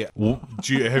 hey,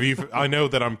 I know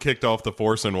that I'm kicked off the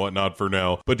force and whatnot for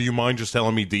now, but do you mind just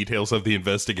telling me details of the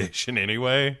investigation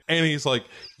anyway? And he's like,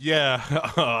 yeah,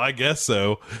 I guess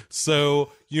so.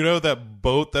 So, you know that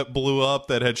boat that blew up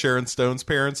that had Sharon Stone's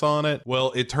parents on it?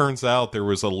 Well, it turns out there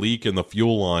was a leak in the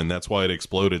fuel line. That's why it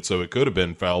exploded, so it could have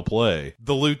been foul play.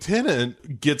 The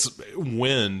lieutenant gets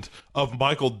wind of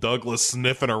Michael Douglas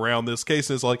sniffing around this case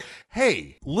and is like,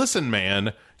 hey, listen,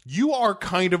 man, you are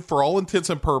kind of, for all intents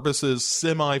and purposes,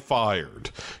 semi-fired.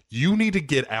 You need to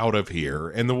get out of here.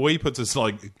 And the way he puts it is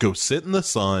like, go sit in the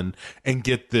sun and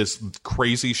get this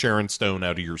crazy Sharon Stone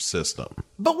out of your system.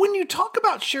 But when you talk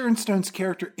about Sharon Stone's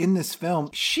character in this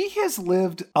film, she has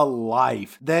lived a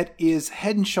life that is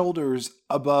head and shoulders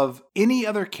above any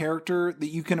other character that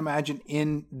you can imagine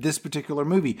in this particular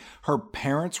movie. Her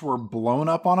parents were blown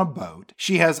up on a boat.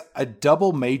 She has a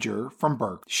double major from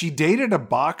Berkeley. She dated a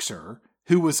boxer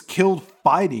who was killed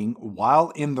fighting while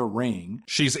in the ring.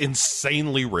 She's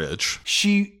insanely rich.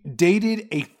 She dated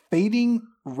a fading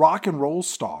rock and roll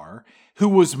star who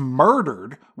was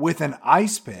murdered with an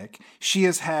ice pick. She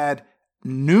has had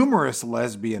numerous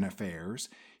lesbian affairs.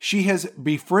 She has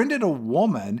befriended a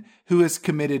woman who has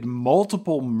committed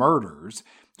multiple murders.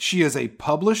 She is a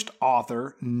published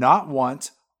author, not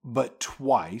once, but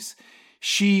twice.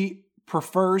 She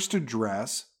prefers to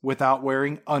dress without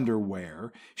wearing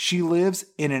underwear. She lives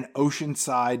in an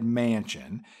oceanside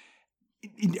mansion.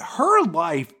 Her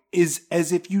life is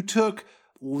as if you took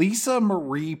Lisa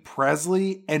Marie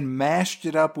Presley and mashed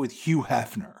it up with Hugh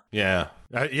Hefner. Yeah.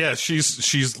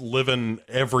 She's living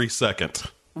every second.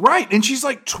 Right. And she's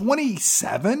like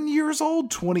 27 years old,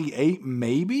 28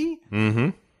 maybe. Mm-hmm.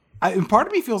 And part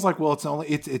of me feels like, well,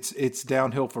 it's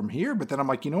downhill from here. But then I'm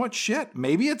like, you know what? Shit,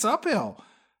 maybe it's uphill.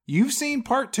 You've seen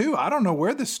part 2. I don't know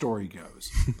where this story goes.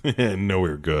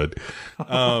 Nowhere good.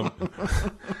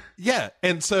 Yeah.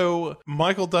 And so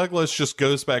Michael Douglas just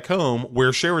goes back home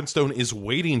where Sharon Stone is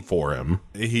waiting for him.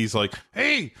 He's like,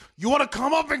 hey, you want to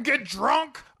come up and get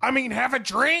drunk? I mean, have a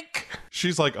drink?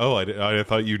 She's like, oh, I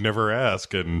thought you'd never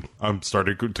ask. And I'm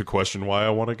starting to question why I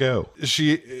want to go.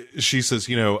 She says,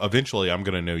 you know, eventually I'm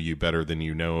going to know you better than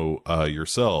you know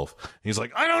yourself. And he's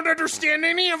like, I don't understand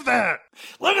any of that.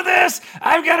 Look at this.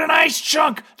 I've got an ice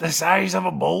chunk the size of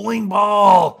a bowling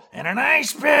ball and an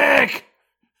ice pick.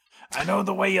 I know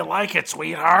the way you like it,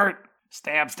 sweetheart.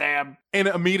 Stab, stab. And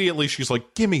immediately she's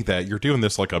like, give me that. You're doing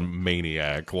this like a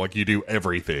maniac, like you do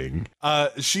everything.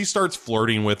 She starts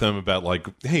flirting with him about like,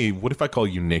 hey, what if I call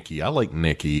you Nikki? I like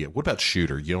Nikki. What about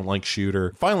Shooter? You don't like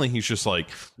Shooter? Finally, he's just like,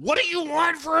 what do you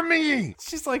want from me?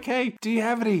 She's like, hey, do you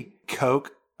have any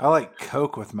Coke? I like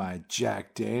Coke with my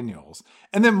Jack Daniels.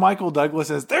 And then Michael Douglas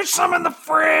says, there's some in the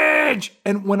fridge.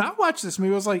 And when I watched this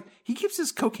movie, I was like, he keeps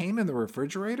his cocaine in the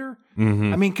refrigerator?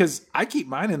 Mm-hmm. I mean, because I keep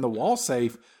mine in the wall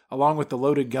safe along with the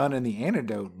loaded gun and the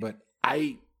antidote, but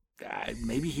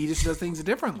maybe he just does things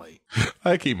differently.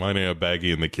 I keep mine in a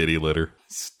baggie in the kitty litter.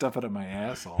 Stuff it in my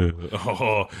asshole.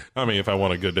 Oh, I mean, if I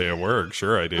want a good day at work,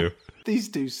 sure I do. These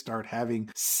two start having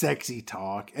sexy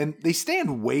talk, and they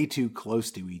stand way too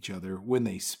close to each other when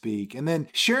they speak. And then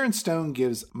Sharon Stone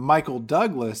gives Michael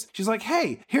Douglas, she's like,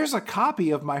 hey, here's a copy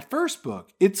of my first book.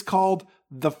 It's called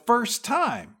The First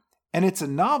Time. And it's a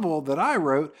novel that I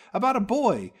wrote about a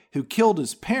boy who killed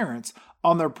his parents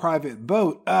on their private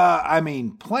boat,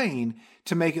 plane,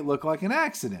 to make it look like an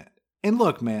accident. And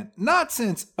look, man, not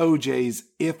since OJ's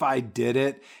If I Did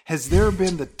It has there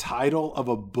been the title of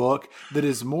a book that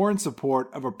is more in support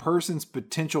of a person's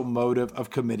potential motive of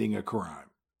committing a crime.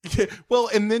 Yeah, well,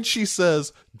 and then she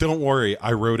says, don't worry,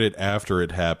 I wrote it after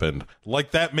it happened.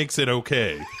 Like, that makes it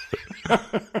okay.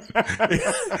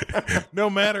 No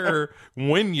matter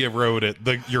when you wrote it,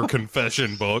 your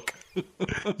confession book,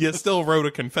 you still wrote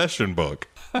a confession book.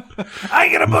 I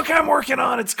got a book I'm working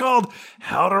on. It's called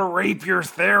How to Rape Your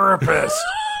Therapist.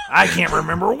 I can't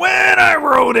remember when I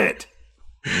wrote it.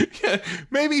 Yeah,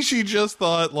 maybe she just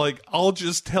thought, like, I'll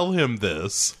just tell him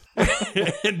this.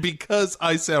 And because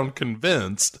I sound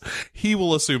convinced, he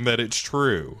will assume that it's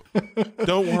true.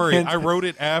 Don't worry, I wrote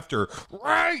it after.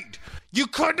 Right! You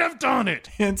couldn't have done it!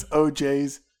 Hence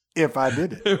OJ's If I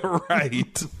Did It.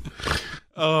 Right.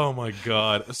 Oh my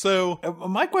God. So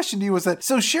my question to you was that,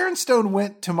 so Sharon Stone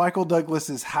went to Michael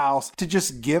Douglas's house to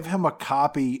just give him a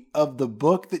copy of the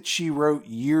book that she wrote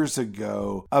years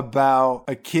ago about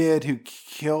a kid who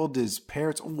killed his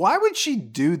parents. Why would she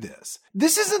do this?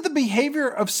 This isn't the behavior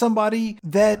of somebody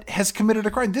that has committed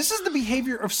a crime. This is the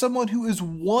behavior of someone who is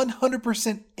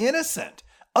 100% innocent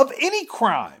of any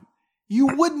crime.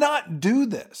 You would not do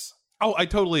this. Oh, I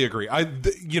totally agree.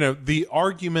 The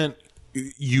argument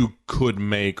you could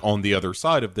make on the other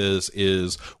side of this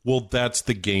is, well, that's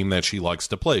the game that she likes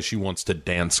to play. She wants to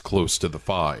dance close to the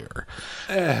fire.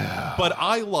 But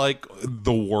I like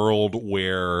the world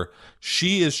where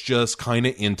she is just kind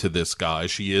of into this guy.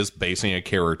 She is basing a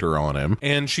character on him,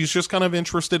 and she's just kind of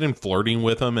interested in flirting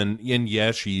with him. And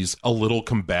yeah, she's a little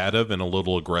combative and a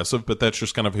little aggressive, but that's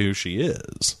just kind of who she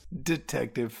is.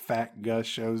 Detective Fat Gus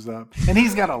shows up, and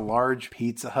he's got a large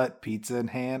Pizza Hut pizza in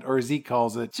hand, or as he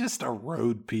calls it, just a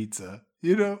road pizza.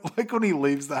 You know, like when he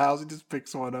leaves the house, he just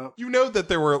picks one up. You know that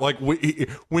there were, like,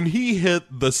 when he hit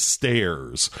the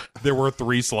stairs, there were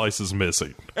 3 slices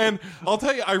missing. And I'll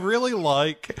tell you, I really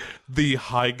like the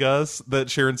hi Gus that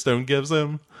Sharon Stone gives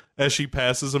him as she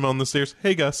passes him on the stairs.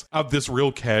 Hey, Gus. This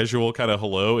real casual kind of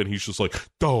hello, and he's just like,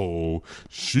 oh,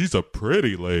 she's a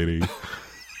pretty lady.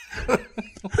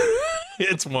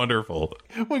 It's wonderful.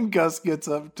 When Gus gets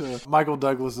up to Michael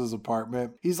Douglas's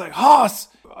apartment, he's like, Hoss,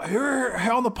 here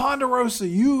on the Ponderosa,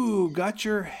 you got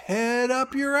your head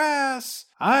up your ass.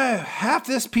 Half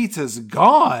this pizza's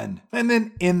gone. And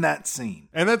then in that scene.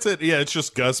 And that's it. Yeah, it's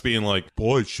just Gus being like,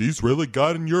 boy, she's really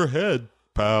got in your head,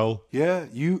 pal. Yeah,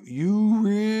 you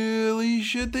really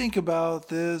should think about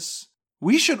this.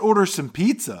 We should order some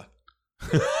pizza.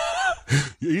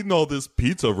 Eating all this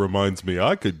pizza reminds me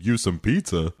I could use some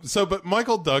pizza. But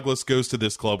Michael Douglas goes to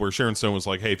this club where Sharon Stone was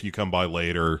like, hey, if you come by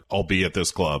later, I'll be at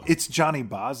this club. It's Johnny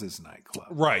Boz's nightclub.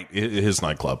 Right, his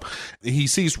nightclub. He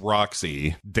sees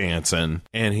Roxy dancing,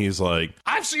 and he's like,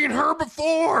 I've seen her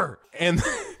before!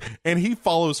 And he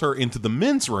follows her into the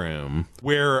men's room,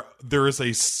 where there is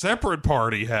a separate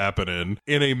party happening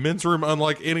in a men's room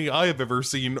unlike any I have ever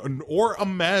seen or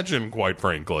imagined, quite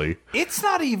frankly. It's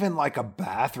not even like a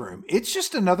bathroom. It's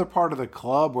just another part of the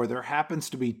club where there happens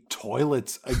to be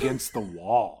toilets against the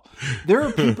wall. There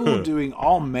are people doing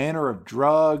all manner of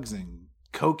drugs and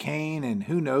cocaine and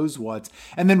who knows what.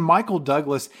 And then Michael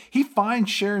Douglas, he finds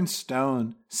Sharon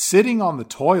Stone sitting on the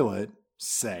toilet,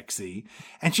 sexy,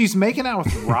 and she's making out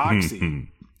with Roxy.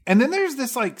 And then there's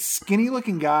this like skinny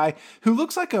looking guy who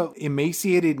looks like a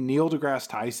emaciated Neil deGrasse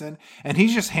Tyson, and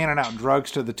he's just handing out drugs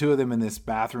to the two of them in this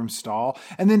bathroom stall.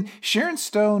 And then Sharon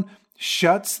Stone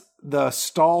shuts the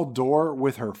stall door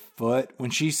with her foot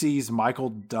when she sees Michael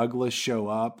Douglas show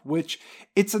up, which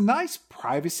it's a nice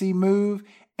privacy move.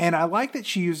 And I like that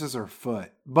she uses her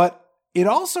foot, but it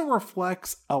also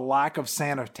reflects a lack of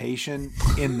sanitation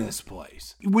in this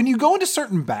place. When you go into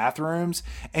certain bathrooms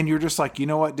and you're just like, you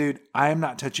know what, dude, I am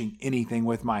not touching anything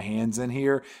with my hands in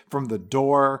here, from the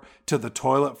door to the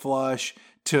toilet flush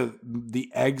to the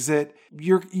exit,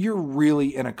 you're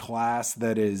really in a class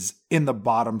that is in the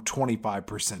bottom 25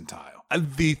 percentile.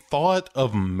 The thought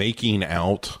of making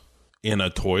out in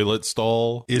a toilet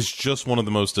stall is just one of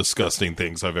the most disgusting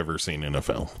things I've ever seen in a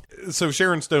film. So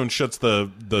Sharon Stone shuts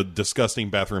the disgusting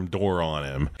bathroom door on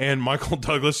him, and Michael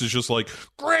Douglas is just like,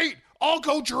 great, I'll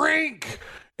go drink.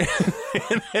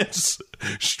 And it's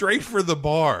straight for the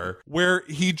bar, where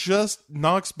he just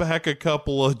knocks back a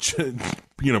couple of,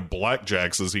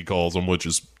 blackjacks, as he calls them, which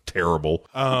is terrible.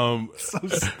 So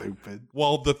stupid.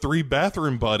 While the 3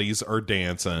 bathroom buddies are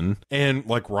dancing, and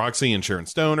like Roxy and Sharon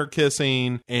Stone are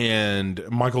kissing, and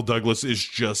Michael Douglas is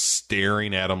just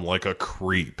staring at him like a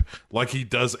creep, like he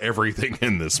does everything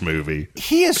in this movie.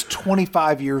 He is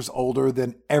 25 years older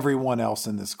than everyone else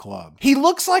in this club. He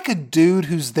looks like a dude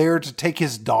who's there to take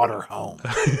his daughter home.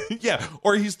 Yeah,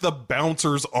 or he's the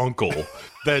bouncer's uncle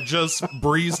that just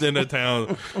breezed into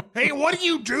town. Hey, what do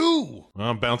you do?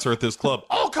 I'm a bouncer at this club.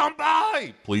 Oh, come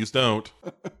by. Please don't.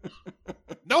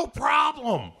 No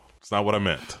problem. It's not what I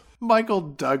meant. Michael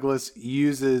Douglas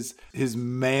uses his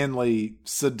manly,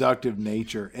 seductive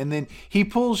nature, and then he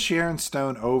pulls Sharon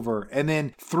Stone over, and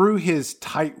then through his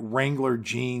tight Wrangler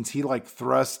jeans, he like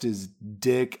thrusts his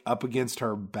dick up against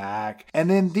her back. And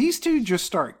then these two just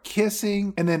start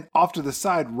kissing, and then off to the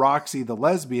side, Roxy, the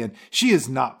lesbian, she is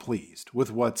not pleased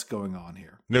with what's going on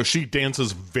here. No, she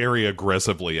dances very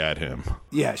aggressively at him.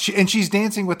 Yeah, she's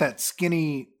dancing with that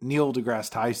skinny Neil deGrasse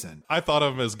Tyson. I thought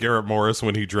of him as Garrett Morris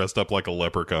when he dressed up like a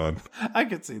leprechaun. I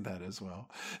could see that as well.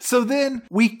 So then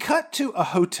we cut to a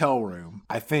hotel room,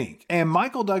 I think, and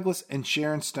Michael Douglas and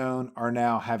Sharon Stone are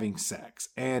now having sex,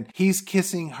 and he's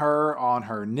kissing her on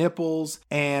her nipples,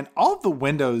 and all of the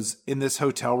windows in this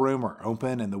hotel room are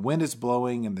open, and the wind is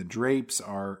blowing, and the drapes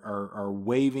are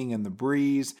waving in the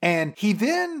breeze, and he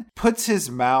then puts his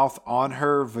mouth on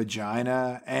her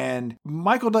vagina, and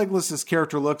Michael Douglas's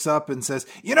character looks up and says,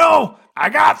 you know, I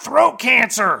got throat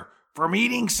cancer from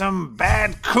eating some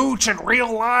bad cooch in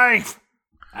real life.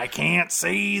 I can't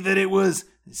say that it was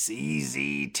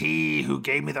CZT who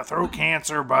gave me the throat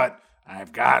cancer, but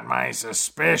I've got my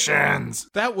suspicions.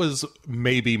 That was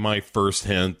maybe my first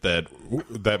hint that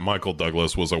Michael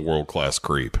Douglas was a world-class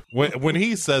creep. When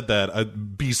he said that, I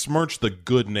besmirched the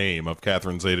good name of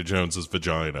Catherine Zeta-Jones's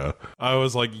vagina. I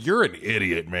was like, you're an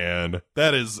idiot, man.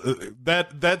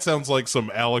 That sounds like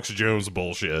some Alex Jones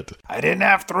bullshit. I didn't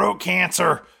have throat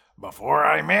cancer before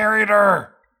I married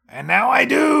her, and now I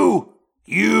do.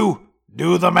 You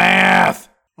do the math.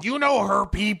 You know her,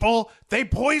 people. They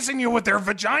poison you with their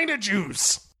vagina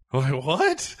juice.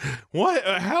 What? What?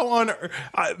 How on earth?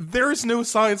 There's no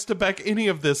science to back any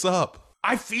of this up.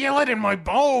 I feel it in my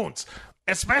bones,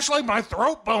 especially my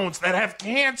throat bones that have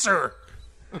cancer.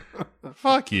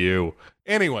 Fuck you.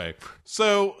 Anyway,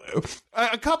 so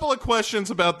a couple of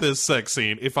questions about this sex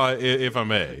scene, if I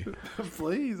may.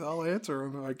 Please, I'll answer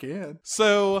them if I can.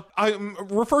 So I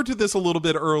referred to this a little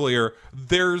bit earlier.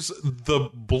 There's the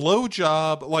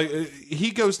blowjob, like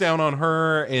he goes down on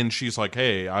her, and she's like,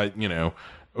 "Hey,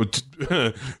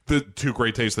 the two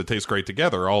great tastes that taste great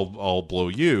together. I'll blow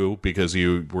you because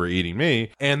you were eating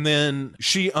me." And then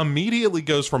she immediately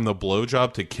goes from the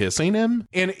blowjob to kissing him.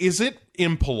 And is it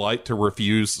impolite to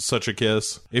refuse such a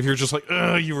kiss if you're just like,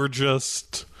 you were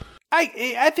just...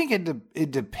 I think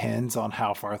it depends on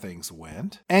how far things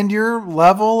went and your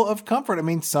level of comfort. I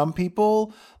mean, some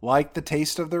people like the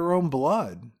taste of their own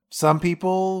blood. Some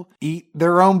people eat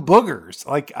their own boogers.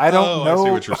 Like, I don't know. I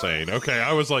see what you're saying. Okay,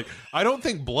 I was like, I don't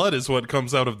think blood is what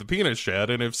comes out of the penis,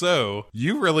 Chad. And if so,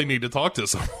 you really need to talk to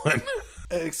someone.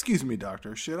 Excuse me,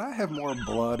 doctor. Should I have more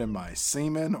blood in my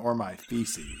semen or my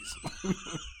feces?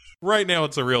 Right now,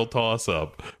 it's a real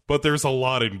toss-up, but there's a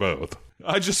lot in both.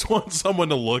 I just want someone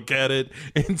to look at it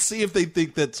and see if they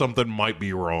think that something might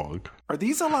be wrong. Are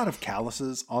these a lot of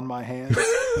calluses on my hands?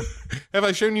 Have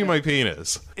I shown you my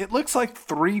penis? It looks like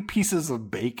 3 pieces of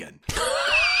bacon.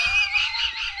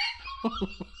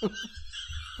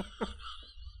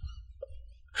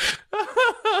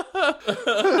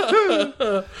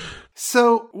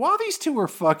 So while these two were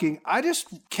fucking, I just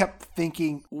kept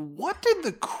thinking, what did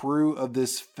the crew of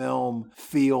this film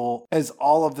feel as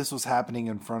all of this was happening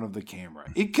in front of the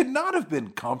camera? It could not have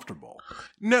been comfortable.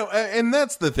 No, and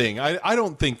that's the thing. I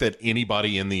don't think that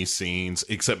anybody in these scenes,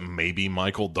 except maybe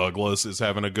Michael Douglas, is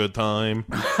having a good time.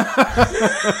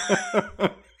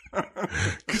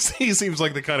 Because he seems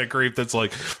like the kind of creep that's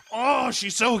like, oh,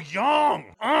 she's so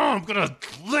young. Oh, I'm going to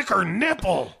lick her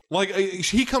nipple. Like,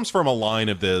 he comes from a line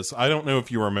of this. I don't know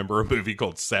if you remember a movie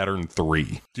called Saturn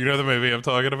III. Do you know the movie I'm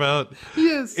talking about?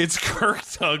 Yes. It's Kirk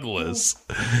Douglas.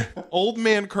 Old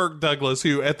man Kirk Douglas,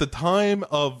 who at the time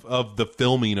of the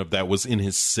filming of that was in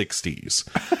his 60s.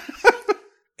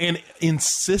 And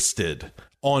insisted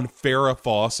on Farrah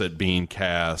Fawcett being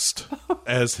cast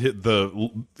as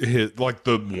the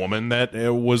woman that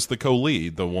was the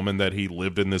co-lead, the woman that he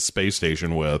lived in this space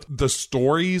station with. The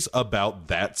stories about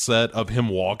that set of him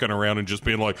walking around and just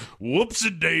being like,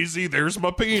 whoops-a-daisy, there's my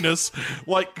penis.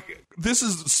 Like, this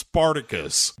is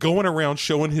Spartacus going around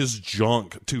showing his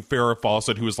junk to Farrah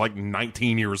Fawcett, who was like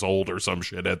 19 years old or some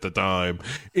shit at the time.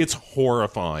 It's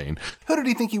horrifying. Who did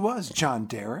he think he was? John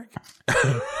Derek?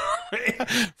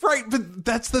 Right, but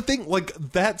that's the thing. Like,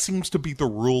 that seems to be the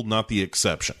rule, not the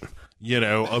exception. You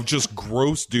know, of just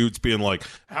gross dudes being like,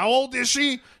 how old is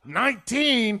she?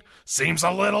 19. Seems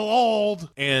a little old.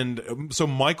 And so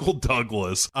Michael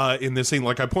Douglas, in this scene,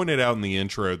 like I pointed out in the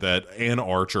intro, that Ann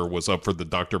Archer was up for the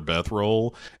Dr. Beth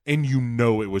role. And you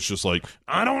know, it was just like,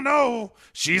 I don't know.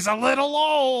 She's a little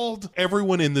old.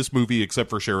 Everyone in this movie, except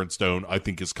for Sharon Stone, I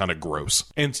think is kind of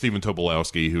gross. And Stephen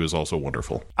Tobolowsky, who is also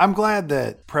wonderful. I'm glad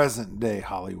that present day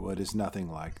Hollywood is nothing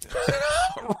like this.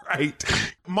 Right.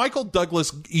 Michael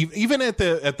Douglas, even at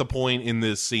the point in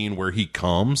this scene where he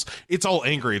comes, it's all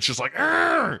angry. It's just like,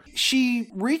 argh! She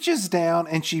reaches down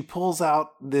and she pulls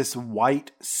out this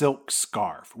white silk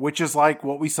scarf, which is like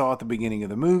what we saw at the beginning of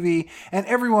the movie. And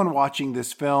everyone watching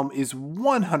this film is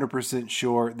 100%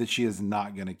 sure that she is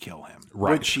not going to kill him,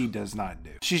 right. Which she does not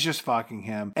do. She's just fucking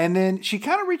him. And then she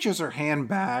kind of reaches her hand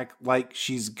back like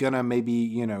she's going to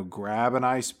maybe, grab an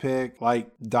ice pick like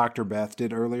Dr. Beth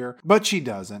did earlier. But she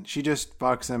doesn't. She just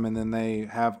fucks him and then they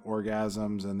have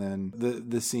orgasms and then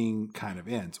the scene kind of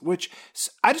ends. Which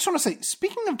I just want to say,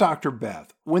 speaking of Dr.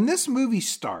 Beth, when this movie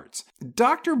starts,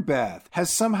 Dr. Beth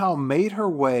has somehow made her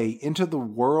way into the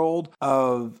world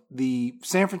of the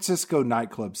San Francisco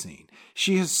nightclub scene.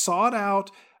 She has sought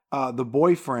out the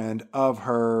boyfriend of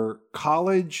her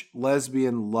college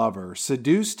lesbian lover,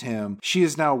 seduced him. She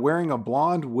is now wearing a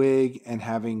blonde wig and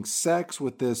having sex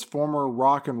with this former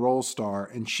rock and roll star,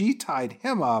 and she tied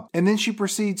him up, and then she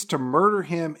proceeds to murder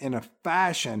him in a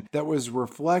fashion that was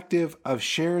reflective of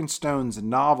Sharon Stone's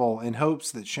novel in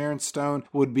hopes that Sharon Stone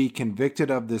would be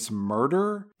convicted of this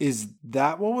murder. Is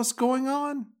that what was going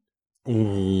on?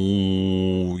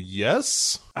 Ooh,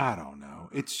 yes. I don't know.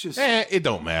 It's just... it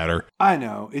don't matter. I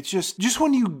know. It's just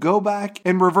when you go back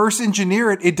and reverse engineer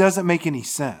it, it doesn't make any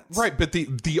sense. Right, but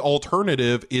the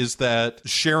alternative is that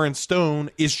Sharon Stone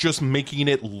is just making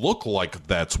it look like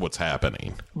that's what's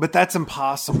happening. But that's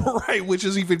impossible. Right, which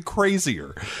is even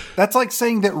crazier. That's like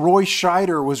saying that Roy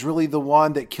Scheider was really the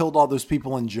one that killed all those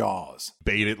people in Jaws.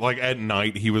 Baited, like at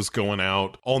night he was going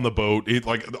out on the boat.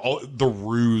 The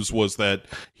ruse was that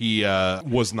he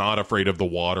was not afraid of the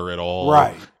water at all.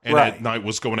 Right. And at night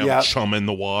was going out chumming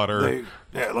the water.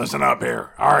 Listen up here.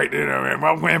 All right,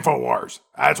 welcome to InfoWars.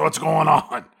 That's what's going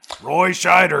on. Roy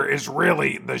Scheider is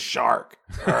really the shark.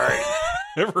 All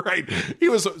right. Right. He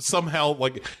was somehow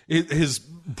like his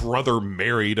brother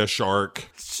married a shark.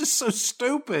 It's just so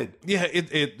stupid. Yeah,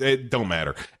 it don't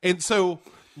matter. And so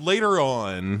later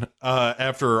on,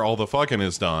 after all the fucking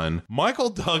is done, Michael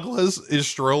Douglas is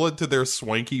strolling to their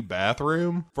swanky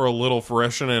bathroom for a little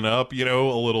freshening up, a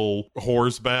little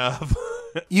horse bath.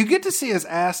 You get to see his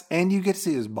ass and you get to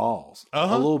see his balls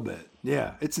a little bit.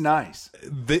 Yeah, it's nice.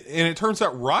 And it turns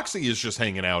out Roxy is just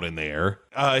hanging out in there.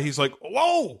 He's like,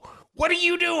 whoa, what are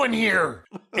you doing here?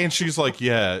 And she's like,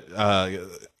 yeah,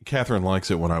 Catherine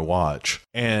likes it when I watch.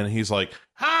 And he's like,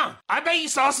 huh, I bet you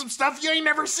saw some stuff you ain't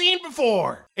never seen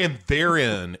before. And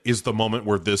therein is the moment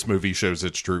where this movie shows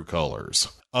its true colors.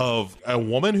 Of a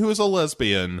woman who is a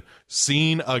lesbian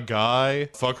seeing a guy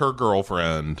fuck her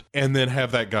girlfriend and then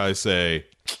have that guy say,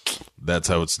 that's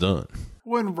how it's done.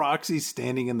 When Roxy's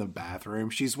standing in the bathroom,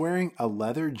 she's wearing a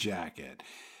leather jacket,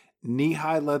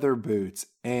 knee-high leather boots,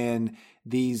 and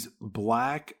these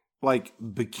black, like,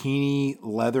 bikini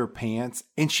leather pants.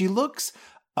 And she looks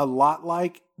a lot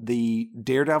like the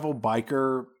daredevil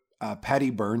biker Patty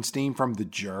Bernstein from The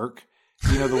Jerk.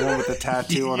 The one with the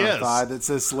tattoo on her thigh that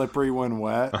says slippery when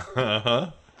wet. Uh-huh.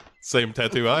 Same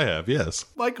tattoo I have, yes.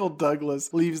 Michael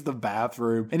Douglas leaves the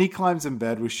bathroom and he climbs in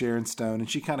bed with Sharon Stone and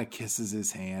she kind of kisses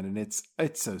his hand and it's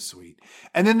so sweet.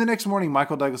 And then the next morning,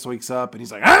 Michael Douglas wakes up and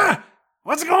he's like,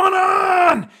 what's going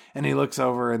on? And he looks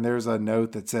over and there's a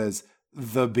note that says,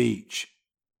 the beach,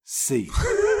 C.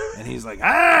 And he's like,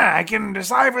 I can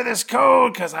decipher this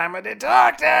code because I'm a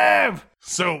detective.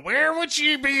 So where would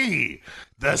she be?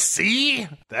 The sea?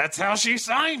 That's how she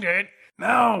signed it.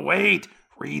 No, wait.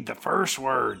 Read the first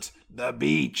words. The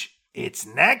beach. It's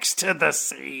next to the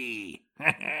sea.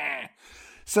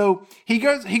 So he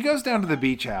goes down to the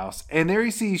beach house, and there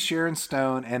he sees Sharon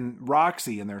Stone and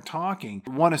Roxy, and they're talking.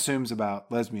 One assumes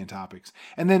about lesbian topics.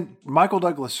 And then Michael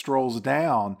Douglas strolls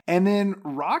down, and then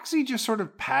Roxy just sort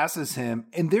of passes him,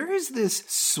 and there is this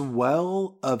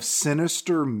swell of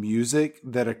sinister music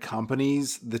that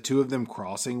accompanies the two of them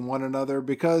crossing one another,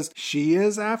 because she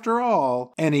is, after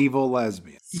all, an evil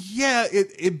lesbian. Yeah,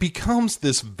 it becomes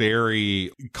this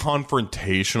very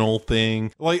confrontational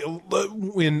thing. Like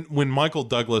when Michael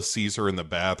Douglas sees her in the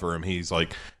bathroom, he's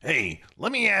like, hey,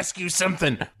 let me ask you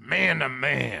something man to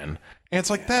man. And it's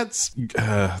like, that's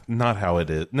not how it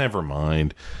is. Never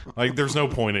mind. Like, there's no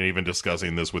point in even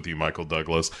discussing this with you, Michael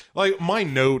Douglas. Like, my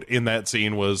note in that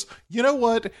scene was, you know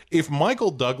what? If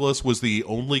Michael Douglas was the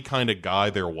only kind of guy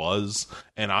there was,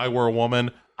 and I were a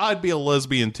woman, I'd be a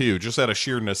lesbian too, just out of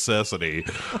sheer necessity.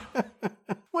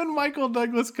 When Michael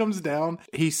Douglas comes down,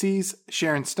 he sees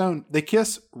Sharon Stone. They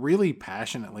kiss really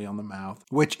passionately on the mouth,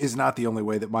 which is not the only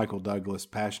way that Michael Douglas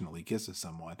passionately kisses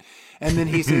someone. And then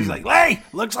he says, like, hey,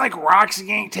 looks like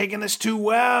Roxy ain't taking this too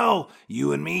well.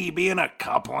 You and me being a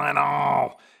couple and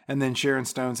all. And then Sharon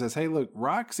Stone says, hey, look,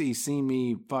 Roxy seen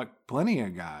me fuck plenty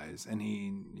of guys.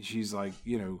 And she's like,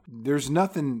 there's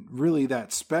nothing really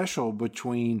that special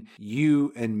between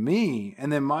you and me. And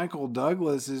then Michael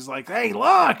Douglas is like, hey,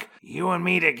 look, you and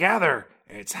me together.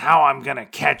 It's how I'm going to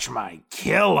catch my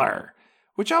killer.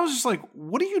 Which I was just like,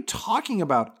 what are you talking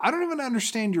about? I don't even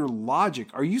understand your logic.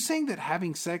 Are you saying that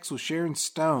having sex with Sharon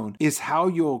Stone is how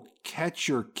you'll catch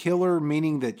your killer,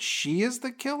 meaning that she is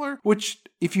the killer? Which,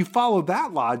 if you follow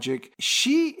that logic,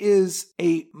 she is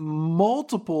a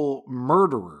multiple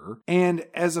murderer. And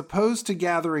as opposed to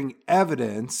gathering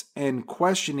evidence and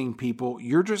questioning people,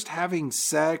 you're just having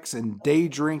sex and day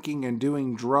drinking and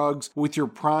doing drugs with your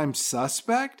prime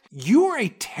suspect? You are a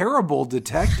terrible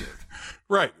detective.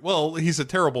 Right. Well, he's a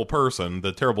terrible person.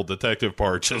 The terrible detective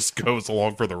part just goes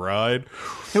along for the ride.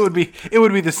 It would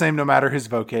be the same no matter his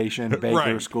vocation, baker,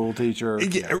 Right. school teacher.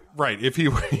 Yeah, right. If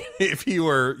he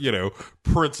were,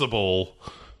 principal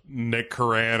Nick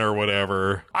Curran or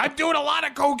whatever, I'm doing a lot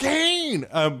of cocaine.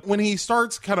 When he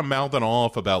starts kind of mouthing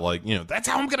off about that's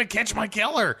how I'm going to catch my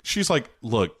killer. She's like,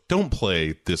 look, don't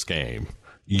play this game.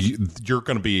 You're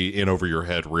going to be in over your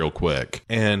head real quick.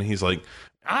 And he's like,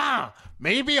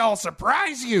 maybe I'll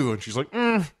surprise you. And she's like,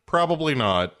 probably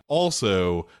not.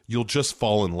 Also, you'll just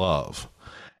fall in love.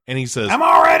 And he says, I'm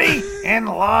already in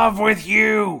love with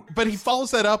you. but he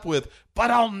follows that up with,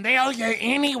 but I'll nail you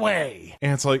anyway.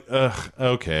 And it's like, ugh,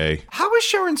 okay. How is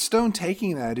Sharon Stone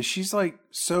taking that? Is she's like,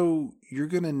 so you're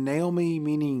going to nail me,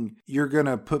 meaning you're going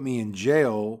to put me in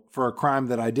jail for a crime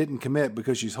that I didn't commit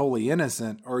because she's wholly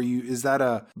innocent? Or is that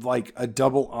a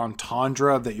double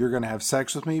entendre that you're going to have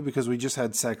sex with me because we just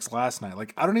had sex last night?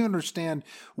 Like, I don't even understand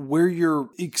where you're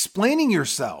explaining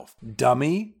yourself,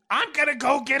 dummy. I'm gonna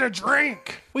go get a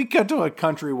drink. We cut to a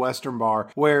country western bar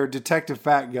where Detective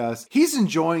Fat Gus, he's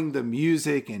enjoying the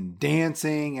music and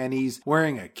dancing, and he's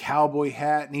wearing a cowboy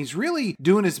hat, and he's really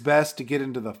doing his best to get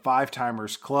into the Five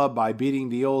Timers Club by beating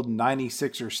the old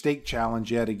 96er steak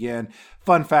challenge yet again.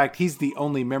 Fun fact, he's the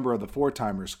only member of the Four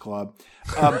Timers Club.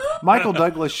 Michael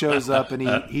Douglas shows up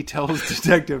and he tells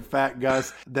Detective Fat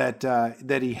Gus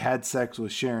that he had sex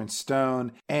with Sharon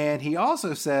Stone. And he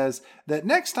also says that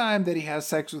next time that he has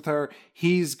sex with her,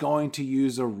 he's going to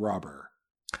use a rubber.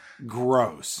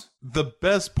 Gross. The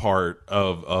best part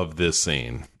of this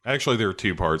scene, actually there are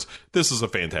two parts. This is a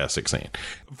fantastic scene.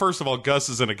 First of all, Gus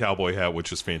is in a cowboy hat,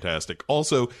 which is fantastic.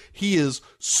 Also, he is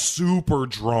super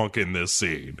drunk in this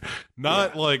scene.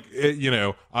 Not like,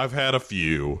 I've had a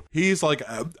few. He's like,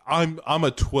 I'm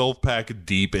a 12-pack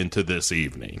deep into this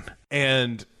evening.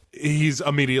 And he's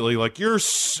immediately like, you're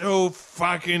so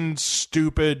fucking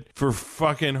stupid for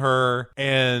fucking her.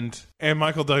 And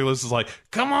Michael Douglas is like,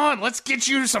 come on, let's get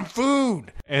you some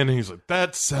food. And he's like,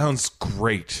 that sounds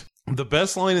great. The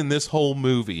best line in this whole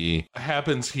movie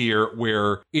happens here,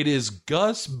 where it is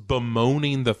Gus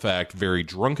bemoaning the fact very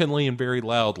drunkenly and very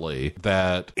loudly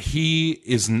that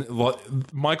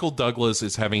Michael Douglas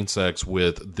is having sex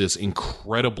with this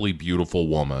incredibly beautiful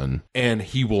woman and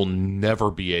he will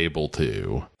never be able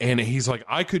to. And he's like,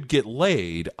 I could get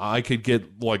laid. I could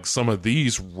get like some of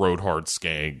these road hard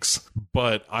skanks,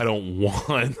 but I don't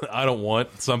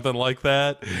want something like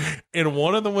that. And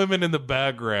one of the women in the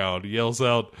background yells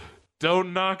out,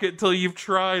 don't knock it till you've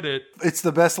tried it. It's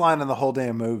the best line in the whole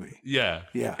damn movie. Yeah.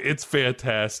 Yeah. It's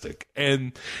fantastic.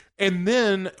 And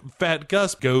then Fat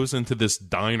Gus goes into this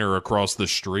diner across the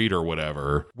street or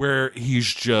whatever, where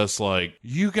he's just like,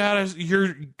 you got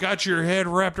your head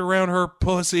wrapped around her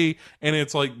pussy. And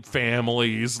it's like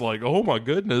families like, oh my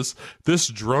goodness, this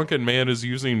drunken man is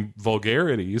using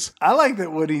vulgarities. I like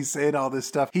that when he's saying all this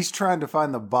stuff, he's trying to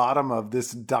find the bottom of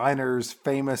this diner's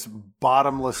famous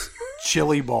bottomless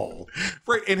chili bowl.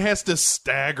 Right, and has to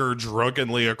stagger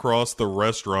drunkenly across the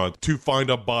restaurant to find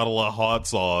a bottle of hot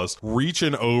sauce,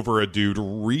 reaching over a dude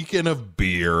reeking of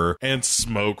beer and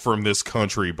smoke from this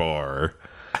country bar.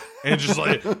 And just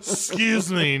like, excuse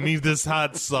me, need this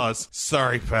hot sauce.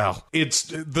 Sorry, pal.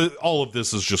 All of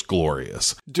this is just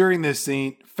glorious. During this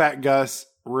scene, Fat Gus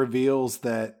reveals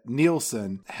that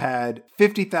Nielsen had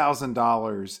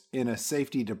 $50,000 in a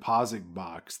safety deposit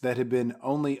box that had been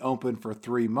only open for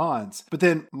 3 months. But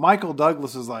then Michael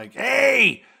Douglas was like,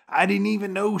 hey, I didn't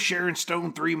even know Sharon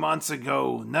Stone 3 months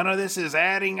ago. None of this is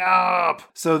adding up.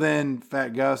 So then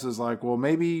Fat Gus is like, well,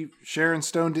 maybe Sharon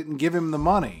Stone didn't give him the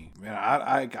money.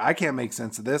 I can't make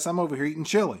sense of this. I'm over here eating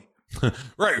chili.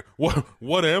 Right.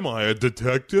 What am I, a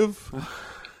detective?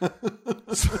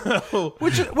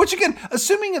 Which again,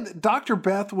 assuming that Dr.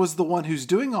 Beth was the one who's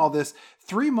doing all this,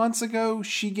 3 months ago,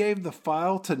 she gave the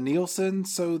file to Nielsen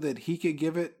so that he could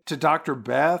give it to Dr.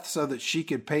 Beth so that she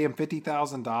could pay him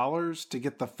 $50,000 to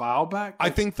get the file back.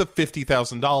 I think the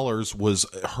 $50,000 was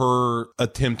her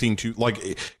attempting to,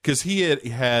 because he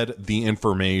had the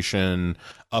information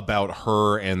about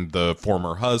her and the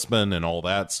former husband and all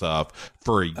that stuff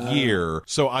for a year.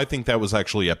 So I think that was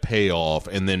actually a payoff.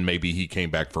 And then maybe he came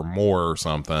back for more or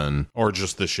something, or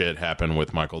just the shit happened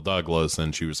with Michael Douglas.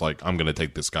 And she was like, I'm going to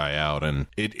take this guy out. And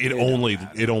it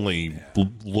only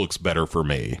looks better for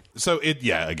me. So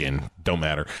again, don't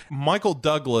matter. Michael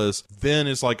Douglas then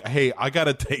is like, hey, I got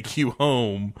to take you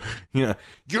home.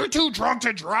 You're too drunk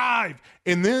to drive.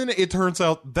 And then it turns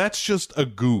out that's just a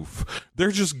goof.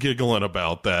 They're just giggling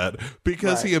about that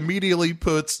because he immediately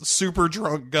puts super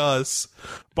drunk Gus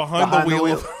behind the wheel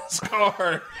of his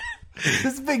car.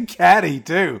 This big caddy,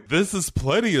 too. This is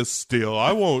plenty of steel.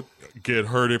 I won't get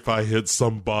hurt if I hit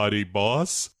somebody,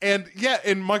 boss. And yeah,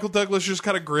 and Michael Douglas just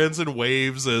kind of grins and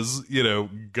waves as,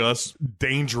 Gus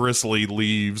dangerously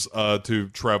leaves to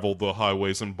travel the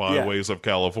highways and byways of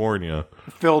California.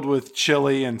 Filled with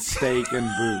chili and steak and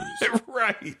booze.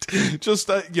 Right. Just,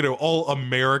 all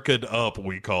American up,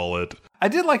 we call it. I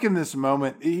did like in this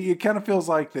moment, it kind of feels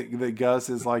like that Gus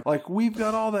is like, we've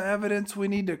got all the evidence. We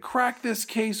need to crack this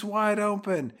case wide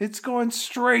open. It's going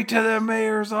straight to the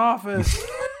mayor's office.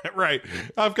 Right.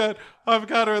 I've got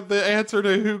the answer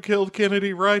to who killed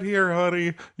Kennedy right here,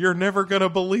 honey. You're never going to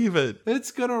believe it.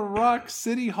 It's going to rock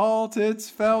City Hall to its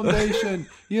foundation.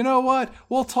 You know what?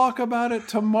 We'll talk about it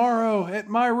tomorrow at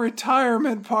my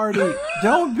retirement party.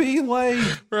 Don't be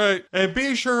late. Right. And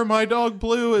be sure my dog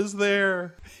Blue is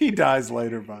there. He dies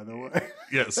later, by the way.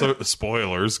 Yeah, so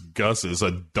spoilers, Gus is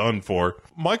done for.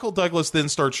 Michael Douglas then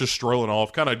starts just strolling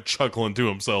off, kind of chuckling to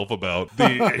himself about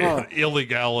the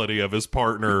illegality of his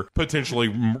partner potentially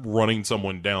running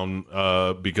someone down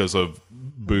because of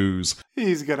booze.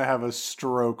 He's going to have a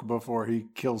stroke before he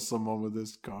kills someone with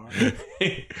his car.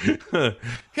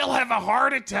 He'll have a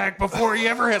heart attack before he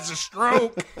ever has a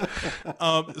stroke.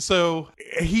 So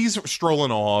he's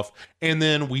strolling off, and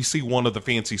then we see one of the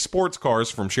fancy sports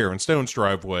cars from Sharon Stone's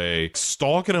driveway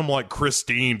stalking him like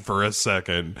Christine for a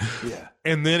second. Yeah.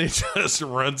 And then it just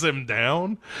runs him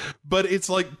down. But it's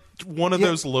like one of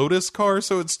those Lotus cars,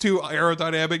 so it's too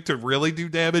aerodynamic to really do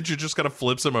damage. It just kind of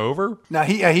flips him over. Now,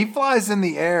 he flies in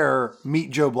the air,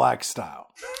 Meet Joe Black style.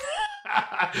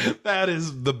 That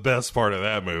is the best part of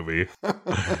that movie.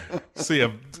 See a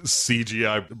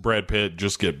CGI Brad Pitt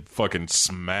just get fucking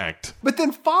smacked. But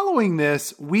then following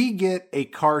this, we get a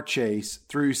car chase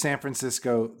through San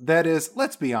Francisco that is,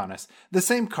 let's be honest, the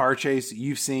same car chase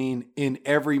you've seen in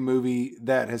every movie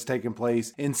that has taken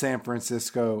place in San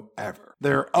Francisco ever.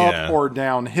 They're up or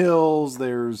down hills,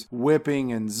 there's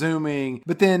whipping and zooming.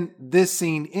 But then this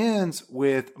scene ends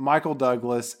with Michael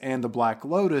Douglas and the Black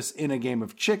Lotus in a game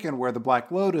of chicken where the Black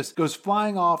Lotus goes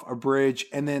flying off a bridge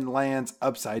and then lands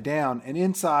upside down. And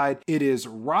inside it is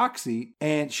Roxy,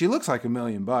 and she looks like $1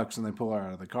 million when they pull her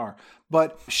out of the car.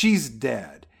 But she's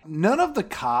dead. None of the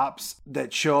cops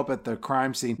that show up at the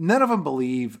crime scene, none of them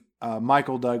believe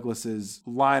Michael Douglas's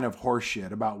line of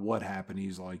horseshit about what happened.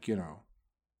 He's like,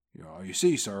 you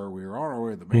see, sir, we were on our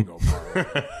way to the bingo party.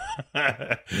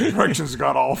 Directions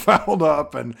got all fouled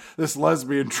up, and this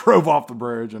lesbian drove off the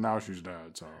bridge, and now she's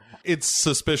dead. So it's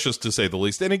suspicious to say the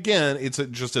least. And again, it's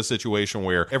just a situation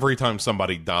where every time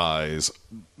somebody dies,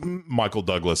 Michael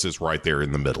Douglas is right there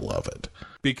in the middle of it.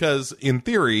 Because in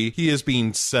theory, he is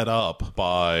being set up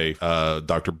by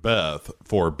Dr. Beth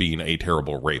for being a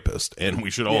terrible rapist, and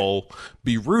we should all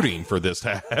be rooting for this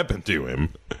to happen to him.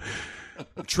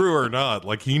 True or not,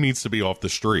 like, he needs to be off the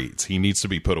streets. He needs to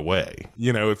be put away.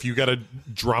 If you got to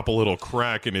drop a little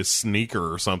crack in his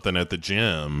sneaker or something at the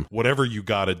gym, whatever you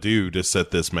got to do to set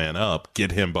this man up,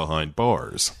 get him behind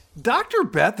bars. Dr.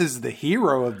 Beth is the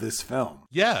hero of this film.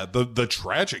 Yeah, the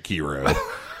tragic hero.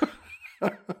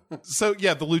 So,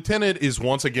 yeah, the lieutenant is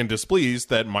once again displeased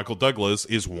that Michael Douglas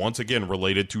is once again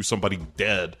related to somebody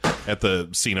dead at the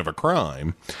scene of a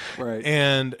crime. Right.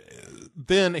 And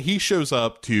then he shows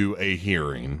up to a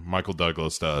hearing, Michael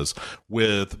Douglas does,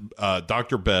 with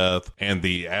Dr. Beth and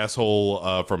the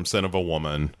asshole from Son of a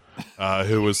Woman,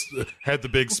 who had the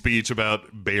big speech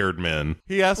about Baird men.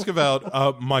 He asked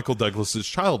about Michael Douglas's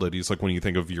childhood. He's like, when you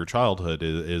think of your childhood,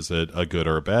 is it a good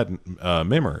or a bad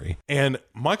memory? And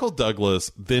Michael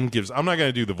Douglas then gives, I'm not going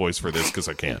to do the voice for this because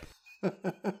I can't.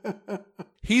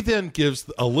 He then gives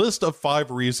a list of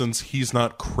 5 reasons he's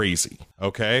not crazy,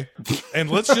 okay? And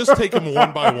let's just take them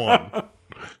one by one.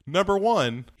 Number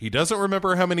 1, he doesn't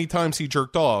remember how many times he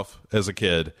jerked off as a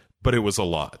kid, but it was a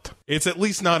lot. It's at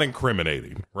least not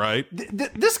incriminating, right?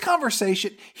 This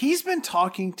conversation, he's been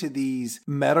talking to these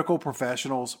medical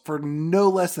professionals for no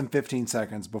less than 15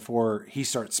 seconds before he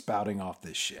starts spouting off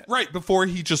this shit. Right, before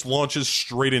he just launches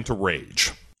straight into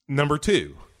rage. Number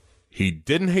 2, he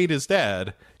didn't hate his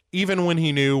dad, even when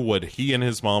he knew what he and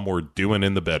his mom were doing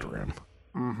in the bedroom.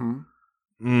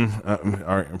 Mm-hmm.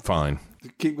 All right, fine.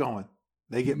 Keep going.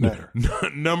 They get better.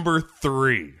 Number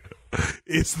 3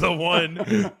 is the one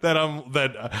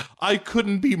that I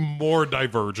couldn't be more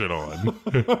divergent on.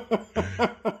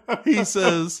 He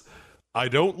says, I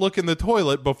don't look in the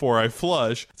toilet before I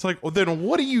flush. It's like, well, then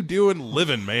what are you doing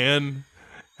living, man?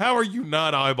 How are you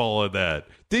not eyeballing that?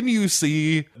 Didn't you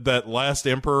see that Last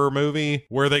Emperor movie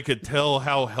where they could tell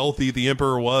how healthy the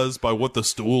emperor was by what the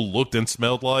stool looked and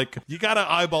smelled like? You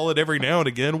gotta eyeball it every now and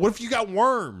again. What if you got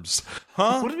worms?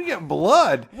 Huh? What if you get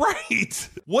blood? Right.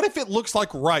 What if it looks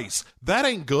like rice? That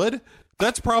ain't good.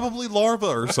 That's probably larva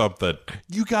or something.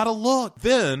 You gotta look.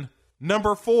 Then,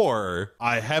 number 4,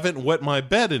 I haven't wet my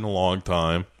bed in a long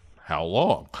time. How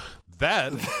long?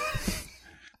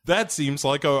 That seems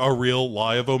like a real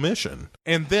lie of omission.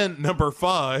 And then number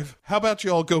 5, how about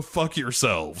y'all go fuck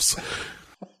yourselves?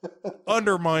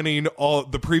 Undermining all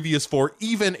the previous 4,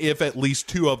 even if at least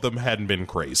 2 of them hadn't been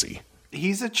crazy.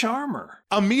 He's a charmer.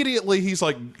 Immediately, he's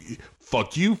like,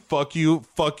 fuck you, fuck you,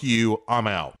 fuck you, I'm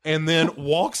out. And then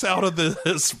walks out of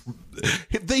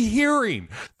the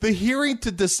hearing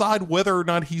to decide whether or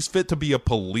not he's fit to be a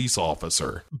police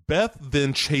officer. Beth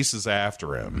then chases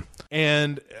after him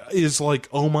and is like,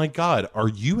 oh my God, are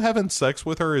you having sex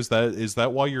with her? Is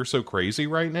that why you're so crazy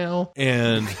right now?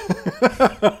 And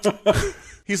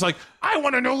he's like, I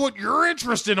want to know what your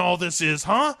interest in all this is,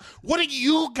 huh? What do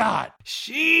you got?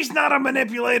 She's not a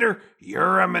manipulator.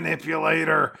 You're a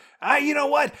manipulator. You know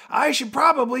what? I should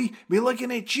probably be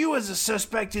looking at you as a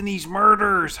suspect in these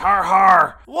murders. Har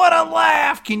har. What a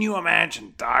laugh. Can you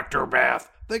imagine, Dr. Beth?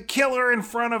 The killer in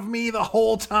front of me the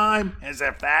whole time, as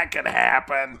if that could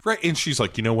happen. Right, and she's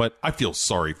like, you know what? I feel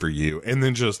sorry for you, and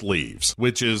then just leaves,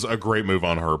 which is a great move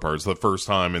on her part. It's the first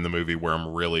time in the movie where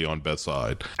I'm really on Beth's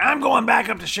side. I'm going back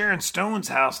up to Sharon Stone's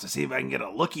house to see if I can get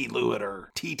a looky-loo at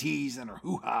her TTs and her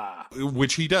hoo-ha.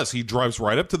 Which he does. He drives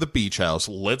right up to the beach house,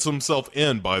 lets himself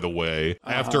in, by the way,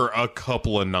 after a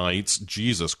couple of nights.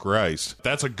 Jesus Christ.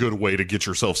 That's a good way to get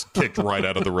yourself kicked right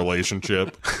out of the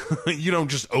relationship. You don't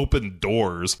just open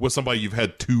doors with somebody you've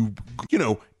had 2,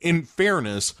 in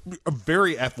fairness,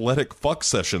 very athletic fuck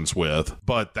sessions with,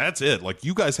 but that's it. Like,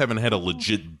 you guys haven't had a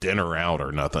legit dinner out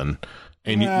or nothing.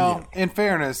 And in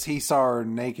fairness, he saw her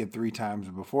naked 3 times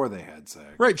before they had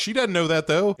sex. Right, she doesn't know that,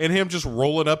 though. And him just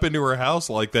rolling up into her house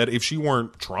like that, if she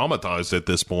weren't traumatized at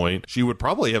this point, she would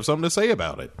probably have something to say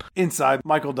about it. Inside,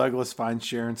 Michael Douglas finds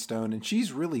Sharon Stone, and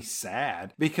she's really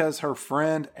sad because her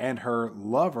friend and her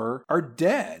lover are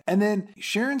dead. And then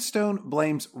Sharon Stone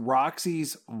blames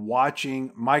Roxy's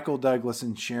watching Michael Douglas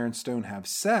and Sharon Stone have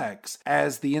sex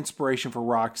as the inspiration for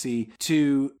Roxy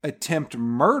to attempt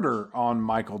murder on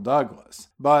Michael Douglas.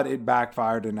 But it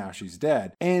backfired and now she's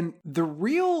dead. And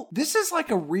this is like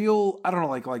a real, I don't know,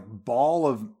 like ball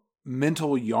of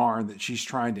mental yarn that she's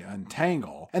trying to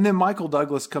untangle. And then Michael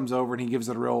Douglas comes over and he gives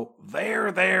it a real,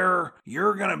 there,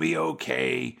 you're gonna be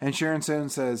okay. And Sharon Stone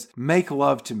says, make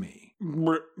love to me.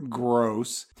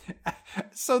 Gross.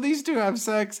 So these two have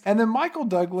sex, and then Michael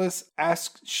Douglas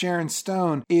asks Sharon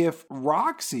Stone if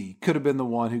Roxy could have been the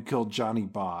one who killed Johnny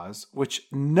Boz, which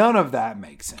none of that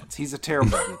makes sense. He's a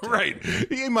terrible detective. Right.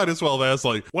 He might as well have asked,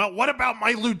 like, well, what about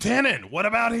my lieutenant? What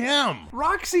about him?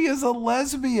 Roxy is a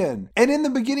lesbian. And in the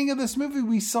beginning of this movie,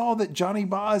 we saw that Johnny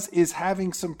Boz is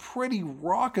having some pretty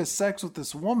raucous sex with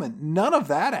this woman. None of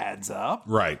that adds up.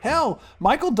 Right. Hell,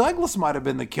 Michael Douglas might have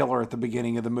been the killer at the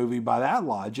beginning of the movie by that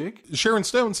logic. Sharon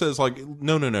Stone says, like,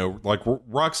 no. Like,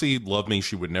 Roxy loved me.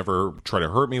 She would never try to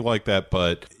hurt me like that.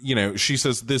 But, she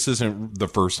says this isn't the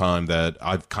first time that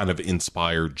I've kind of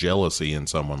inspired jealousy in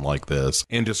someone like this,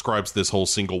 and describes this whole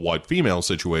single white female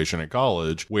situation at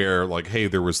college where, like, hey,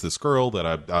 there was this girl that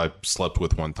I slept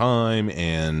with one time,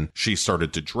 and she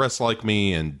started to dress like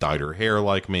me and dyed her hair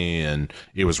like me, and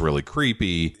it was really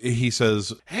creepy. He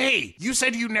says, hey, you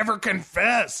said you never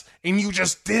confess, and you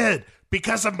just did.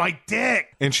 Because of my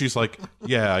dick. And she's like,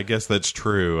 yeah, I guess that's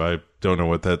true. I don't know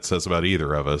what that says about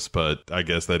either of us, but I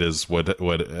guess that is what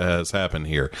has happened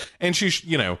here. And she's,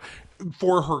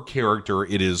 for her character,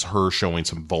 it is her showing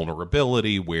some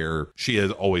vulnerability where she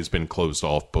has always been closed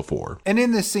off before. And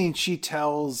in this scene, she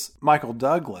tells Michael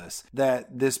Douglas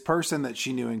that this person that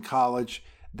she knew in college,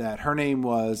 that her name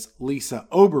was Lisa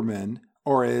Oberman,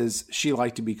 or as she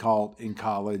liked to be called in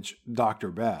college,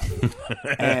 Dr. Beth.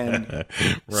 And right.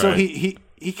 So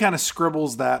he kind of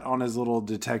scribbles that on his little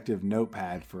detective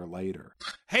notepad for later.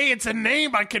 Hey, it's a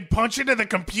name I can punch into the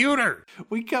computer.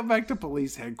 We come back to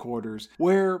police headquarters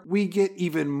where we get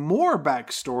even more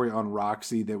backstory on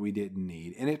Roxy that we didn't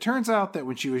need. And it turns out that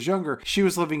when she was younger, she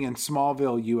was living in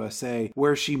Smallville, USA,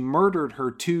 where she murdered her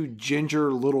 2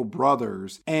 ginger little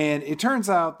brothers. And it turns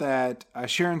out that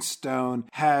Sharon Stone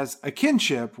has a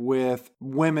kinship with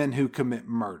women who commit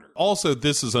murder. Also,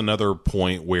 this is another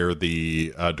point where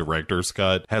the director's cut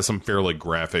cut has some fairly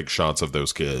graphic shots of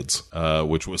those kids,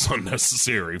 which was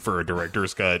unnecessary for a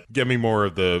director's cut. Give me more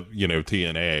of the,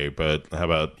 TNA, but how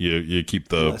about you keep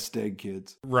the... Less dead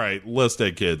kids. Right, less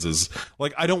dead kids is...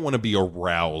 Like, I don't want to be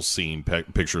aroused seeing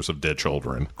pictures of dead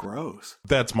children. Gross.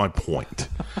 That's my point.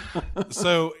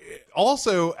 So...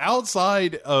 Also,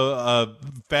 outside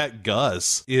Fat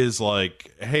Gus is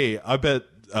like, hey, I bet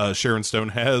Sharon Stone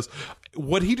has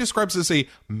what he describes as a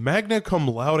magna cum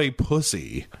laude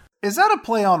pussy. Is that a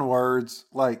play on words?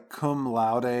 Like cum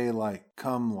laude, like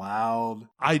cum loud?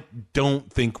 I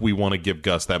don't think we want to give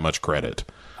Gus that much credit.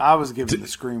 I was giving the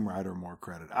screenwriter more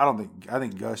credit. I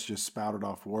think Gus just spouted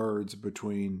off words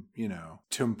between,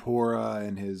 tempura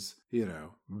and his,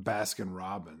 Baskin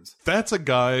Robbins. That's a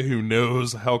guy who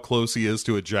knows how close he is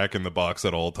to a Jack in the Box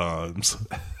at all times.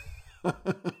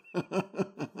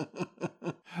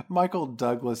 Michael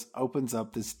Douglas opens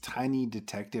up this tiny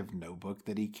detective notebook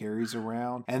that he carries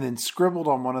around, and then scribbled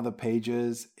on one of the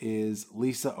pages is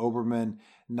Lisa Oberman,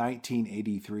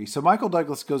 1983. So Michael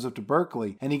Douglas goes up to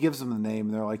Berkeley and he gives them the name,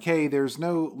 and they're like, hey, there's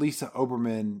no Lisa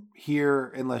Oberman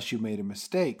here unless you made a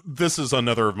mistake. This is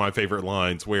another of my favorite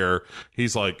lines where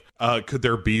he's like, could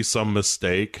there be some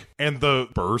mistake? And the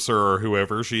bursar or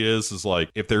whoever she is like,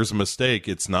 if there's a mistake,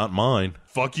 it's not mine.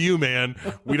 Fuck you, man.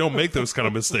 We don't make those kind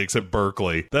of mistakes at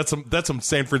Berkeley. That's some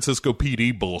San Francisco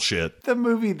PD bullshit. The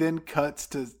movie then cuts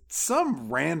to some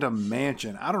random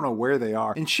mansion. I don't know where they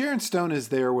are. And Sharon Stone is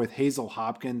there with Hazel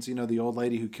Hopkins, the old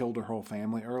lady who killed her whole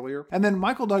family earlier. And then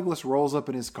Michael Douglas rolls up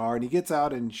in his car and he gets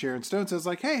out, and Sharon Stone says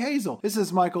like, hey, Hazel, this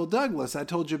is Michael Douglas. I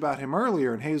told you about him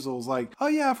earlier. And Hazel's like, oh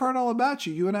yeah, I've heard all about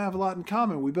you. You and I have a lot in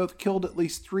common. We both killed at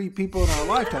least 3 people in our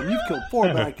lifetime. You've killed 4,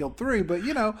 but I killed 3. But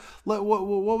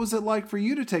what was it like for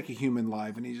you to take a human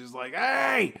life? And he's just like,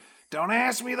 hey, don't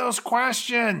ask me those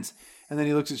questions. And then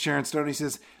he looks at Sharon Stone and he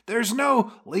says, there's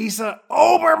no Lisa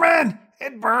Oberman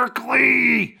at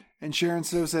Berkeley. And Sharon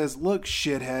Stone says, look,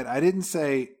 shithead, I didn't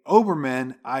say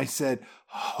Oberman. I said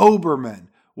Hoberman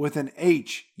with an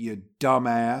H, you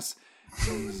dumbass.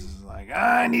 He's like,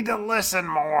 I need to listen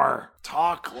more.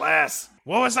 Talk less.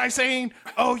 What was I saying?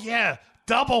 Oh, yeah,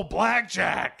 double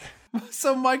blackjack.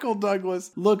 So Michael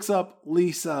Douglas looks up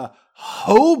Lisa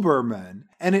Hoberman,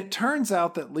 and it turns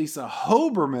out that Lisa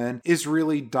Hoberman is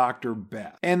really Dr.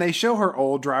 Beth. And they show her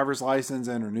old driver's license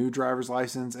and her new driver's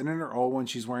license, and in her old one,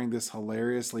 she's wearing this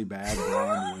hilariously bad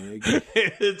blonde wig.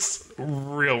 It's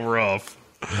real rough.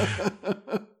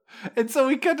 And so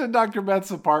we cut to Dr.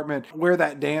 Beth's apartment where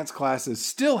that dance class is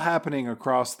still happening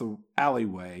across the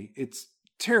alleyway. It's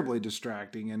terribly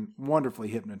distracting and wonderfully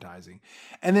hypnotizing.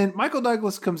 And then Michael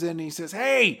Douglas comes in and he says,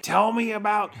 hey, tell me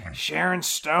about Sharon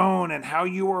Stone and how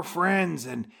you were friends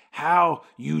and how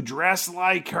you dress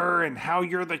like her and how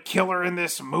you're the killer in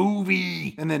this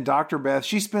movie. And then Dr. Beth,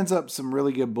 she spins up some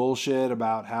really good bullshit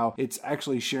about how it's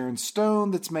actually Sharon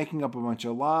Stone that's making up a bunch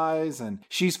of lies and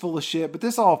she's full of shit, but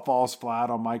this all falls flat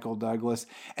on Michael Douglas.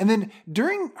 And then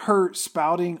during her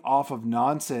spouting off of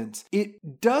nonsense,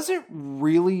 it doesn't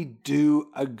really do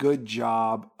a good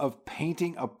job of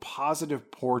painting a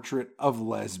positive portrait of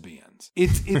lesbians.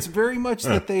 It's very much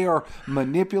that they are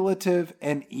manipulative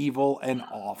and evil and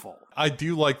awful. I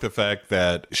do like the fact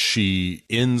that she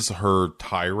ends her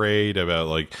tirade about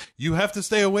like, you have to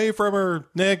stay away from her,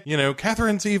 Nick.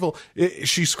 Catherine's evil.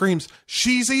 She screams,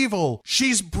 she's evil.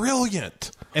 She's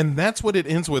brilliant. And that's what it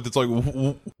ends with. It's like,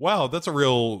 wow, that's a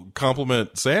real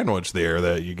compliment sandwich there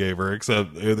that you gave her,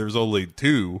 except there's only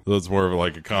 2. So it's more of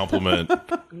like a compliment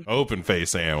open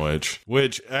face sandwich,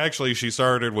 which actually she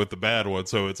started with the bad one.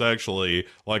 So it's actually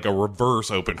like a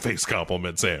reverse open face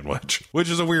compliment sandwich, which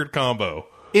is a weird combo.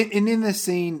 And in this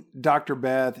scene, Dr.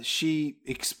 Beth, she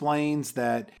explains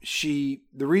that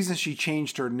the reason she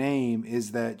changed her name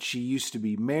is that she used to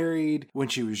be married when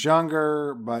she was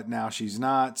younger, but now she's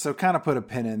not. So kind of put a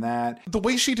pin in that. The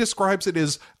way she describes it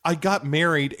is, I got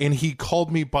married and he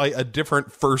called me by a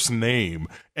different first name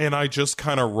and I just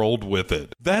kind of rolled with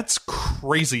it. That's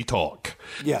crazy talk.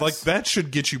 Yes. Like that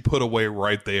should get you put away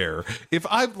right there. If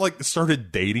I've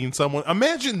started dating someone,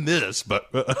 imagine this, but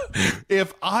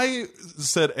if I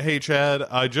said, hey Chad,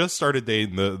 I just started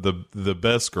dating the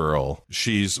best girl.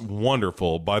 She's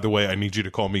wonderful. By the way, I need you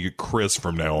to call me Chris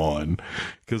from now on,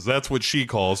 because that's what she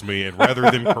calls me. And rather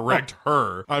than correct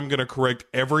her, I'm going to correct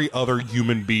every other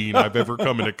human being I've ever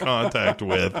come into contact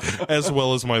with, as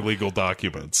well as my legal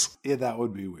documents. Yeah, that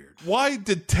would be weird. Why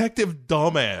Detective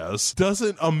Dumbass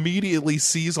doesn't immediately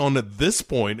seize on at this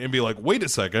point and be like, wait a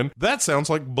second, that sounds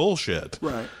like bullshit.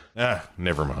 Right.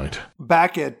 Never mind.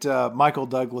 Back at Michael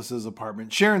Douglas's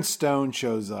apartment, Sharon Stone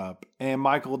shows up, and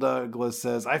Michael Douglas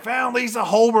says, I found Lisa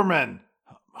Hoberman.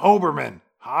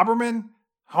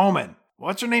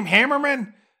 What's your name?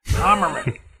 Hammerman?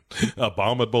 Hammerman.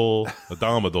 Abominable.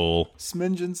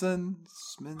 Smingenson.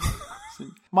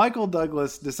 Michael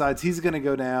Douglas decides he's going to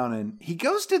go down, and he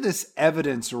goes to this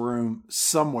evidence room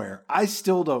somewhere. I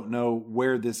still don't know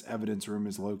where this evidence room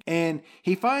is located. And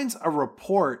he finds a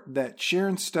report that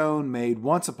Sharon Stone made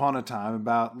once upon a time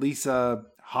about Lisa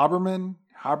Haberson.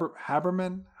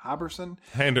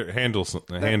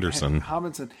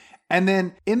 And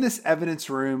then in this evidence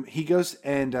room, he goes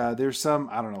and there's some,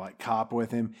 I don't know, like cop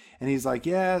with him. And he's like,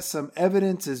 yeah, some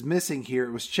evidence is missing here.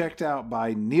 It was checked out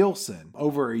by Nielsen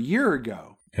over a year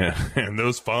ago. And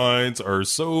those fines are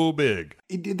so big.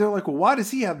 They're like, well, why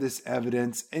does he have this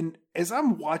evidence? And as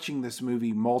I'm watching this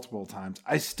movie multiple times,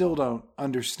 I still don't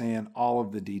understand all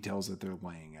of the details that they're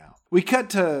laying out. We cut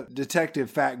to Detective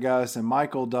Fat Gus and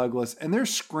Michael Douglas, and they're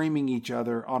screaming each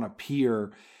other on a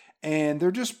pier. And they're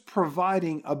just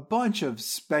providing a bunch of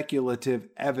speculative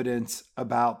evidence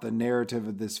about the narrative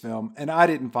of this film. And I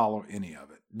didn't follow any of it.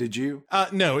 Did you?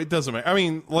 No, it doesn't matter. I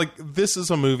mean, like, this is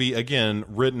a movie, again,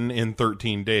 written in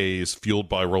 13 days, fueled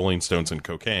by Rolling Stones and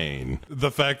cocaine.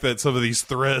 The fact that some of these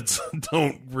threads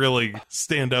don't really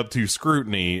stand up to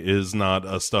scrutiny is not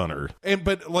a stunner.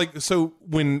 But so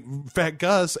when Fat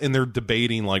Gus and they're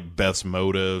debating, like, Beth's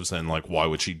motives and, like, why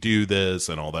would she do this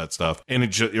and all that stuff,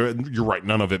 and you're right,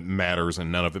 none of it matters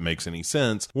and none of it makes any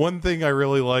sense. One thing I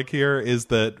really like here is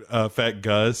that Fat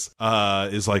Gus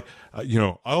is like, I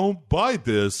don't buy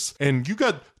this, and you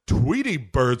got Tweety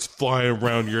birds flying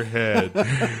around your head.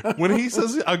 When he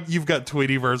says you've got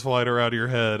Tweety birds flying around your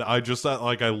head, I just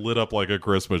I lit up like a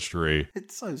Christmas tree.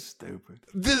 It's so stupid.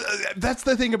 That's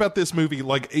the thing about this movie.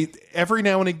 Like, every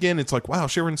now and again, it's like, wow,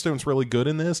 Sharon Stone's really good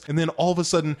in this. And then all of a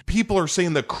sudden, people are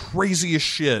saying the craziest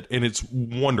shit, and it's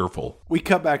wonderful. We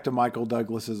cut back to Michael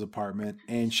Douglas's apartment,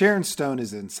 and Sharon Stone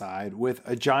is inside with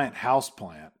a giant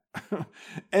houseplant.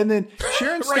 And then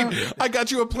Sharon Stone... Right. I got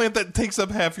you a plant that takes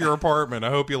up half your apartment. I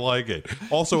hope you like it.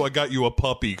 Also, I got you a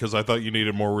puppy because I thought you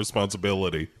needed more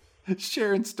responsibility.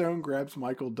 Sharon Stone grabs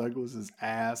Michael Douglas's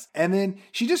ass, and then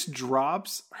she just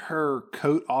drops her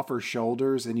coat off her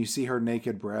shoulders, and you see her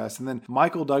naked breasts. And then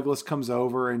Michael Douglas comes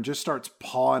over and just starts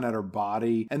pawing at her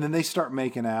body, and then they start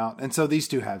making out. And so these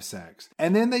two have sex,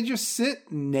 and then they just sit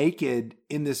naked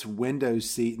in this window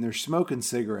seat, and they're smoking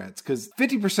cigarettes, because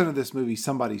 50% of this movie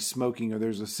somebody's smoking, or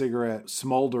there's a cigarette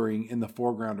smoldering in the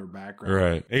foreground or background.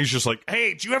 Right. And he's just like,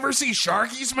 hey, did you ever see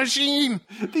Sharky's Machine?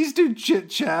 These two chit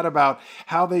chat about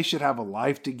how they should have a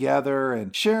life together,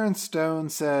 and Sharon Stone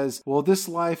says, well, this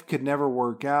life could never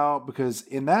work out because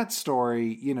in that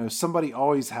story, somebody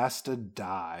always has to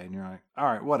die. And you're like, all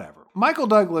right, whatever. Michael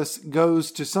Douglas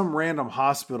goes to some random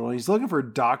hospital, and he's looking for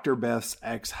Dr. Beth's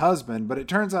ex-husband, but it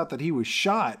turns out that he was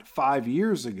shot 5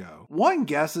 years ago. One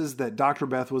guesses that Dr.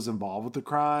 Beth was involved with the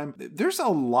crime. There's a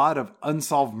lot of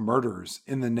unsolved murders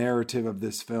in the narrative of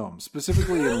this film,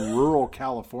 specifically in rural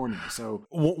California. So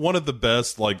one of the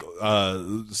best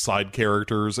side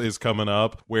characters is coming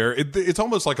up, where it's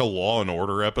almost like a Law and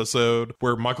Order episode,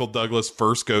 where Michael Douglas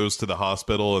first goes to the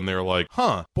hospital and they're like,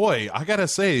 boy, I gotta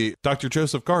say, Dr.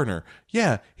 Joseph Gardner,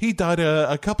 yeah, he died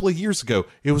a couple of years ago.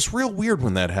 It was real weird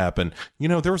when that happened.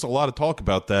 There was a lot of talk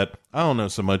about that. I don't know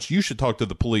so much. You should talk to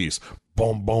the police.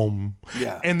 Boom, boom.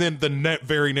 Yeah. And then the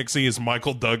very next scene is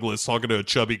Michael Douglas talking to a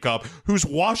chubby cop who's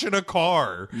washing a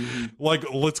car. Mm-hmm.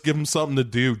 Like, let's give him something to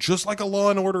do, just like a Law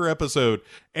and Order episode.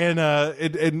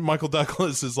 And Michael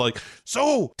Douglas is like,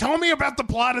 so tell me about the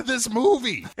plot of this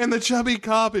movie. And the chubby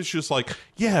cop is just like,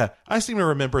 yeah, I seem to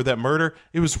remember that murder.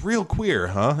 It was real queer,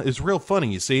 huh? It was real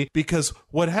funny, you see, because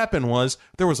what happened was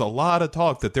there was a lot of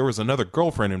talk that there was another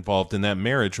girlfriend involved in that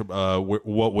marriage,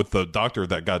 with the doctor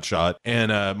that got shot.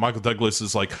 And Michael Douglas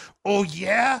is like, oh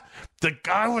yeah, the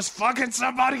guy was fucking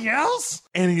somebody else?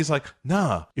 And he's like,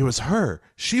 nah, it was her.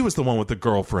 She was the one with the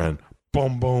girlfriend.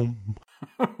 Boom, boom.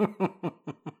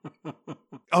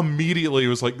 Immediately, it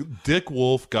was like Dick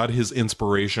Wolf got his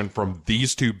inspiration from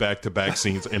these two back-to-back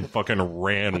scenes and fucking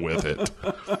ran with it.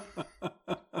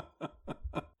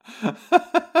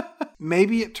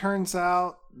 Maybe it turns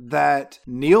out that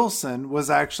Nielsen was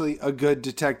actually a good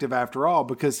detective after all,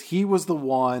 because he was the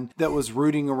one that was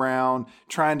rooting around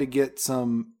trying to get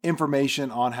some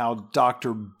information on how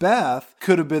Dr. Beth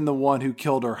could have been the one who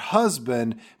killed her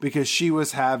husband because she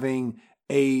was having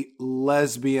a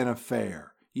lesbian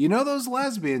affair. Those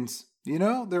lesbians, You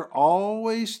know, they're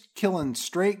always killing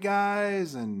straight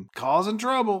guys and causing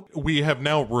trouble. We have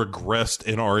now regressed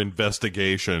in our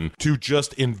investigation to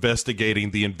just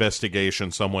investigating the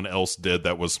investigation someone else did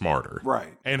that was smarter.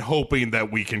 Right. And hoping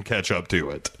that we can catch up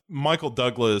to it. Michael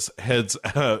Douglas heads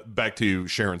back to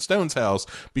Sharon Stone's house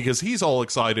because he's all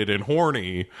excited and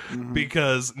horny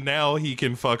because now he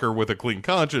can fuck her with a clean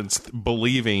conscience,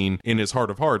 believing in his heart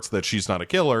of hearts that she's not a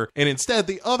killer. And instead,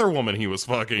 the other woman he was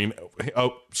fucking,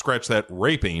 scratch that,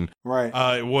 raping,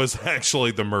 right, was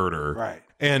actually the murderer. Right.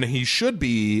 And he should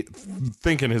be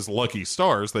thinking his lucky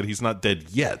stars that he's not dead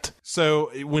yet. So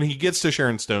when he gets to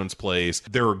Sharon Stone's place,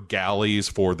 there are galleys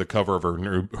for the cover of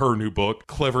her new book,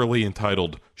 cleverly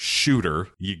entitled Shooter.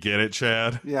 You get it,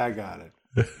 Chad? Yeah, I got it.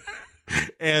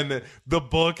 And the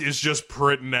book is just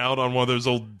printing out on one of those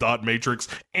old dot matrix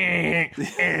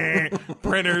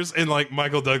printers. And like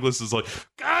Michael Douglas is like,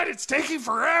 God, it's taking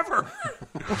forever.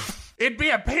 It'd be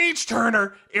a page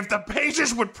turner if the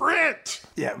pages would print.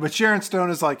 Yeah, but Sharon Stone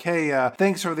is like, hey,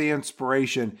 thanks for the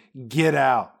inspiration. Get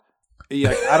out.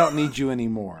 Like, I don't need you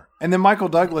anymore. And then Michael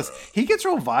Douglas, he gets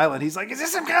real violent. He's like, is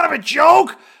this some kind of a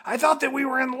joke? I thought that we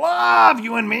were in love,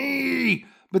 you and me.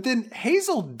 But then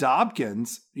Hazel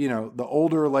Dobkins, you know, the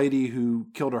older lady who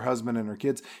killed her husband and her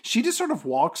kids, she just sort of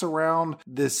walks around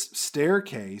this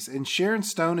staircase and Sharon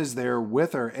Stone is there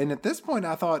with her. And at this point,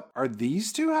 I thought, are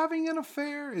these two having an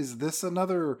affair? Is this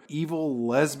another evil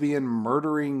lesbian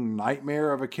murdering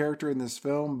nightmare of a character in this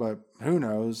film? But who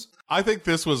knows? I think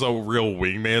this was a real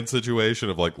wingman situation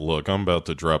of like, look, I'm about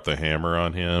to drop the hammer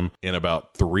on him in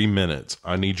about 3 minutes.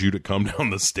 I need you to come down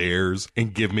the stairs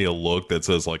and give me a look that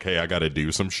says like, hey, I got to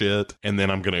do some shit. And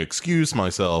then I'm going to excuse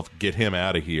myself, get him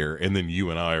out of here. And then you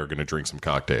and I are going to drink some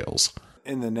cocktails.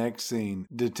 In the next scene,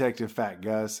 Detective Fat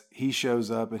Gus, he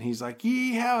shows up and he's like,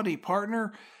 yee howdy,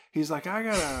 partner. He's like, I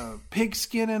got a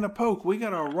pigskin and a poke. We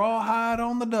got a rawhide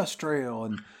on the dust trail.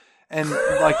 And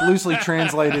like loosely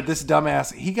translated, this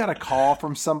dumbass, he got a call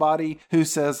from somebody who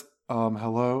says,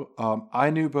 hello.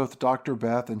 I knew both Dr.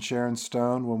 Beth and Sharon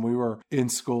Stone when we were in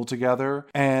school together.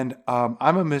 And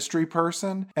I'm a mystery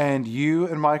person. And you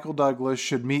and Michael Douglas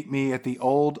should meet me at the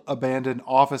old abandoned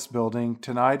office building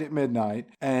tonight at midnight.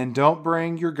 And don't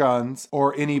bring your guns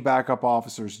or any backup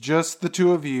officers. Just the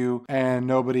two of you and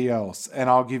nobody else. And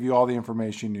I'll give you all the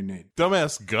information you need.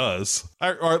 Dumbass Gus,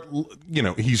 you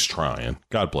know, he's trying.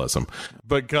 God bless him.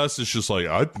 But Gus is just like,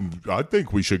 I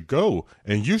think we should go.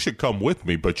 And you should come with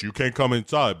me, but you can't come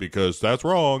inside because that's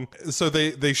wrong. So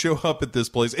they show up at this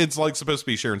place. It's like supposed to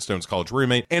be Sharon Stone's college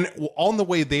roommate. And on the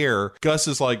way there, Gus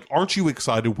is like, aren't you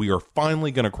excited? We are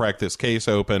finally going to crack this case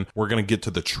open. We're going to get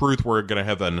to the truth. We're going to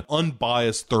have an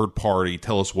unbiased third party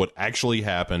tell us what actually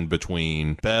happened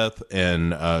between Beth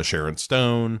and Sharon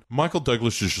Stone. Michael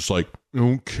Douglas is just like, I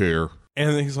don't care.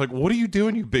 And he's like, what are you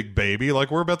doing, you big baby?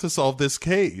 Like, we're about to solve this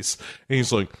case. And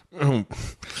he's like, oh,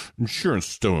 Sharon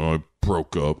Stone and I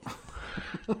broke up.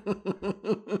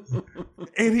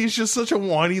 And he's just such a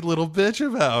whiny little bitch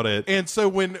about it. And so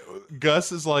when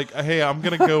Gus is like, hey, I'm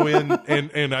gonna go in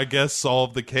and I guess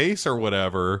solve the case or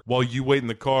whatever while you wait in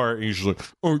the car, and he's like,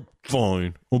 oh,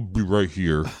 fine, I'll be right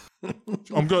here.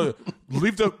 I'm gonna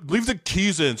leave the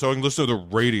keys in so I can listen to the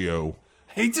radio.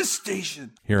 Hate the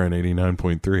station. Here on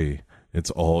 89.3,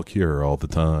 it's all Cure all the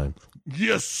time.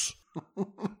 Yes!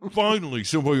 Finally,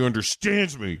 somebody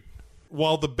understands me.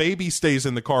 While the baby stays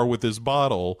in the car with his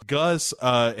bottle, Gus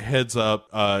heads up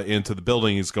into the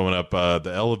building. He's going up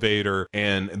the elevator,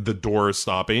 and the door is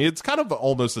stopping. It's kind of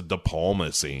almost a De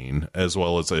Palma scene as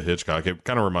well as a Hitchcock. It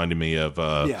kind of reminded me of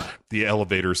the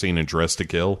elevator scene in Dressed to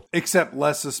Kill. Except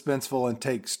less suspenseful and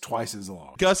takes twice as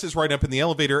long. Gus is right up in the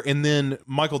elevator, and then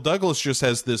Michael Douglas just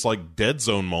has this like dead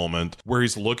zone moment where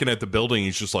he's looking at the building.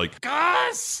 He's just like,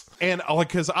 Gus! And like,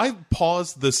 because I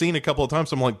paused the scene a couple of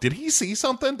times. I'm like, did he see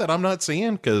something that I'm not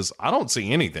seeing? Because I don't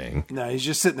see anything. No, he's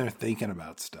just sitting there thinking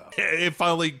about stuff. It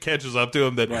finally catches up to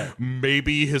him that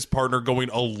maybe his partner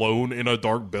going alone in a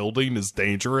dark building is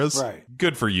dangerous. Right.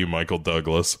 Good for you, Michael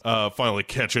Douglas. Finally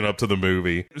catching up to the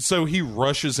movie. So he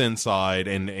rushes inside,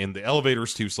 and the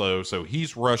elevator's too slow. So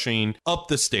he's rushing up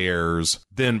the stairs.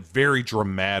 Then very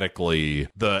dramatically,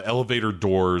 the elevator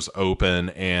doors open,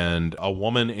 and a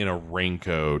woman in a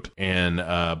raincoat and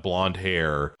blonde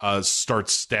hair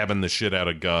starts stabbing the shit out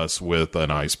of Gus with an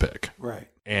ice pick. Right.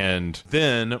 And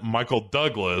then Michael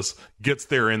Douglas gets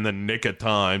there in the nick of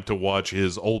time to watch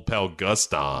his old pal Gus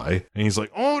die. And he's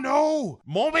like, oh no,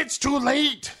 moment's too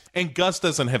late. And Gus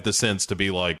doesn't have the sense to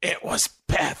be like, it was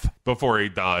Beth. Before he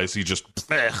dies, he just,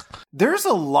 bleh. There's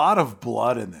a lot of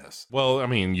blood in this. Well, I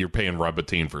mean, you're paying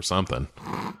Robitin for something.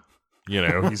 You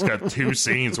know, he's got 2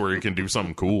 scenes where he can do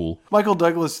something cool. Michael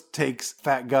Douglas takes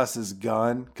Fat Gus's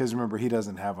gun, because remember, he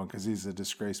doesn't have one because he's a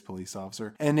disgraced police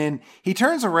officer. And then he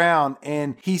turns around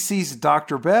and he sees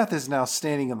Dr. Beth is now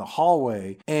standing in the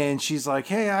hallway. And she's like,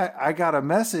 hey, I got a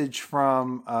message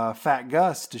from Fat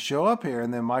Gus to show up here.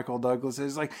 And then Michael Douglas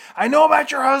is like, I know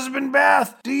about your husband,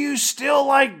 Beth. Do you still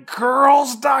like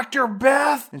girls, Dr.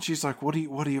 Beth? And she's like,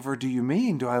 whatever do you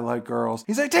mean? Do I like girls?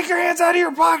 He's like, take your hands out of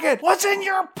your pocket. What's in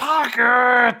your pocket?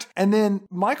 And then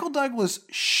Michael Douglas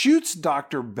shoots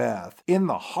Dr. Beth in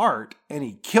the heart and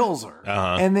he kills her.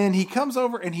 And then he comes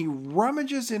over and he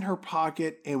rummages in her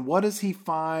pocket. And what does he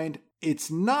find? It's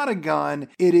not a gun.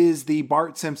 It is the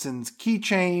Bart Simpson's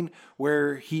keychain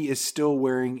where he is still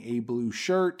wearing a blue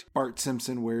shirt. Bart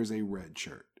Simpson wears a red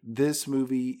shirt. This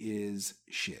movie is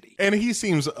shitty. And he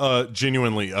seems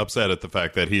genuinely upset at the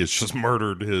fact that he has just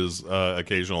murdered his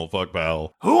occasional fuck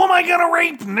pal. Who am I gonna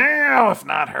rape now if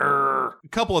not her? A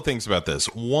couple of things about this.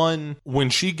 One,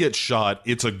 when she gets shot,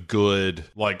 it's a good,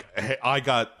 like, I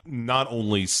got not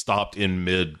only stopped in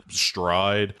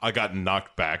mid-stride, I got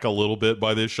knocked back a little bit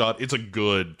by this shot. It's a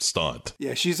good stunt.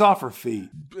 Yeah, she's off her feet.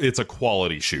 It's a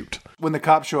quality shoot. When the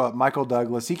cops show up, Michael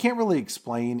Douglas, he can't really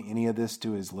explain any of this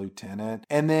to his lieutenant.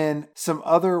 And then some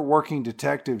other working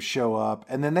detectives show up,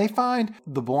 and then they find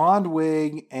the blonde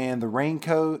wig and the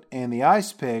raincoat and the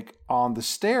ice pick on the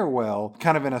stairwell,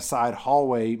 kind of in a side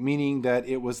hallway, meaning that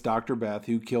it was Dr. Beth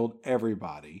who killed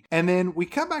everybody. And then we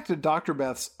come back to Dr.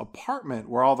 Beth's apartment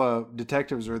where all the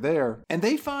detectives are there, and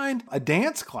they find a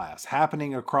dance class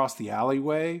happening across the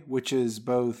alleyway, which is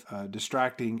both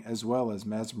distracting as well as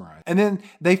mesmerizing. And then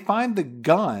they find the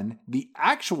gun, the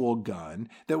actual gun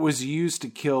that was used to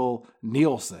kill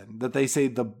Nielsen, that they say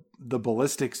the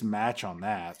ballistics match on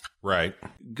that. Right.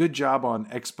 Good job on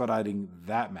expediting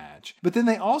that match. But then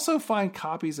they also find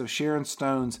copies of Sharon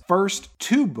Stone's first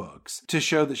 2 books to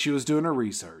show that she was doing her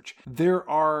research. There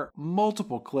are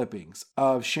multiple clippings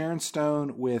of Sharon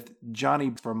Stone with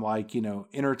Johnny from, like, you know,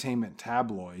 entertainment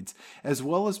tabloids, as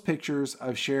well as pictures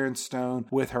of Sharon Stone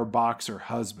with her boxer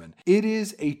husband. It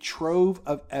is a trove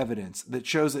of evidence that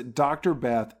shows that Dr.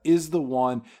 Beth is the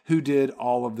one who did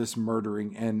all of this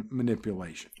murdering and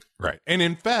manipulation. Right. And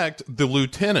in fact, the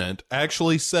lieutenant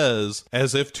actually says,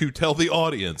 as if to tell the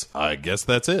audience, I guess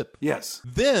that's it. Yes.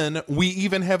 Then we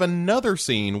even have another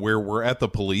scene where we're at the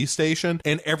police station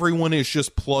and everyone is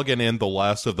just plugging in the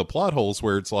last of the plot holes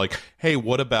where it's like, hey,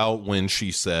 what about when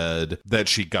she said that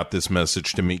she got this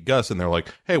message to meet Gus? And they're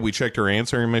like, hey, we checked her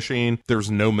answering machine. There's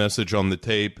no message on the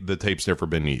tape. The tape's never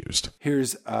been used.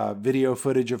 Here's video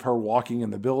footage of her walking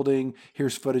in the building.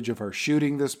 Here's footage of her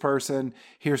shooting this person.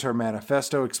 Here's her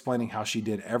manifesto explaining how she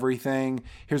did everything.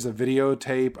 Here's a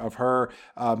videotape of her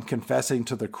confessing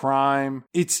to the crime.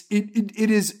 It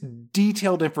is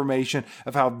detailed information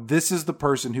of how this is the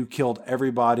person who killed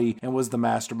everybody and was the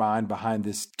mastermind behind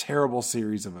this terrible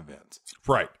series of events.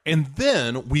 Right. And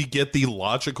then we get the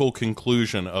logical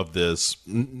conclusion of this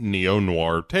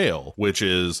neo-noir tale, which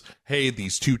is, hey,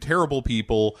 these 2 terrible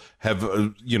people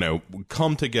have,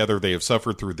 come together. They have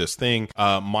suffered through this thing.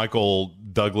 Michael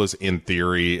Douglas, in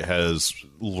theory, has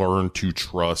learned to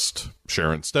trust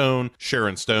Sharon Stone.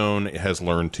 Sharon Stone has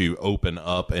learned to open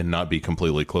up and not be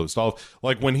completely closed off.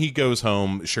 Like, when he goes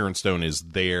home, Sharon Stone is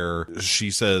there. She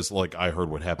says, like, I heard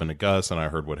what happened to Gus and I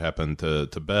heard what happened to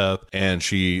Beth. And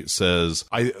she says,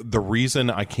 the reason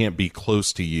I can't be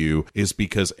close to you is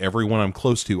because everyone I'm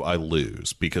close to, I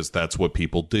lose, because that's what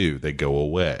people do. They go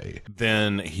away.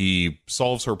 Then he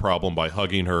solves her problem by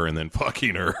hugging her and then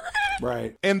fucking her.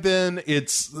 Right. And then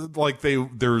it's like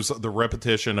there's the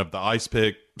repetition of the ice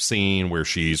pick scene where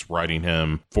she's riding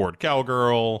him forward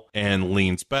cowgirl and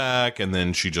leans back and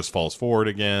then she just falls forward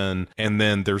again. And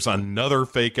then there's another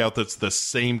fake out that's the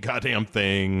same goddamn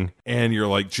thing. And you're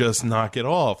like, just knock it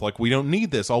off. Like, we don't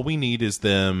need this. All we need is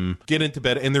them get into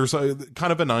bed. And there's a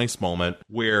kind of a nice moment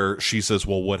where she says,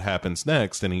 well, what happens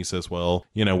next? And he says, well,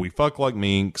 we fuck like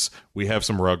minks. We have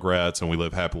some Rugrats and we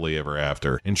live happily ever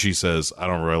after. And she says, I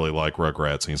don't really like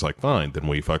Rugrats. And he's like, fine, then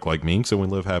we fuck like minks and we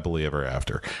live happily ever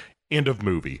after. End of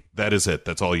movie. That is it.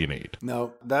 That's all you need.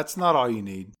 No, that's not all you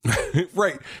need.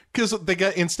 Right. Because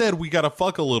instead we got to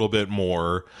fuck a little bit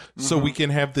more so we can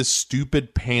have this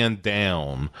stupid pan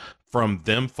down from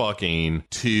them fucking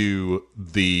to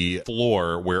the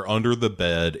floor where under the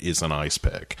bed is an ice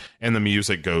pick. And the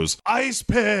music goes, ice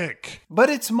pick! But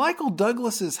it's Michael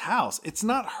Douglas's house. It's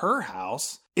not her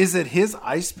house. Is it his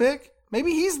ice pick?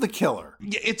 Maybe he's the killer.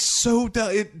 Yeah, it's so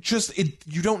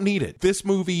you don't need it. This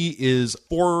movie is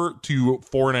 4 to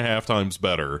 4.5 times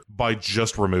better by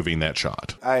just removing that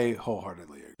shot. I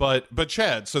wholeheartedly agree. But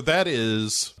Chad, so that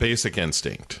is Basic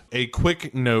Instinct. A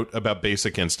quick note about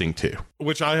Basic Instinct 2,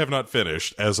 which I have not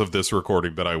finished as of this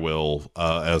recording, but I will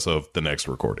as of the next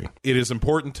recording. It is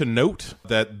important to note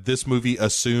that this movie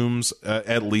assumes,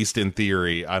 at least in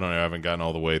theory, I don't know, I haven't gotten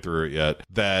all the way through it yet,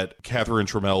 that Catherine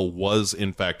Trammell was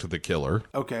in fact the killer.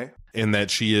 Okay. And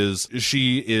that she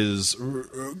is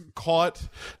caught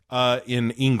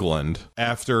in England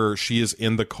after she is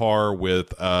in the car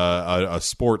with a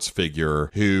sports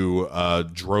figure who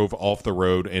drove off the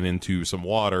road and into some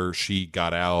water. She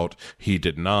got out. He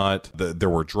did not. There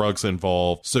were drugs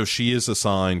involved. So she is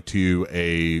assigned to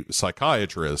a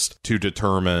psychiatrist to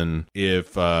determine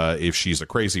if she's a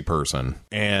crazy person.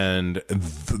 And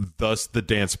thus the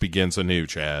dance begins anew,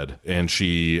 Chad. And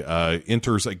she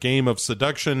enters a game of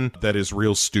seduction that is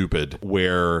real stupid,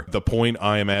 where the point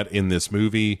I am at in this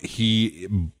movie,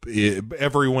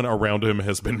 everyone around him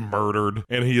has been murdered,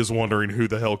 and he is wondering who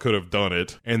the hell could have done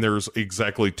it. And there's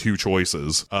exactly two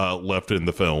choices left in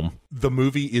the film. The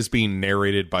movie is being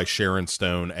narrated by Sharon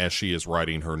Stone as she is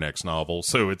writing her next novel.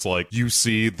 So it's like you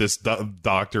see this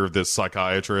doctor, this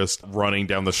psychiatrist running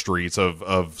down the streets of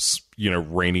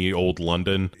rainy old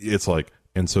London. It's like,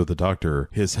 and so the doctor,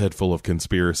 his head full of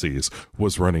conspiracies,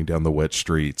 was running down the wet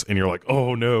streets. And you're like,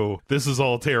 oh no, this is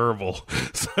all terrible.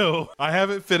 So I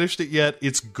haven't finished it yet.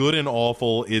 It's good and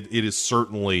awful. It is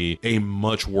certainly a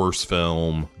much worse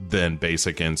film than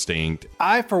Basic Instinct.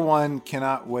 I, for one,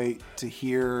 cannot wait to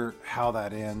hear how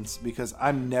that ends, because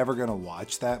I'm never going to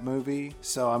watch that movie.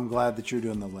 So I'm glad that you're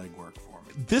doing the legwork for me.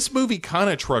 This movie kind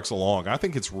of trucks along. I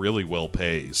think it's really well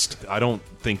paced. I don't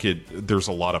think there's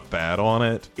a lot of bad on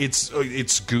it.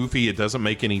 It's goofy. It doesn't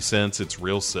make any sense. It's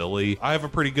real silly. I have a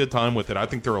pretty good time with it. I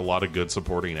think there are a lot of good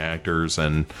supporting actors,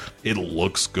 and it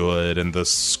looks good, and the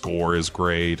score is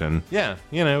great. And yeah,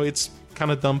 it's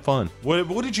kind of dumb fun. What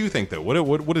did you think, though?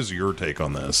 What is your take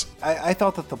on this? I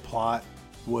thought that the plot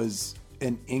was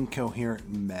an incoherent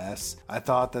mess. I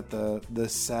thought that the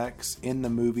sex in the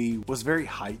movie was very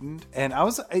heightened, and I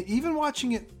was even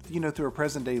watching it through a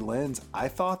present day lens. I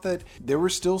thought that there were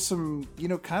still some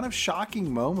kind of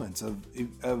shocking moments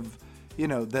of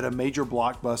that a major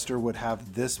blockbuster would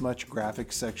have this much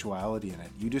graphic sexuality in it.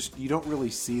 You don't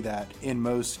really see that in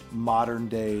most modern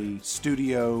day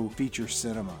studio feature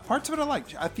cinema. Parts of it I like.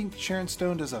 I think Sharon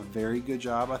Stone does a very good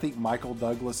job. I think Michael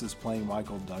Douglas is playing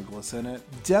Michael Douglas in it.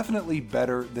 Definitely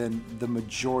better than the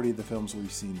majority of the films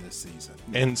we've seen this season.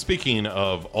 And speaking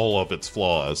of all of its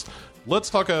flaws, let's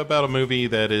talk about a movie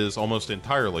that is almost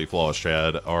entirely flawless,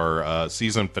 Chad, our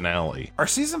season finale. Our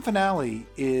season finale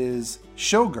is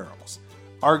Showgirls,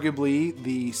 arguably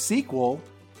the sequel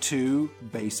to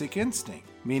Basic Instinct,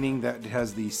 meaning that it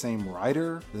has the same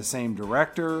writer, the same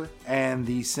director, and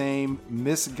the same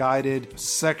misguided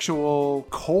sexual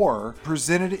core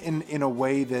presented in a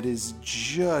way that is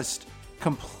just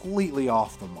completely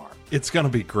off the mark. It's going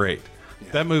to be great.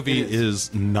 That movie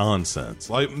is nonsense.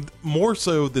 Like, more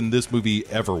so than this movie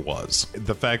ever was.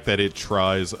 The fact that it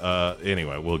tries,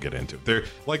 anyway, we'll get into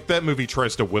it. That movie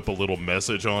tries to whip a little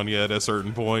message on you at a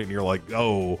certain point, and you're like,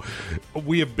 oh,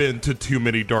 we have been to too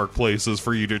many dark places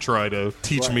for you to try to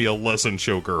teach me a lesson,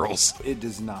 Showgirls. It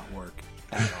does not work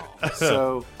at all.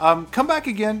 So, come back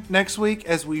again next week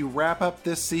as we wrap up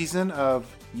this season of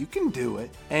You Can Do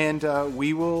It, and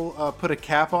we will put a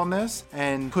cap on this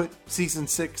and put season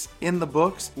 6 in the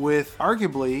books with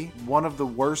arguably one of the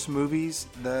worst movies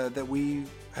that we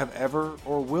have ever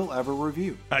or will ever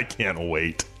review. I can't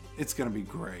wait. It's going to be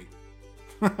great.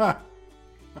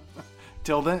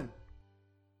 Till then.